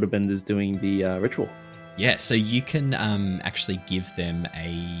two waterbenders doing the ritual. Yeah, so you can actually give them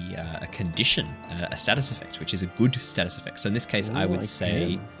a condition, a status effect, which is a good status effect. So in this case, I would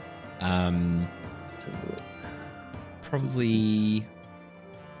say probably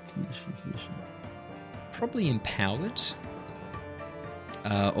empowered,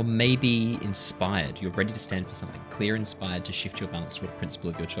 or maybe inspired. You're ready to stand for something. Clear, inspired to shift your balance toward a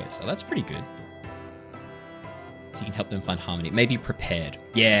principle of your choice. Oh, that's pretty good. So you can help them find harmony. Maybe prepared.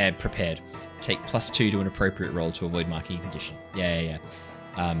 Yeah, prepared. Take +2 to an appropriate roll to avoid marking a condition. Yeah.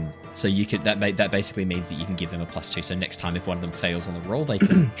 So you could that basically means that you can give them a +2. So next time, if one of them fails on the roll, they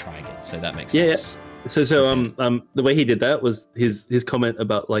can try again. So that makes sense. Yeah. So the way he did that was his comment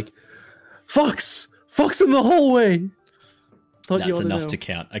about Fox in the hallway. That's enough to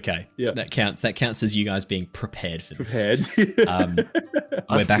count. Okay. Yeah. That counts as you guys being prepared for this. Prepared.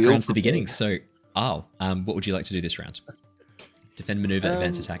 We're back around to the beginning. So, Al, what would you like to do this round? Defend, maneuver,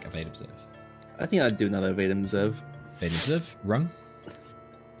 advance, attack, evade, observe. I think I'd do another evade and observe. Evade, observe. Rung.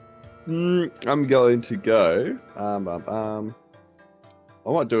 I'm going to go. I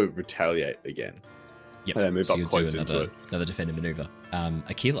might do a retaliate again. Yep. And then move so up you'll close do into it. another defend and maneuver.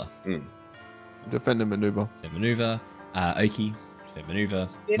 Akila. Defend and maneuver. Defend, maneuver. Oki. Defend, maneuver.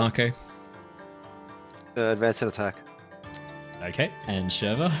 Marco. Advance and attack. Okay. And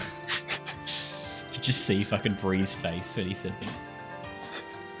Sherva. You just see fucking Bree's face when he said that.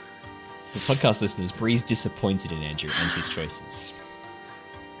 For podcast listeners, Bree's disappointed in Andrew and his choices.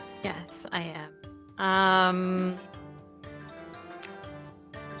 Yes, I am.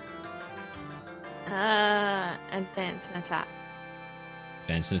 Advance and attack.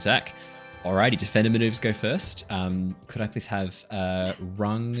 Advance and attack. Alrighty, defender maneuvers go first. Could I please have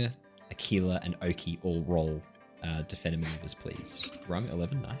Rung, Akila, and Oki all roll defender maneuvers, please? Rung,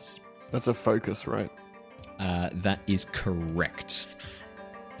 11, nice. That's a focus, right? That is correct.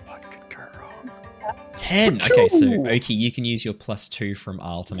 What could go wrong? 10. Okay, so Oki, you can use your +2 from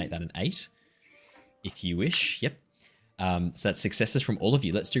Arl to make that an 8, if you wish. Yep. So that's successes from all of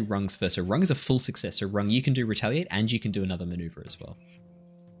you. Let's do Rung's first. So Rung is a full success. So Rung, you can do retaliate and you can do another maneuver as well.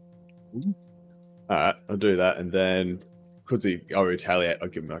 Alright, I'll do that, and then because I'll retaliate, I'll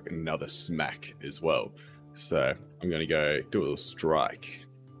give him another smack as well. So I'm gonna go do a little strike.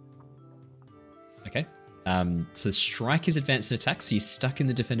 Okay. So strike is advanced and attack, so you're stuck in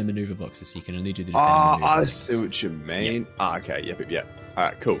the defender maneuver boxes, so you can only do the defender maneuver I boxes. see what you mean. Okay, yep.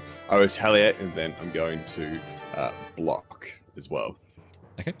 Alright, cool. I'll retaliate, and then I'm going to block as well.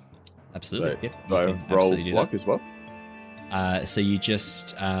 Okay. Absolutely. So, yep. so I you can roll absolutely do block that. as well. So you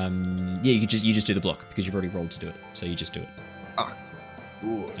just you just do the block because you've already rolled to do it. So you just do it.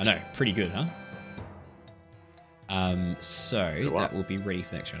 Ooh. I know, pretty good, huh? So Good one. that will be ready for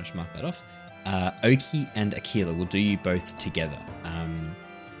the next round. I should mark that off. Oki and Akila will do you both together.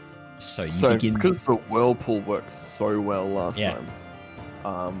 So you begin. Because the whirlpool worked so well last time,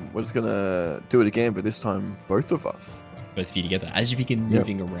 we're just gonna do it again, but this time both of us. Both of you together. As you begin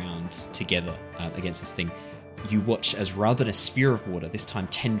moving around together against this thing, you watch as rather than a sphere of water, this time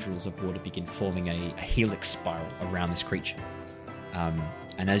tendrils of water begin forming a helix spiral around this creature.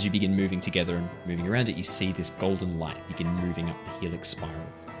 And as you begin moving together and moving around it, you see this golden light begin moving up the helix spiral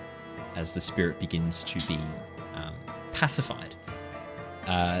as the spirit begins to be pacified.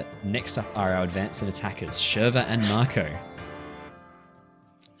 Next up are our advance and attackers, Sherva and Marco.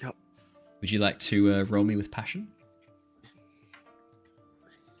 Yep. Would you like to roll me with passion?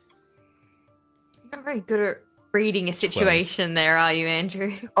 You're not very good at reading a situation there, are you,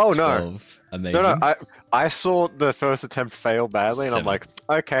 Andrew? Oh no. 12. Amazing. No, I saw the first attempt fail badly, and I'm 7. like,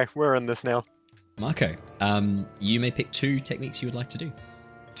 okay, we're in this now. Marco, you may pick 2 techniques you would like to do.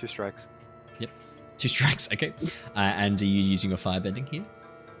 2 strikes. Yep. 2 strikes, okay. And are you using your firebending here?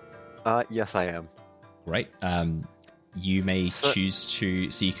 Yes, I am. Great. You may choose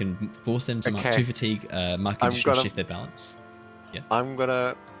to, so you can force them to mark 2 fatigue, mark condition, shift their balance. Yeah. I'm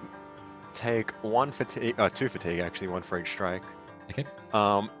gonna take 1 fatigue, 2 fatigue actually, 1 for each strike. Okay.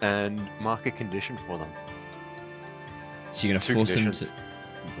 And mark a condition for them. So you're gonna force them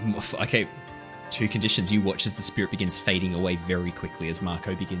to. Okay. 2 conditions. You watch as the spirit begins fading away very quickly as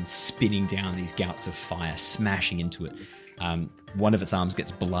Marco begins spinning down these gouts of fire, smashing into it. One of its arms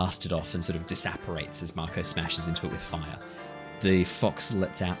gets blasted off and sort of disapparates as Marco smashes into it with fire. The fox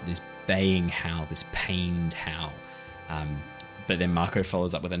lets out this baying howl, this pained howl. But then Marco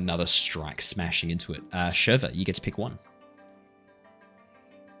follows up with another strike, smashing into it. Sherva, you get to pick one.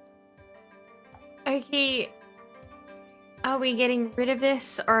 Okay. Are we getting rid of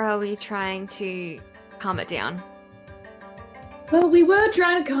this, or are we trying to calm it down? Well, we were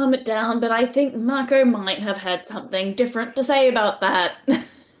trying to calm it down, but I think Marco might have had something different to say about that.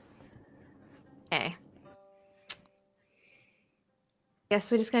 Okay.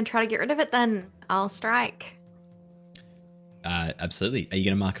 Guess we're just going to try to get rid of it then. I'll strike. Absolutely. Are you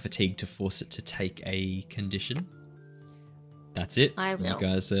going to mark a fatigue to force it to take a condition? That's it. I will.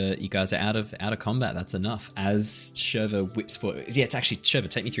 You guys are out of combat. That's enough. As Sherva whips forward. Yeah, it's actually Sherva.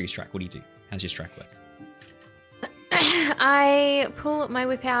 Take me through your strike. What do you do? How's your strike work? I pull my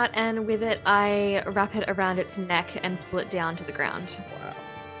whip out, and with it, I wrap it around its neck and pull it down to the ground. Wow.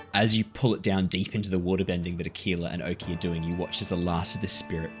 As you pull it down deep into the waterbending that Aquila and Oki are doing, you watch as the last of this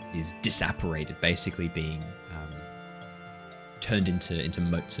spirit is disapparated, basically being turned into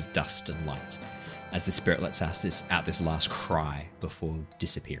motes of dust and light, as the spirit lets out this last cry before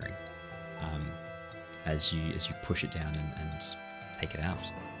disappearing. As you push it down and take it out.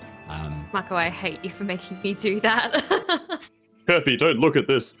 Marco, I hate you for making me do that. Chirpy, don't look at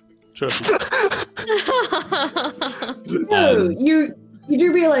this. Chirpy. No, you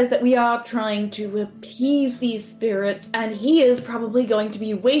do realize that we are trying to appease these spirits, and he is probably going to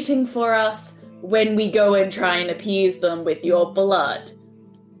be waiting for us when we go and try and appease them with your blood.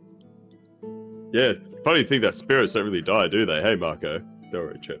 Yeah, it's funny to think that spirits don't really die, do they? Hey, Marco. Don't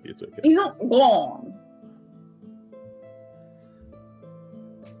worry, Chirpy, it's okay. He's not gone.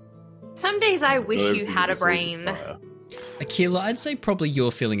 Some days I wish you had a brain. Aquila, I'd say probably you're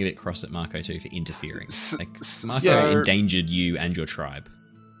feeling a bit cross at Marco too for interfering. Like, Marco endangered you and your tribe.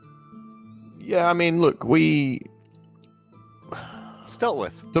 Yeah, I mean, look, it's dealt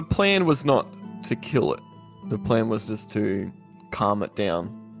with. The plan was not to kill it. The plan was just to calm it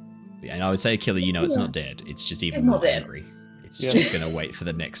down. Yeah, and I would say, Aquila, it's not dead. It's just even more angry. It's just going to wait for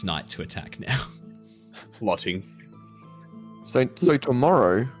the next night to attack now. Plotting. So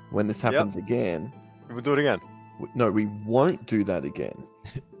tomorrow, when this happens again... We'll do it again. No, we won't do that again.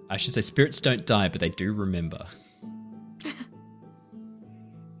 I should say spirits don't die, but they do remember.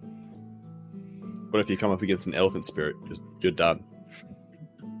 What if you come up against an elephant spirit? You're done.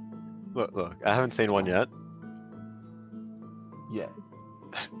 Look, I haven't seen one yet. Yeah.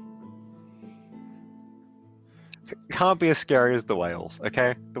 Can't be as scary as the whales,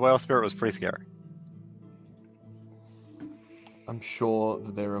 okay? The whale spirit was pretty scary. I'm sure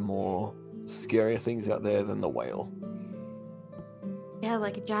that there are more scarier things out there than the whale. Yeah,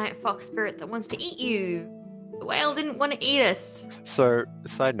 like a giant fox spirit that wants to eat you. The whale didn't want to eat us. So,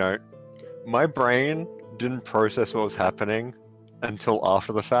 side note, my brain didn't process what was happening until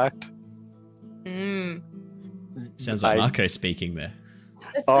after the fact. Sounds like Marco speaking there.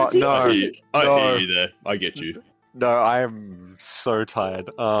 Oh, no. I hear you there. I get you. No, I am so tired.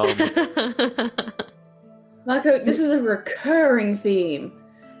 Marco, this is a recurring theme.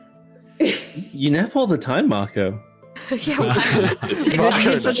 You nap all the time, Marco. You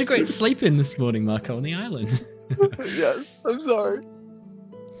had such a great sleep in this morning, Marco, on the island. Yes, I'm sorry.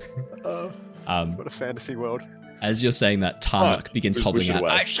 What a fantasy world. As you're saying that, Tarnok begins hobbling out.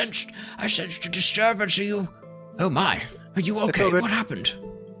 I sensed a disturbance. Are you? Oh my! Are you okay? What happened?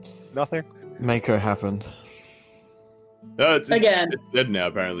 Nothing. Mako happened. No, Again. It's dead now.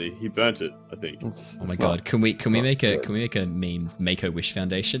 Apparently, he burnt it. I think. Oh my god! Can we make a meme? Mako Wish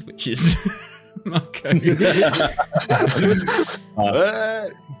Foundation, which is Marco.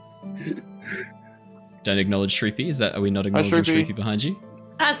 Don't acknowledge Shroopy. Are we not acknowledging Shroopy behind you?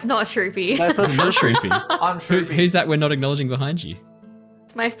 That's not Shroopy. That's not Shroopy. I'm Shroopy. Who's that we're not acknowledging behind you?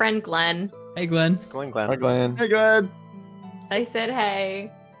 It's my friend Glenn. Hey, Glenn. Glenn. Hi, Glenn. Hey, Glenn. I said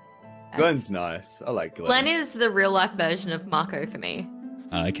hey. Glenn's nice. I like Glenn. Glenn is the real life version of Marco for me.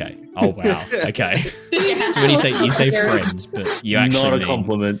 Okay. Oh wow. Okay. Yeah. So when you say friend, but you actually not a mean,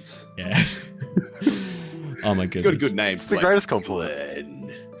 compliment. Yeah. Oh my goodness. He's got a good name. It's the greatest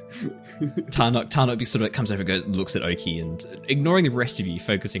compliment. Tarnok sort of comes over, goes, looks at Oki, and ignoring the rest of you,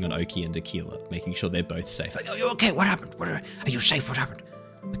 focusing on Oki and Aquila, making sure they're both safe. Like, are you okay? What happened? Are you safe? What happened?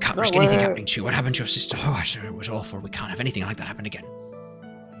 We can't risk anything happening to you. What happened to your sister? Oh, it was awful. We can't have anything like that happen again.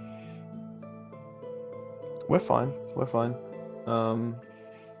 We're fine. We're fine.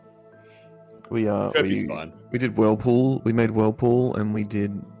 Kirby's fine. We did Whirlpool. We made Whirlpool, and we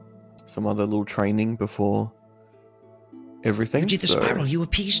did some other little training before everything. You did the spiral. You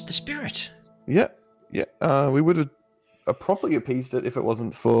appeased the spirit. Yeah. We would have properly appeased it if it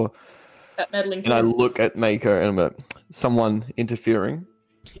wasn't for. That meddling And I kid. look at Maker and I'm like, someone interfering.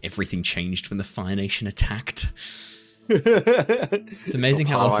 Everything changed when the Fire Nation attacked. It's amazing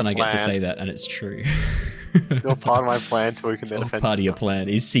how often I get to say that, and it's true. You're part of my plan to weaken It's their all defense. part of your plan.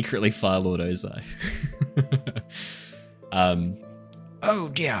 He's secretly Fire Lord Ozai. Oh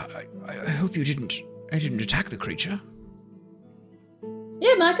dear. I hope you didn't. I didn't attack the creature.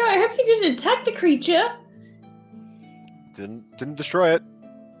 Yeah, Marco, I hope you didn't attack the creature. Didn't destroy it.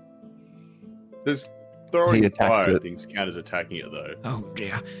 There's He throwing attacked fire it. things count as attacking it though. Oh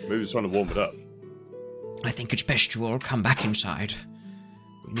dear. Maybe just trying to warm it up. I think it's best you all come back inside.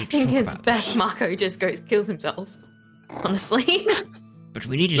 We I need to think talk it's about best this. Marco just kills himself. Honestly. But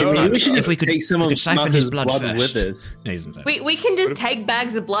we need his No, blood. we should If we could, take some we of could siphon Marco's his blood first. with us. No, he doesn't say we can just take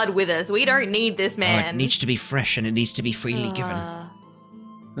bags of blood with us. We don't need this Oh, man. it needs to be fresh and it needs to be freely given.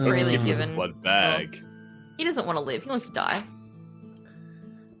 Freely Give him a given. blood bag. He doesn't want to live. He wants to die.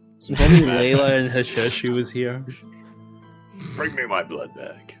 Some If only bag. Layla and Hashoshi was here. Bring me my blood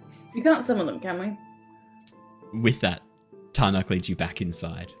bag. We can't summon them, can we? With that, Tarnak leads you back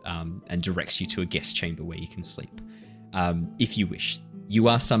inside and directs you to a guest chamber where you can sleep, if you wish. You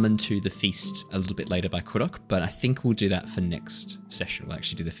are summoned to the feast a little bit later by Kurok, but I think we'll do that for next session. We'll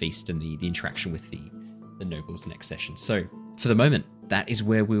actually do the feast and the interaction with the nobles next session. So, for the moment, that is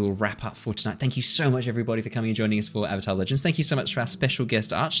where we will wrap up for tonight. Thank you so much, everybody, for coming and joining us for Avatar Legends. Thank you so much to our special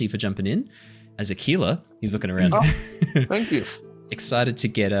guest, Archie, for jumping in as Aquila. He's looking around. Oh, thank you. Excited to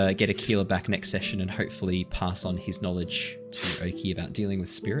get Aquila back next session and hopefully pass on his knowledge to Oki about dealing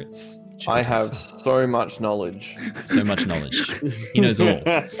with spirits. I have so much knowledge. So much knowledge. He knows all.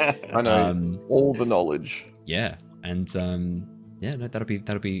 I know all the knowledge. Yeah, and yeah, no,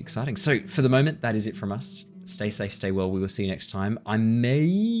 that'll be exciting. So for the moment, that is it from us. Stay safe, stay well. We will see you next time. I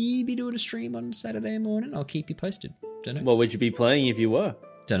may be doing a stream on Saturday morning. I'll keep you posted. Don't know. What would you be playing if you were?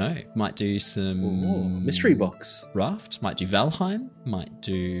 Don't know. Might do some Mystery box. Raft. Might do Valheim. Might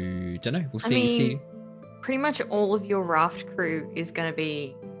do. Don't know. We'll see. I mean, see. pretty much all of your raft crew is going to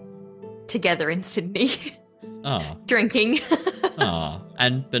be together in Sydney Ah, drinking. but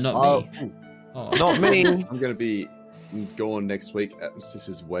not Oh, me. Oh. Not me. I'm gonna be going next week at my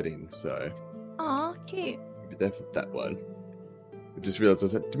sister's wedding, so Aw, cute. I'll be there for that one. I just realised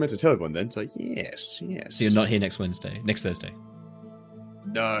I meant to tell everyone then, so yes. So you're not here next Thursday.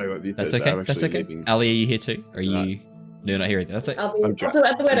 No, it won't be That's Thursday. okay. I'm That's actually okay. leaving. Ali, are you here too? Are Tonight. you? No, you're not here either. That's okay. I'll be I'm also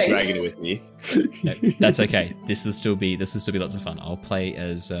at the I'm wedding. dragging it with me. No, that's okay. This will still be lots of fun. I'll play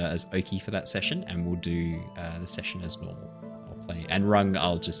as Oki for that session, and we'll do the session as normal. I'll play and Rung.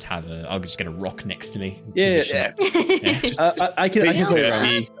 I'll just get a rock next to me. Yeah. Position. I can play Yeah.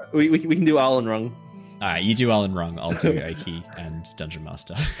 Rung. We can do Alan Rung. All right, you do Alan Rung. I'll do Oki and Dungeon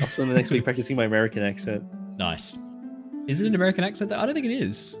Master. I'll spend the next week practicing my American accent. Nice. Is it an American accent though? I don't think it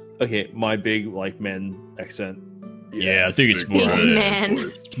is. Okay, my big man accent. Yeah, I think it's more Big of a, man.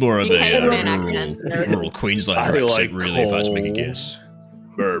 it's more of Big a caveman rural, accent. rural Queenslander I accent, like really, if I had to make a coal. guess.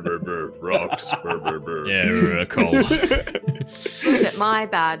 Burr, burr, burr, rocks, burr, burr, burr. Yeah, coal. Look at my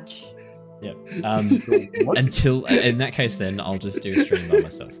badge. Yeah. Until in that case, then I'll just do a stream by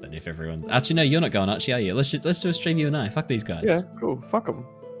myself. Then, if everyone's actually no, you're not going, Archie, are you? Let's do a stream you and I. Fuck these guys. Yeah, cool. Fuck them.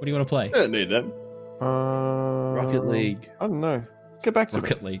 What do you want to play? I don't need them. Rocket League. I don't know. Get back to me.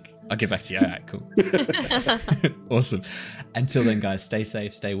 Rocket League. I'll get back to you. All right, cool. Awesome. Until then, guys, stay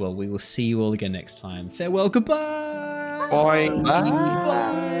safe, stay well. We will see you all again next time. Farewell. Goodbye. Bye.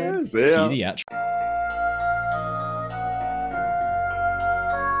 Bye. See ya. Cue the outro.